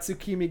worries about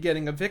Tsukimi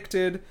getting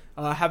evicted,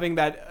 having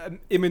that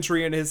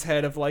imagery in his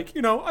head of like,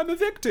 I'm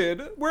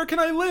evicted. Where can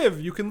I live?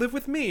 You can live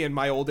with me in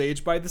my old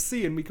age by the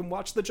sea, and we can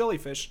watch the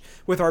jellyfish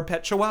with our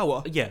pet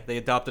chihuahua. Yeah, they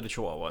adopted a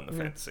chihuahua in the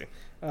fantasy.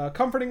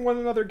 Comforting one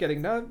another,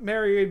 getting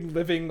married,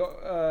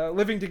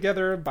 living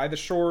together by the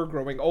shore,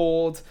 growing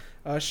old.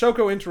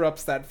 Shoko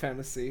interrupts that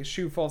fantasy.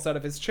 Shu falls out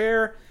of his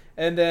chair,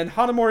 and then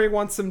Hanamori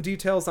wants some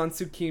details on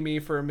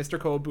Tsukimi for Mr.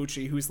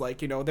 Kowabuchi, who's like,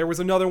 there was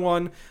another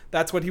one.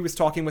 That's what he was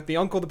talking with the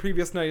uncle the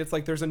previous night. It's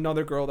like, there's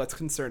another girl that's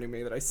concerning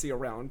me that I see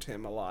around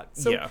him a lot.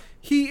 So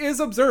he is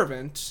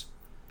observant.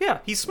 Yeah,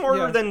 he's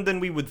smarter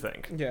than we would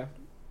think. Yeah.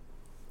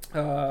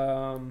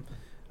 So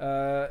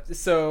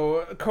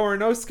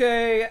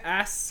Kuranosuke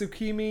asks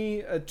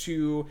Tsukimi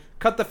to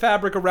cut the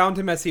fabric around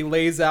him as he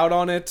lays out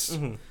on it,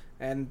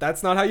 and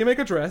that's not how you make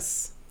a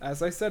dress,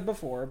 as I said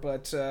before.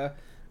 But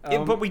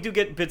but we do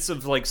get bits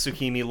of like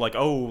Tsukimi, like,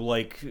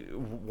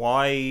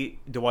 why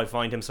do I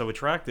find him so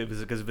attractive?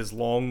 Is it because of his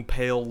long,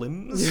 pale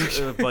limbs?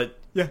 But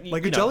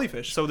like a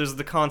jellyfish. So there's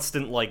the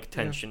constant like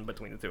tension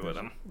between the two of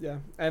them. Yeah,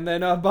 and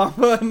then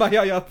Bamba and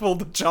Mayaya pulled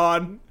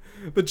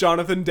the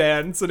Jonathan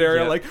Dan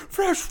scenario, like,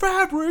 fresh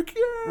fabric,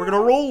 yeah! We're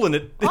gonna roll in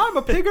it. I'm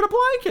a pig in a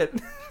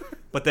blanket!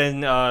 But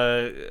then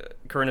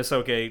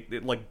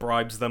Kuranosuke like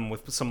bribes them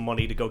with some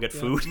money to go get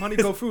food. Money,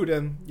 go food,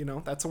 and,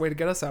 that's a way to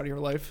get us out of your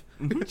life.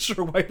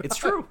 Sure, why not? It's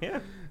true,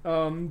 yeah.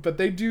 But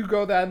they do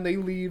go that, and they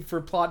leave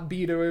for plot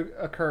B to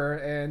occur,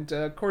 and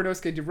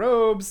Kuranosuke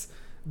derobes.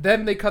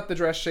 Then they cut the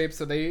dress shape,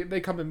 so they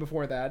come in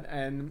before that,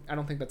 and I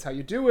don't think that's how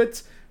you do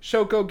it.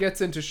 Shoko gets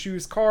into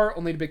Shu's car,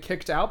 only to be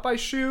kicked out by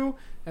Shu,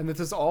 and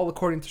this is all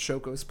according to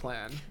Shoko's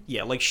plan.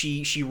 Yeah, like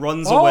she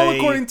runs all away. All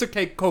according to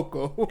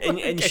Keikoko.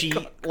 And she,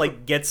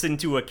 like, gets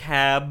into a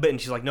cab, and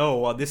she's like,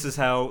 no, this is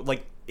how,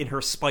 like, in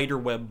her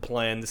spiderweb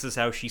plan, this is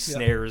how she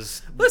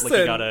snares. Listen, like,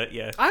 you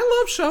gotta, I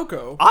love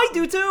Shoko. I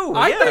do too.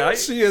 I think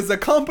she is a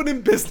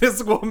competent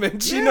businesswoman.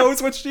 She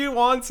knows what she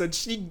wants, and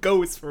she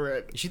goes for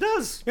it. She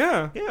does.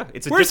 Yeah.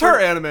 It's Where's her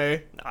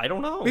anime? I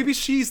don't know. Maybe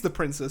she's the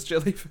princess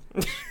Jellyfish.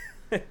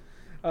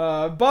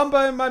 Bomba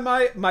and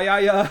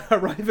Mayaya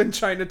arrive in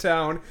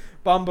Chinatown.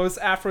 Bombo's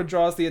afro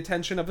draws the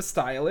attention of a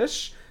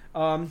stylish,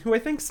 who I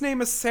think's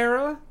name is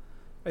Sarah.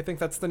 I think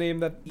that's the name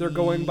that they're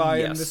going by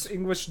in this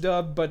English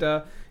dub.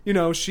 But,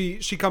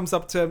 she comes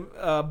up to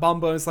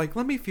Bomba and is like,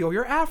 let me feel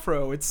your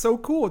afro. It's so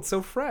cool. It's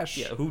so fresh.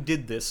 Yeah, who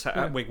did this?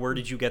 Wait, where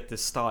did you get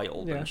this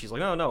style? Yeah. And she's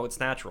like, oh, no, it's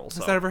natural. Has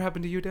that ever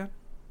happened to you, Dan?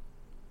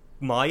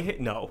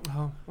 No.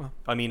 Oh, well.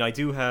 I mean, I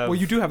do have... Well,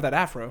 you do have that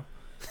afro.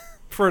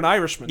 For an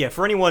Irishman. Yeah,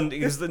 for anyone,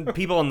 because the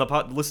people on the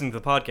listening to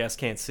the podcast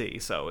can't see,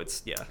 so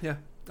it's, Yeah.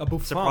 A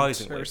bouffant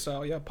surprisingly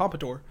hairstyle,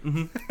 pompadour.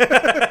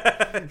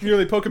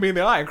 Nearly poking me in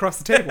the eye across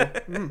the table.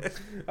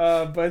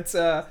 But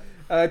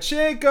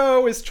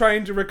Chieko is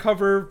trying to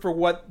recover for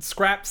what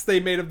scraps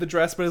they made of the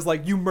dress, but is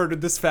like, you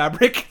murdered this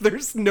fabric.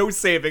 There's no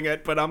saving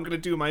it, but I'm gonna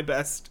do my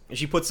best. And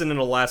she puts in an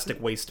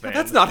elastic waistband.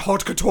 That's not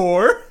haute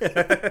couture.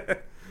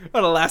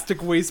 An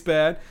elastic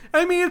waistband.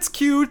 I mean, it's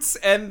cute,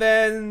 and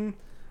then...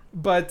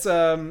 But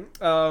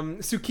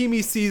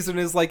Tsukimi sees and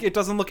is like, it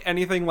doesn't look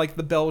anything like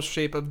the bell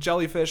shape of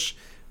Jellyfish.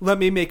 Let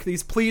me make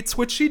these pleats,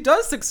 which she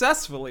does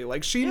successfully.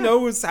 Like, she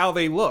knows how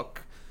they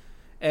look.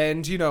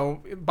 And,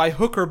 by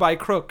hook or by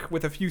crook,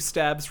 with a few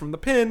stabs from the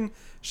pin,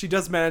 she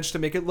does manage to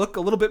make it look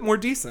a little bit more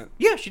decent.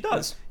 Yeah, she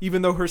does.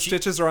 Even though her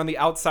stitches are on the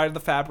outside of the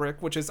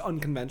fabric, which is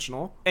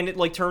unconventional. And it,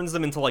 like, turns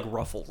them into, like,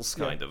 ruffles,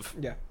 kind of.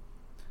 Yeah.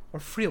 Or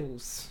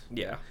frills.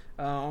 Yeah.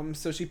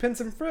 So she pins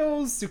some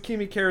frills.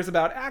 Tsukimi cares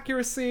about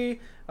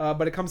accuracy,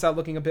 but it comes out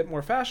looking a bit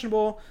more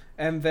fashionable.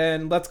 And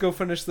then, let's go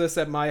finish this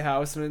at my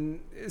house. And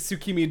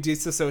Tsukimi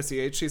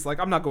disassociates. She's like,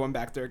 I'm not going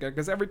back there again,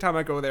 because every time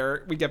I go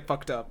there, we get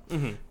fucked up.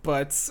 Mm-hmm.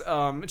 But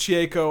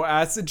Chieko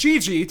asks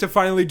Gigi to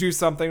finally do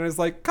something, and is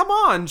like, come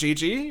on,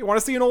 Gigi, you want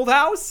to see an old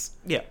house?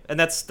 Yeah, and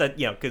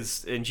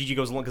because Gigi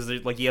goes along, because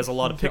like he has a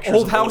lot of pictures.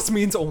 Old house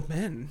means old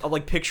men.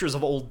 Like pictures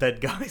of old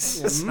dead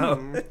guys.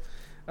 So.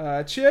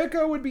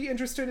 Chieko would be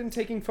interested in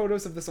taking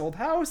photos of this old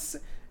house,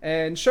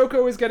 and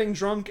Shoko is getting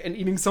drunk and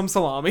eating some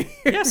salami.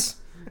 Yes.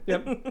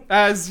 Yep.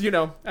 As you're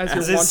wont to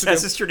do.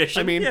 As is tradition.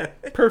 I mean,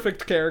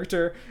 perfect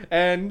character.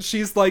 And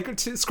she's like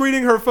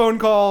screening her phone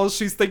calls.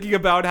 She's thinking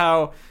about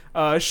how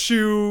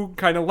Shu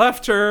kind of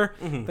left her.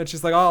 Mm-hmm. Then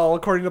she's like, oh,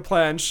 according to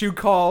plan. Shu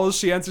calls.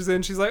 She answers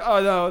in. She's like,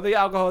 oh no, the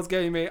alcohol is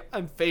getting me.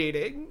 I'm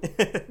fading.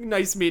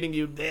 Nice meeting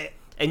you.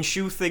 And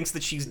Shu thinks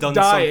that she's done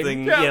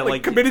Dying. something,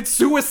 like committed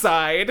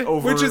suicide,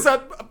 which is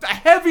a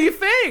heavy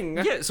thing.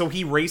 Yeah, so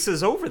he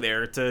races over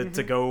there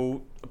to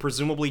go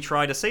presumably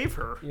try to save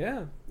her.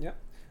 Yeah.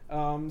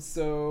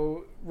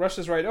 So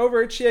rushes right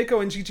over. Chieko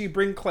and Gigi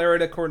bring Clara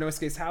to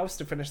Koronosuke's house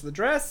to finish the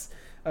dress.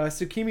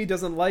 Tsukimi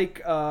doesn't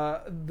like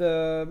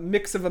the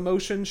mix of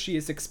emotions she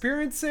is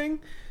experiencing,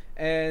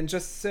 and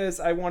just says,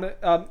 "I want to."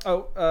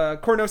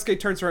 Koronosuke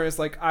turns to her and is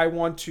like, "I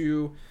want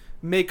to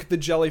make the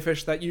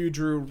jellyfish that you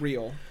drew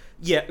real."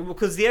 Yeah,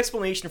 because the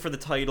explanation for the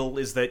title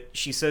is that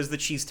she says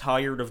that she's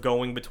tired of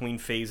going between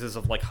phases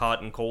of like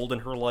hot and cold in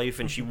her life,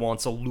 and she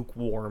wants a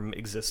lukewarm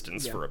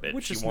existence for a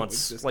bit. She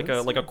wants like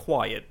a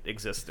quiet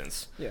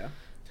existence. Yeah,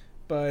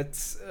 but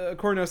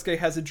Koronosuke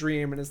has a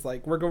dream and is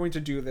like, "We're going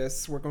to do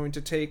this. We're going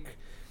to take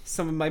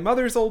some of my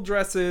mother's old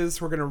dresses.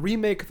 We're going to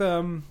remake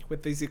them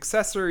with these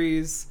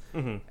accessories,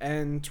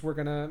 and we're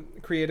going to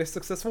create a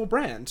successful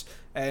brand."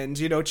 And,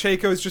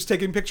 Cheiko's just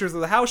taking pictures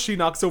of the house. She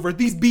knocks over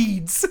these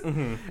beads.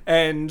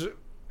 And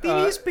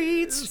these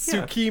beads.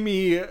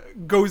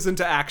 Tsukimi goes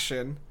into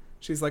action.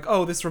 She's like,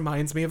 oh, this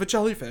reminds me of a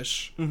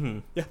jellyfish.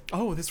 Yeah.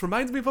 Oh, this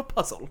reminds me of a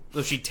puzzle.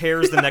 So she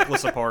tears the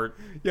necklace apart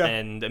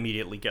and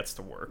immediately gets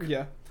to work.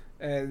 Yeah.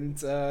 And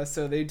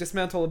so they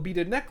dismantle a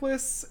beaded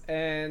necklace,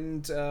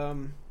 and...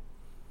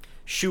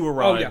 Shu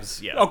arrives.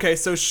 Oh, yeah. Okay,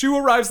 so Shu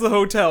arrives at the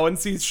hotel and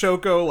sees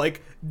Shoko,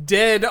 like,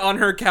 dead on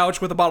her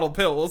couch with a bottle of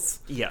pills.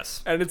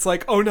 Yes. And it's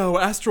like, oh no,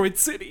 Asteroid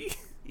City.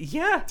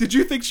 Yeah. Did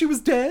you think she was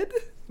dead?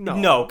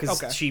 No,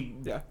 because she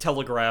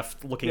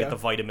telegraphed looking at the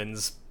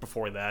vitamins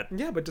before that.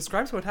 Yeah, but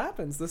describes what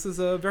happens. This is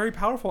a very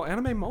powerful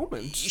anime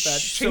moment that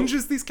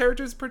changes these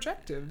characters'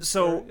 perspectives.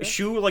 So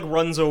Shu, like,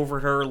 runs over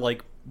her,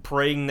 like,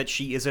 praying that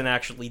she isn't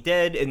actually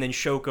dead, and then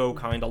Shoko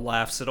kind of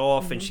laughs it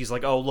off, and she's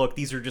like, oh, look,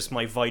 these are just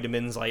my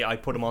vitamins. I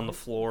put them on the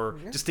floor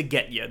just to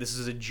get you. This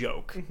is a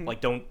joke.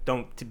 Like,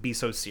 don't be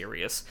so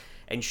serious.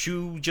 And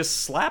Shu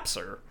just slaps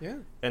her. Yeah.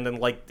 And then,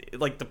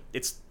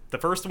 the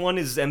first one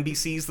is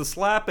MBC's the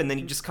slap, and then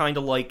he just kind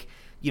of, like,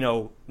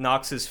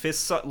 knocks his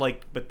fists up,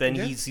 like, but then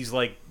he's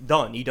like,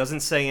 done. He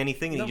doesn't say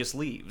anything, and he just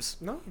leaves.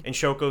 No. And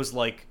Shoko's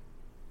like,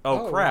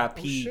 oh crap,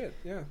 shit,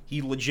 yeah.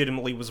 he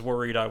legitimately was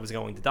worried I was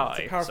going to die.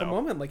 It's a powerful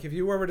moment. Like, if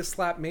you were to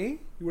slap me,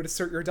 you would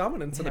assert your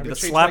dominance, and I would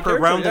change slap my her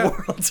around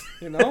character, the world.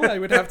 You know, I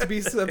would have to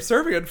be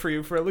subservient for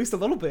you for at least a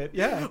little bit,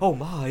 yeah. Oh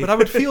my. But I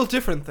would feel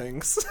different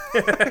things.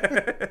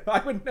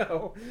 I would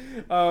know.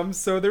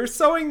 So they're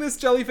sewing this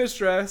jellyfish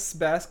dress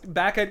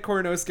back at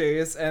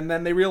Koronosuke's, and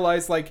then they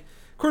realize, like,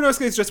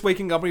 Koronosuke's just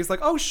waking up, and he's like,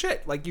 oh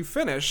shit, like, you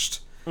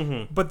finished.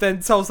 Mm-hmm. But then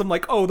tells them,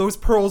 like, oh, those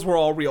pearls were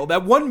all real.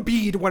 That one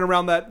bead went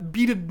around, that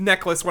beaded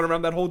necklace went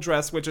around that whole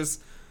dress, which is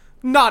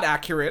not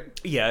accurate.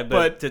 Yeah,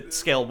 but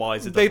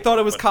scale-wise, they thought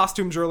it was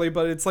costume jewelry,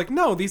 but it's like,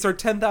 no, these are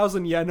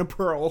 10,000 yen a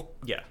pearl.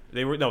 Yeah,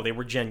 they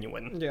were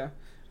genuine. Yeah.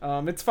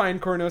 It's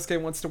fine.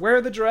 Koronosuke wants to wear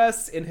the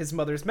dress in his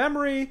mother's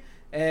memory,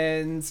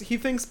 and he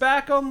thinks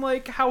back on,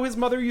 like, how his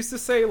mother used to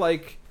say,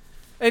 like,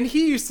 and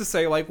he used to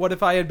say, like, what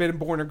if I had been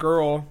born a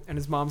girl? And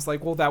his mom's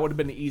like, well, that would have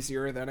been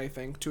easier then, I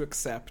think, to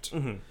accept.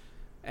 Mm-hmm.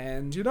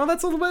 And, you know,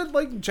 that's a little bit,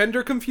 like,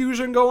 gender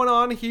confusion going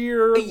on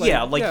here.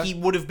 Like, he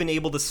would have been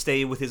able to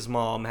stay with his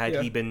mom had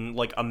he been,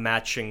 like, a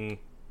matching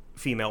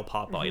female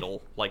pop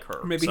idol like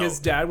her. Maybe his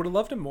dad would have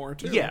loved him more,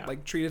 too. Yeah.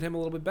 Like, treated him a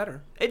little bit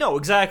better. No,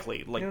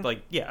 exactly.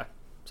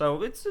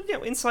 So it's,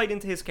 insight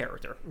into his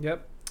character.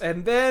 Yep.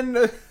 And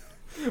then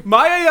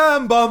Maya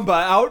and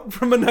Bamba out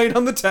from a night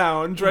on the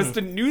town, dressed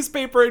in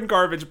newspaper and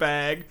garbage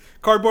bag,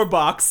 cardboard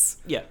box.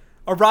 Yeah.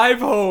 Arrive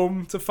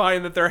home to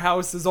find that their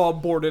house is all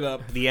boarded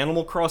up. The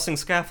Animal Crossing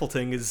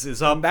scaffolding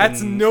is up.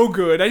 That's no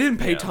good. I didn't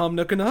pay Tom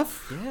Nook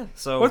enough. Yeah,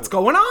 so what's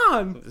going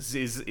on?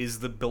 Is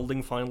the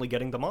building finally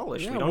getting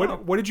demolished? Yeah, we don't know.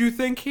 What did you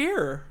think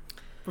here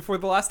before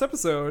the last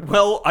episode?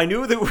 Well, I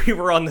knew that we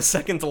were on the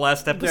second to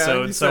last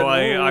episode, so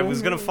I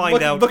was gonna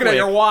find out. Looking at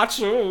your watch.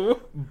 Ooh.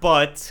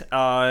 But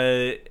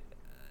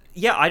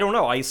yeah, I don't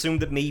know. I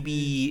assumed that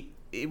maybe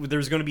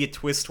there's going to be a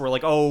twist where,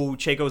 like, oh,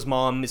 Cheiko's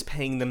mom is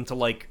paying them to,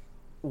 like,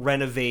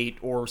 renovate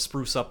or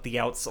spruce up the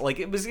outside. Like,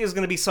 it was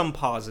going to be some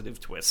positive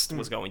twist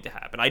was going to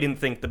happen. I didn't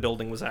think the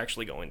building was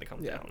actually going to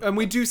come down. And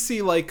we do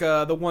see, like,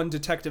 the one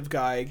detective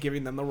guy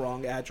giving them the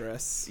wrong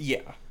address.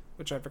 Yeah.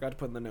 Which I forgot to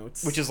put in the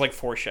notes. Which is, like,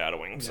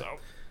 foreshadowing,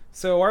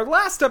 So our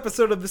last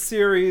episode of the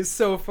series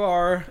so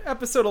far,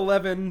 episode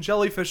 11,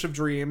 Jellyfish of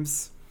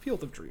Dreams,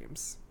 Field of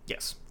Dreams.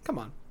 Yes. Come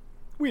on.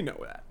 We know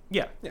that.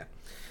 Yeah. Yeah.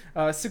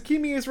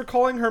 Tsukimi is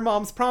recalling her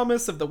mom's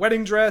promise of the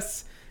wedding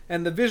dress,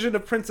 and the vision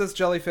of Princess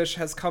Jellyfish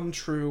has come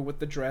true with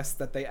the dress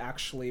that they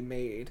actually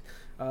made.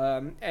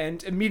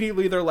 And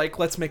immediately they're like,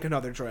 let's make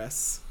another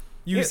dress.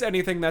 Use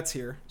anything that's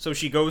here. So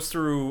she goes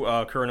through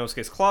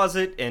Koronosuke's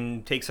closet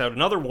and takes out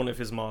another one of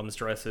his mom's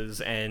dresses,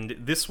 and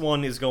this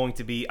one is going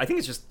to be, I think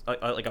it's just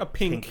like a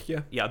pink,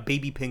 yeah,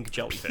 baby pink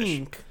jellyfish.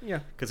 Pink, yeah.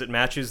 Because it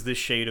matches this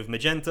shade of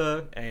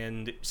magenta,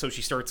 and so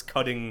she starts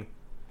cutting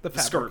the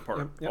skirt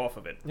part off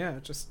of it. Yeah,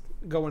 just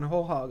going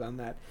whole hog on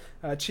that.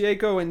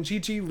 Chieko and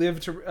Gigi leave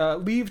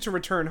to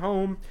return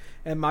home,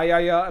 and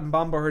Mayaya and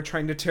Bamba are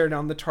trying to tear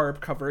down the tarp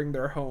covering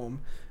their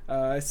home.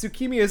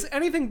 Tsukimi is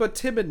anything but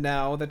timid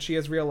now that she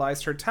has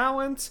realized her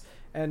talent,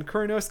 and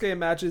Koronosuke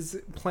imagines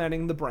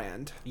planning the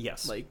brand.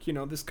 Yes. Like, you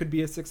know, this could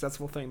be a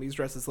successful thing. These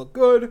dresses look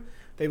good.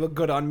 They look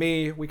good on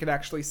me. We could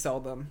actually sell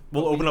them.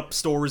 We'll open up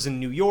stores in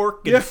New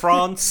York, in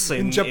France,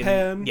 in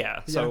Japan.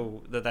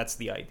 So that's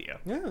the idea.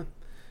 Yeah.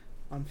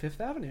 On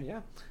Fifth Avenue, yeah.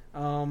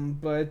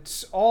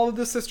 But all of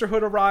the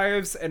sisterhood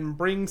arrives and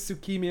brings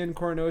Tsukimi and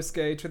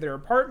Koronosuke to their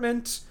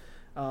apartment.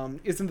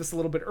 Isn't this a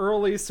little bit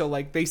early? So,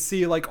 like, they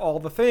see, like, all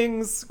the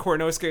things.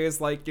 Koronosuke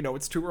is like, you know,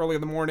 it's too early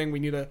in the morning. We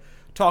need to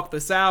talk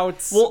this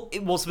out.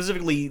 Well,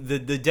 specifically,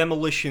 the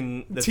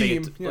demolition that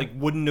team, they, like,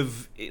 wouldn't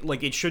have,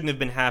 like, it shouldn't have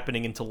been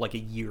happening until, like, a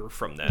year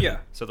from then. Yeah.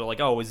 So they're like,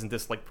 oh, isn't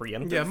this, like,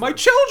 preemptive? Yeah, my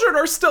children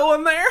are still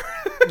in there!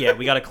 Yeah,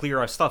 we gotta clear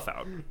our stuff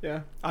out.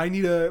 Yeah. I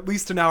need at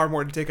least an hour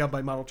more to take out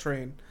my model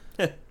train.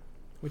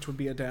 Which would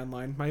be a Dan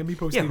line. My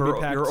Amiibos need to be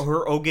packed.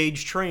 Her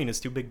O-gauge train is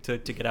too big to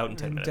get out in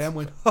 10 minutes. Dan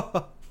went,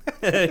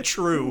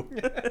 True.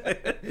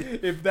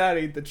 If that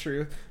ain't the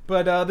truth.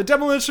 But the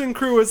demolition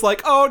crew is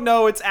like, oh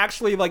no, it's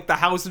actually like the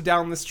house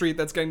down the street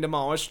that's getting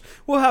demolished.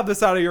 We'll have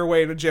this out of your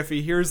way in a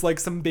jiffy. Here's like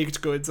some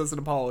baked goods as an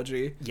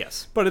apology.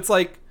 Yes. But it's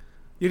like,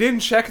 you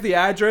didn't check the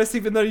address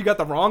even though you got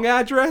the wrong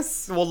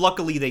address? Well,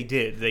 luckily they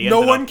did.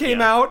 No one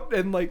came out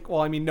and like,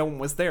 well, I mean, no one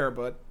was there,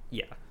 but...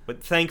 Yeah.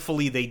 But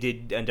thankfully they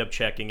did end up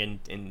checking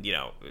and you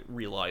know,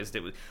 realized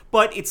it was...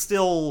 But it's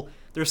still...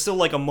 There's still,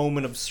 like, a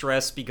moment of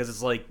stress because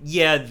it's like,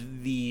 yeah,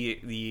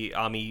 the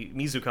Ami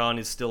Mizukan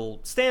is still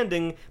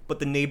standing, but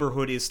the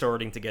neighborhood is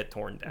starting to get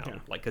torn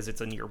down, like, because it's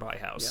a nearby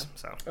house.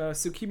 Yeah. So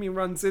Tsukimi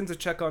runs in to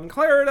check on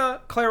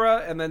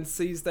Clara, and then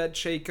sees that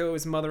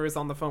Cheiko's mother is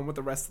on the phone with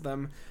the rest of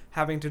them,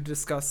 having to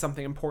discuss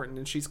something important,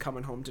 and she's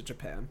coming home to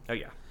Japan. Oh,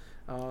 yeah.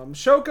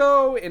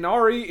 Shoko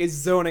Inari is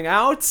zoning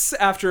out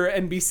after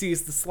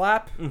NBC's The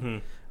Slap. Mm-hmm.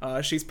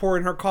 She's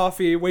pouring her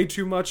coffee way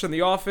too much in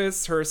the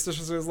office. Her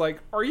sister is like,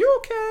 are you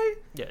okay?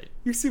 Yeah.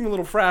 You seem a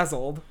little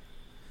frazzled.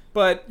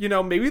 But, you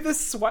know, maybe this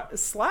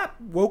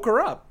slap woke her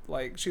up.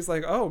 Like, she's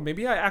like, oh,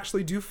 maybe I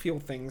actually do feel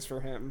things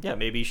for him. Yeah,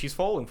 maybe she's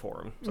falling for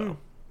him. So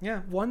yeah,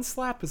 one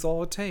slap is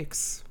all it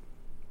takes.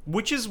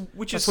 Which is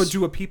That's what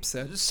Dua Peep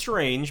said.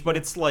 strange, but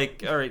it's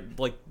like, all right,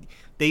 like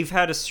they've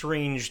had a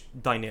strange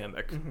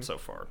dynamic so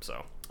far.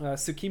 So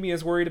Tsukimi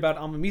is worried about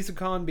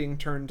Amamizu-kan being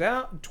torn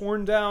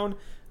down.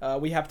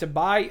 We have to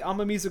buy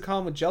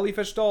Amamizu-kan with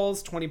jellyfish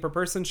dolls, 20 per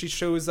person. She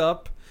shows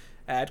up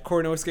at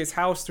Koronosuke's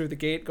house through the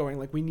gate, going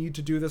like, "We need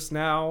to do this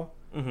now.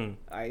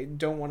 I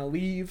don't want to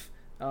leave.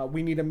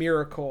 We need a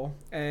miracle."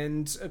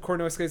 And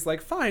Koronosuke's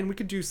like, "Fine, we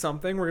could do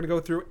something. We're going to go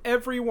through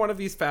every one of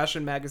these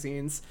fashion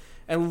magazines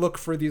and look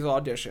for these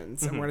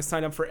auditions. And we're going to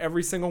sign up for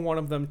every single one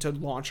of them to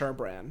launch our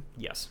brand."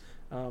 Yes.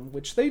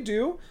 Which they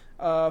do.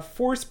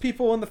 Force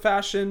people in the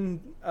fashion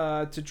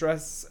to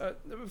dress...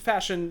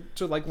 fashion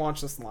to, like,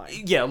 launch this line.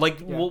 Yeah, like,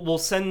 we'll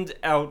send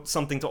out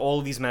something to all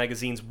of these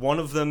magazines. One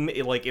of them,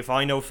 like, if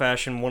I know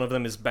fashion, one of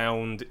them is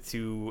bound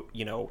to,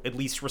 you know, at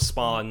least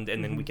respond,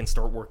 and then we can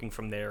start working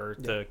from there.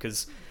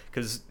 Because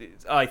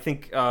I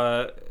think...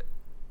 I'm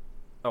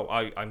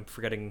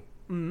forgetting...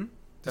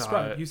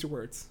 Describe. Use your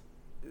words.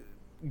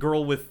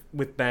 Girl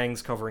with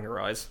bangs covering her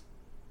eyes.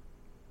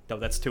 No,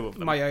 that's two of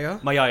them.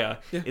 Mayaya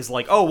is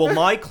like, oh, well,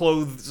 my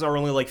clothes are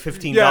only like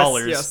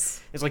 $15.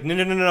 Yes. It's like,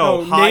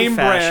 no. High name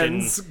fashion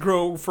brands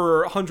grow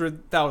for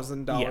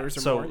 $100,000 or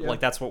so, more. Yeah. like,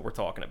 that's what we're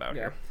talking about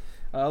here.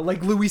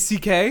 Like Louis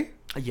C.K.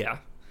 Yeah.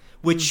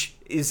 Which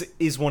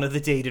is one of the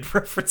dated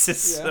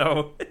references,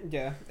 so...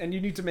 Yeah, and you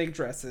need to make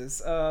dresses.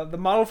 The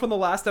model from the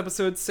last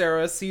episode,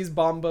 Sarah, sees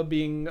Bamba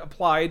being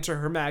applied to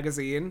her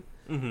magazine.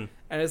 And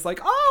it's like,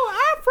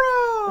 oh,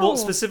 Afro! Well,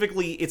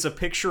 specifically, it's a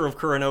picture of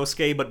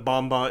Kuronosuke, but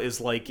Bamba is,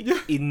 like,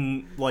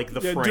 in, like,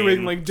 the frame.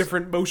 Doing, like,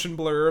 different motion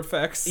blur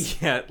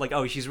effects. Yeah, like,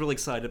 oh, she's really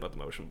excited about the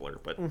motion blur,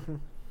 but...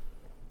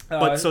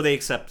 But so they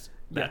accept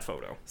that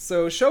photo.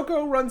 So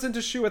Shoko runs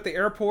into Shu at the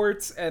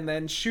airport, and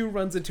then Shu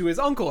runs into his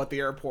uncle at the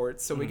airport.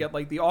 So we get,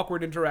 like, the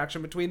awkward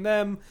interaction between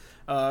them.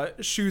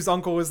 Shu's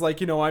uncle is like,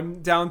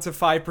 I'm down to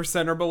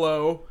 5% or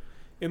below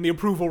in the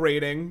approval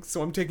rating,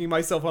 so I'm taking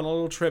myself on a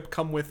little trip.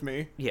 Come with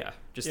me. Yeah,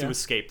 just to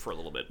escape for a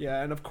little bit.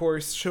 Yeah, and of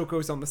course,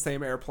 Shoko's on the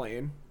same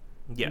airplane.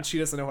 Yeah. And she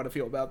doesn't know how to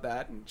feel about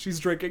that. And she's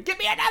drinking, "Give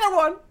me another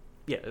one!"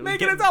 Yeah,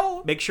 make it a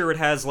double! Make sure it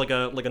has, like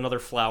another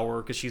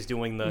flower, because she's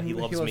doing the he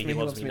loves me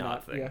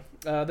not thing.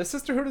 Yeah. The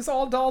sisterhood is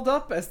all dolled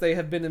up, as they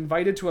have been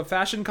invited to a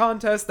fashion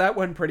contest. That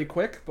went pretty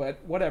quick, but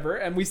whatever.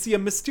 And we see a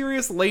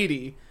mysterious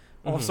lady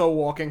also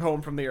walking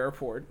home from the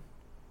airport.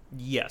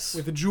 Yes.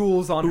 With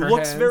jewels on her hands. Who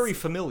looks very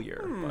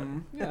familiar.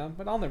 Yeah,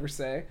 but I'll never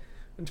say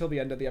until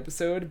the end of the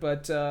episode.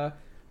 But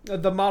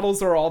the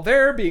models are all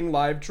there, being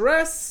live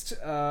dressed,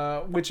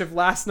 which if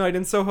last night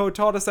in Soho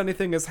taught us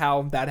anything is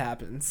how that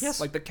happens.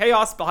 Yes. Like the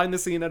chaos behind the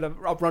scene at a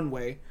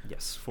runway.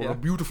 Yes, for a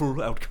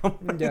beautiful outcome.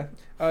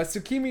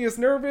 Tsukimi is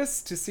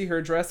nervous to see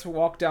her dress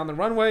walk down the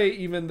runway,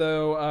 even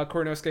though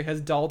Koronosuke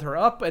has dolled her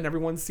up, and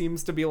everyone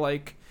seems to be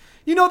like...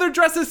 their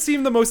dresses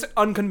seem the most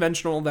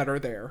unconventional that are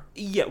there.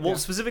 Yeah, well,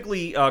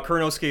 specifically,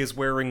 Kuronosuke is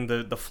wearing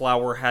the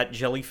flower hat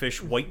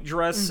jellyfish white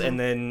dress, and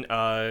then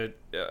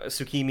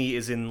Tsukimi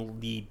is in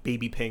the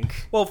baby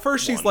pink. Well,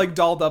 first she's, like,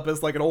 dolled up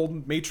as, like, an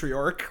old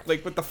matriarch,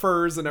 like, with the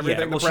furs and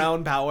everything, the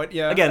brown palette,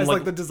 again, as,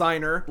 like, the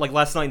designer. Like,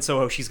 last night in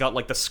Soho, she's got,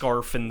 like, the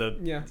scarf and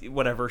the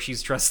whatever,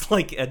 she's dressed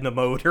like Edna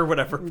Mode or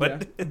whatever,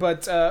 but...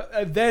 But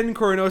then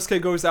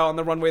Koronosuke goes out on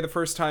the runway the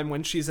first time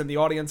when she's in the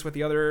audience with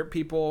the other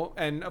people,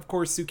 and, of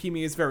course,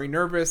 Tsukimi is very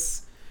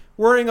nervous,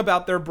 worrying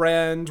about their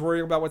brand,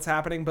 worrying about what's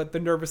happening, but the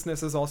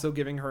nervousness is also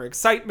giving her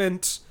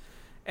excitement.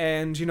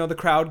 And, the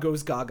crowd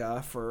goes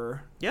gaga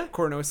for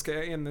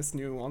Koronosuke in this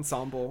new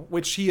ensemble,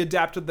 which he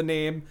adapted the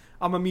name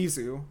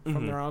Amamizu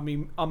from their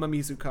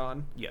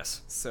Amamizu-kan.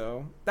 Yes.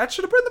 So that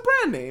should have been the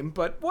brand name,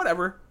 but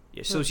whatever.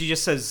 Yeah, so she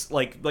just says,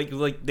 like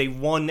they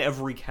won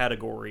every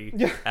category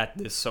at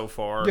this so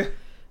far. Yeah.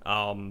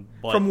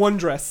 But from one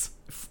dress.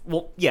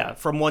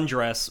 From one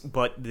dress,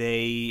 but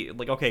they,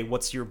 like, okay,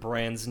 what's your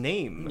brand's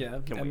name? Yeah.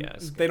 Can we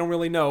ask? They don't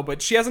really know,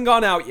 but she hasn't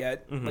gone out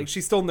yet. Like,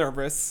 she's still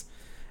nervous.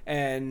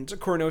 And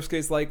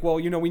Koronosuke's like, well,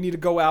 we need to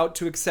go out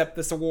to accept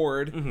this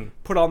award,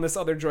 put on this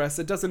other dress.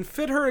 It doesn't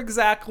fit her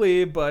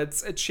exactly, but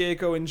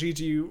Chieko and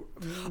Gigi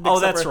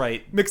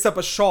mix up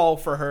a shawl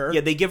for her.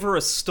 Yeah, they give her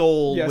a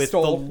stole with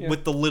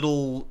the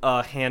little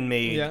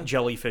handmade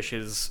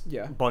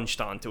jellyfishes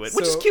bunched onto it,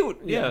 which is cute.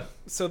 Yeah.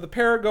 So the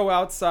pair go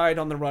outside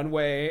on the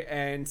runway,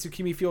 and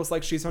Tsukimi feels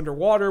like she's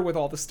underwater with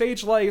all the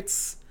stage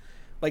lights.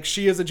 Like,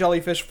 she is a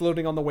jellyfish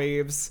floating on the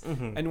waves.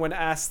 And when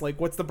asked, like,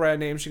 what's the brand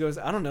name? She goes,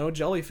 I don't know,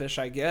 jellyfish,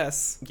 I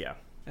guess. Yeah.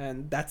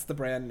 And that's the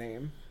brand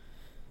name.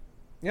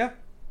 Yeah.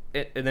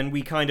 And then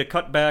we kind of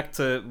cut back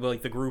to,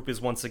 like, the group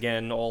is once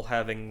again all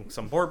having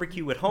some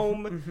barbecue at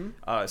home.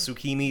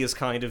 Tsukimi is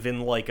kind of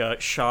in, like, a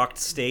shocked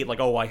state.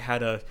 Like, oh, I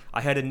had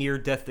a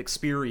near-death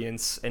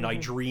experience, and I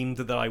dreamed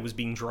that I was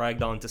being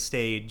dragged onto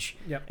stage.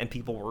 And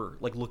people were,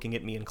 like, looking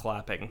at me and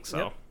clapping, so...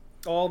 Yep.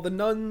 All the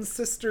nun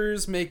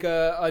sisters make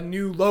a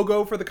new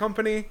logo for the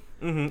company.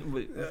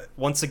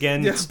 Once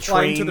again, it's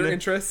playing to their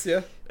interests.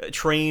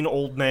 Train,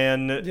 old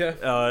man,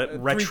 retro.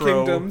 3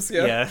 Kingdoms.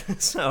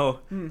 So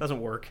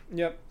doesn't work.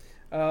 Yep.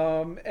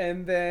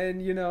 And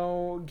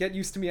then get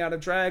used to me out of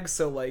drag.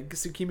 So, like,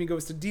 Tsukimi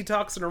goes to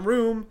detox in her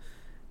room,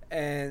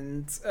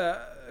 And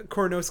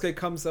Koronosuke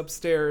comes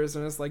upstairs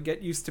and is like,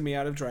 get used to me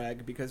out of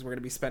drag because we're going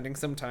to be spending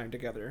some time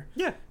together.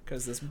 Yeah.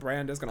 Because this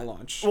brand is going to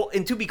launch. Well,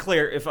 and to be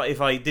clear, if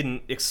I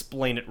didn't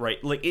explain it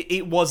right, like,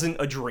 it wasn't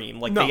a dream.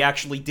 Like, No. they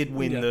actually did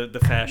win the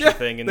fashion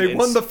thing. And they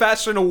won the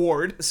fashion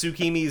award.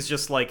 Tsukimi's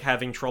just, like,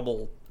 having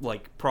trouble,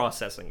 like,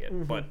 processing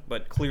it.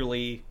 But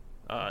clearly,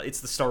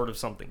 it's the start of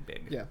something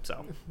big. Yeah.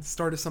 So. The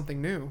start of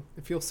something new.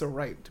 It feels so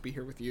right to be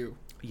here with you.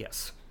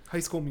 Yes. High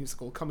School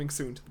Musical coming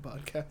soon to the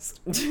podcast.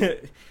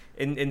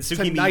 and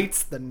Tsukimi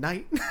Tonight's the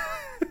night.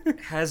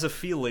 has a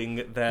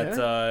feeling that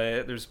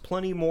there's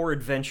plenty more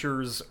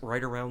adventures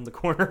right around the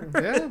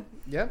corner.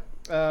 Yeah.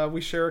 We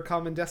share a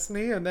common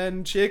destiny, and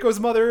then Chieko's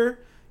mother,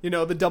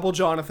 the double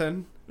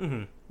Jonathan,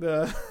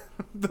 the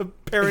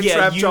Parent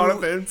Trap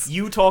Jonathans.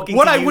 You talking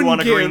what to I you wouldn't on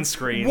a give, green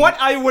screen. What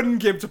I wouldn't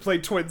give to play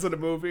twins in a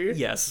movie.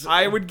 Yes.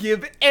 I would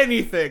give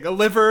anything: a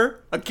liver,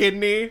 a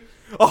kidney,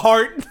 a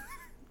heart.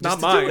 Not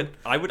Just to do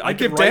mine. it. I'd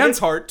give Dan's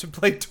heart to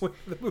play twin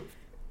in the movie.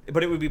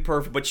 But it would be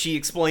perfect. But she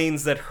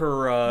explains that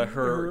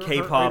her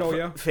K-pop idol,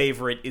 yeah.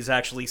 favorite is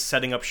actually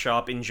setting up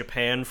shop in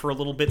Japan for a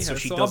little bit, so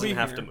she so I'll doesn't be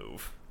have here. to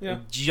move. Yeah.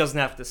 She doesn't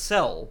have to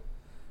sell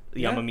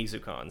the Yeah.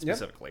 Yamamizu-kan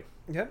specifically.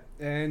 Yep.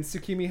 And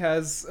Tsukimi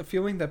has a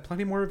feeling that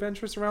plenty more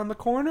adventures around the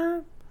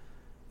corner.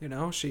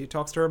 She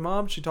talks to her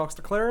mom, she talks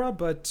to Clara,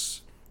 but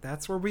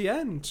that's where we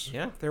end.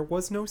 Yeah. There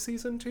was no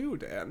season 2,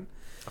 Dan.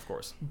 Of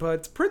course.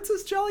 But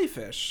Princess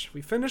Jellyfish,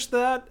 we finished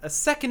that. A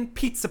second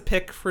pizza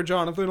pick for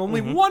Jonathan. Only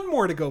one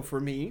more to go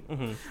for me.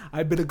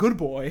 I've been a good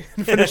boy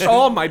and finished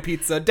all my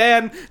pizza.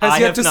 Dan has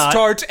yet to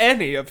start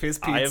any of his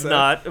pizza. I have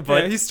not,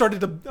 but... Yeah, he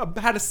started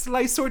had a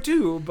slice or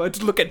two,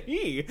 but look at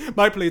me.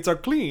 My plates are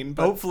clean.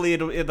 But Hopefully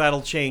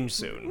that'll change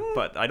soon,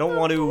 but I don't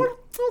want to... We'll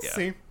yeah.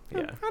 see.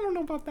 Yeah. I don't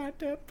know about that,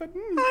 Dad, but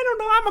I don't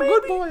know. I'm a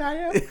good boy, I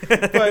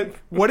am. But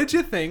what did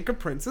you think of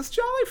Princess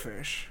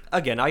Jellyfish?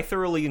 Again, I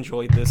thoroughly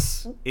enjoyed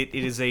this. It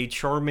is a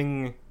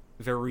charming,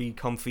 very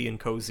comfy and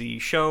cozy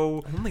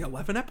show. Only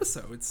 11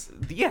 episodes.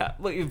 Yeah,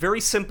 like, very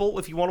simple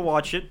if you want to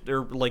watch it,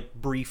 or like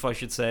brief, I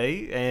should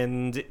say,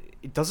 and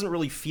it doesn't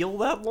really feel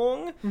that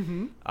long.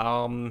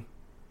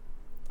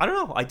 I don't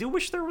know. I do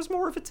wish there was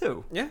more of it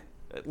too. Yeah.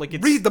 Like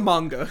it's, read the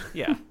manga.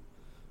 Yeah,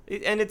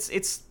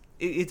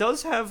 it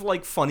does have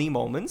like funny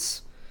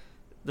moments.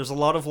 There's a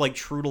lot of like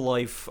true to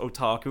life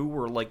otaku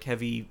or like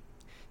heavy,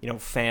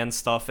 fan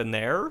stuff in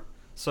there.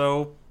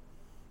 So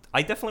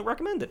I definitely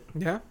recommend it.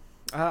 Yeah.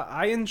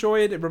 I enjoy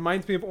it. It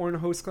reminds me of Orange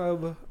Host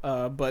Club,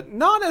 but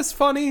not as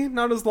funny,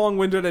 not as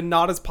long-winded, and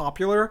not as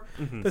popular.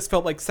 This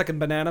felt like Second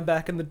Banana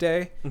back in the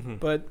day,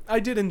 but I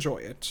did enjoy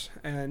it.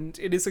 And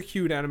it is a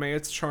cute anime.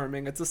 It's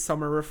charming. It's a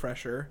summer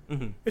refresher.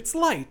 It's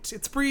light.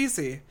 It's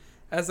breezy.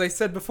 As I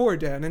said before,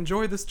 Dan,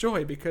 enjoy this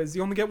joy because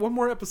you only get one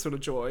more episode of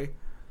joy.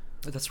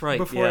 That's right.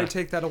 Before I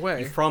take that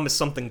away. You promised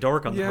something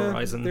dark on the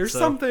horizon. There's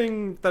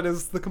something that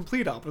is the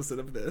complete opposite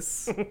of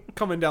this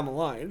coming down the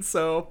line,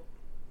 so...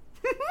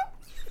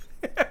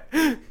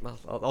 Well,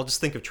 I'll just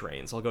think of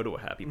trains. I'll go to a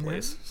happy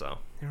place, so...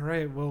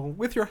 Alright, well,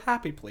 with your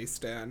happy place,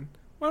 Dan,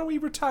 why don't we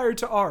retire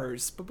to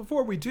ours? But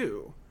before we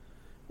do,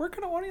 where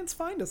can our audience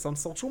find us on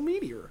social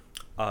media?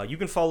 You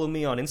can follow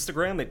me on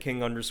Instagram at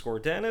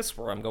king_Dennis,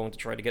 where I'm going to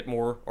try to get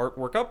more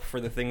artwork up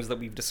for the things that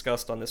we've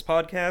discussed on this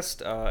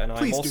podcast. And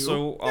Please I'm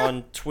also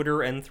on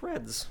Twitter and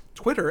Threads.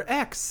 Twitter,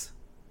 X.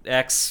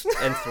 X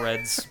and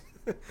Threads.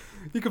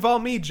 You can follow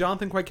me,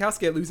 Jonathan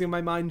Kwiatkowski, at Losing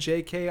My Mind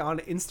JK on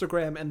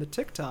Instagram and the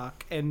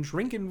TikTok, and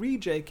Drink and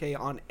Read JK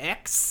on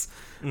X,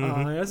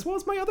 as well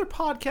as my other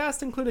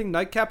podcast, including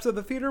Nightcaps of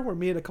the Theater, where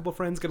me and a couple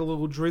friends get a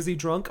little drizzy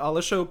drunk a la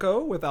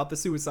Shoko without the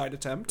suicide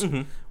attempt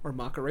or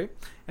mockery,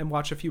 and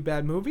watch a few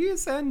bad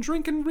movies, and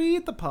Drink and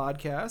Read, the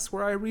podcast,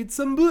 where I read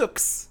some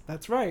books.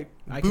 That's right.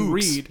 I can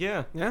read.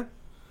 Yeah. Yeah.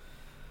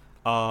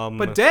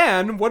 But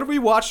Dan, what are we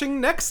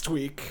watching next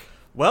week?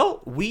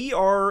 Well, we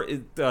are,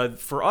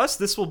 for us,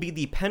 this will be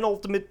the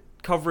penultimate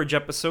coverage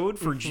episode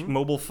for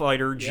Mobile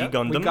Fighter G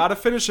Gundam. We gotta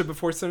finish it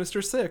before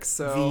Sinister 6,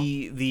 so...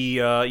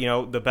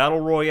 The Battle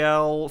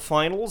Royale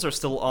finals are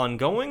still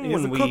ongoing.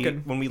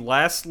 When we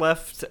last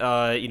left,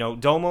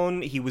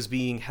 Domon, he was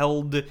being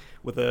held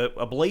with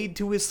a blade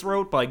to his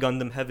throat by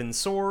Gundam Heaven's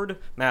Sword.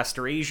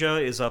 Master Asia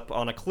is up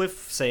on a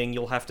cliff saying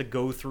you'll have to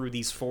go through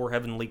these 4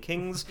 Heavenly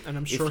Kings and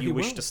I'm sure if you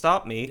wish will. to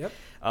stop me. Yep.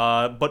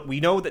 But we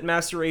know that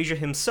Master Asia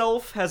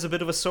himself has a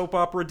bit of a soap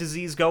opera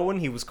disease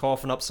going. He was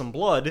coughing up some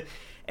blood.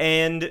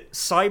 And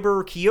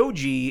Cyber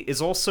Kyoji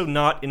is also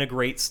not in a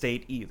great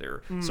state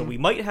either. So we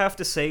might have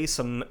to say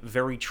some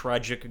very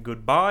tragic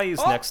goodbyes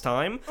next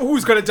time.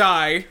 Who's gonna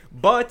die?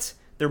 But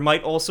there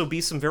might also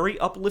be some very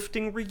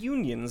uplifting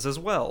reunions as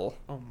well.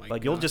 Oh my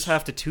But you'll just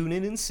have to tune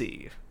in and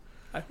see.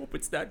 I hope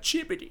it's not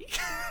Chibbity.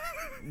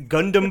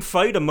 Gundam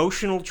Fight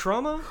Emotional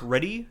Trauma,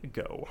 ready,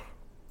 go.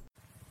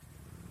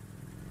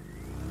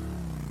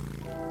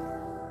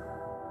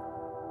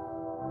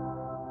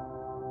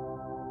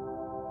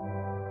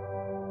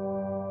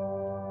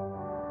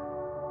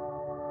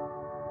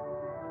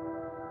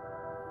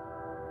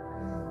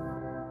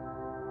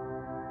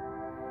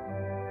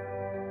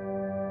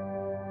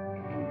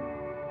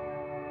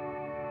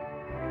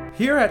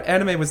 Here at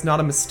Anime Was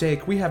Not a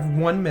Mistake, we have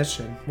one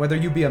mission. Whether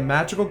you be a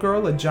magical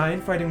girl, a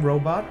giant fighting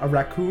robot, a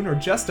raccoon, or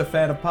just a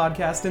fan of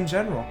podcasts in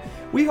general,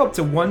 we hope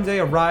to one day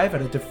arrive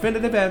at a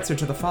definitive answer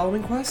to the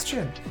following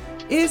question.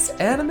 Is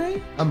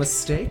anime a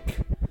mistake?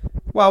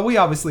 While we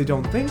obviously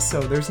don't think so,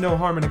 there's no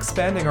harm in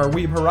expanding our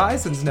weeb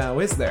horizons now,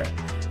 is there?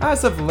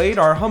 As of late,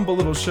 our humble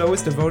little show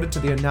is devoted to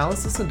the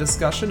analysis and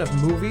discussion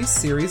of movies,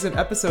 series, and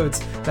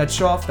episodes that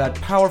show off that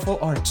powerful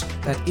art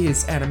that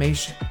is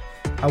animation.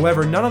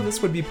 However, none of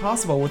this would be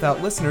possible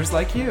without listeners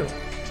like you.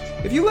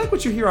 If you like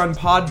what you hear on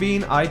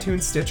Podbean,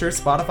 iTunes, Stitcher,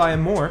 Spotify,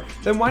 and more,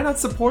 then why not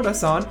support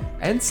us on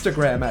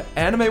Instagram at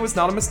Anime Was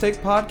Not a Mistake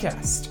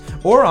Podcast,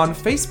 or on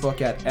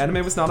Facebook at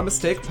Anime Was Not a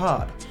Mistake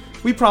Pod.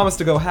 We promise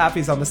to go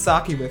halfies on the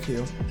sake with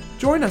you.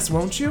 Join us,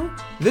 won't you?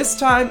 This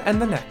time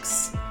and the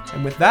next.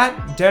 And with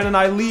that, Dan and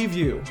I leave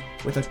you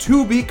with a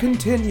to be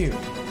continued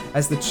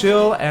as the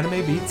chill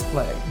anime beats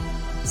play.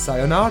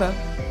 Sayonara.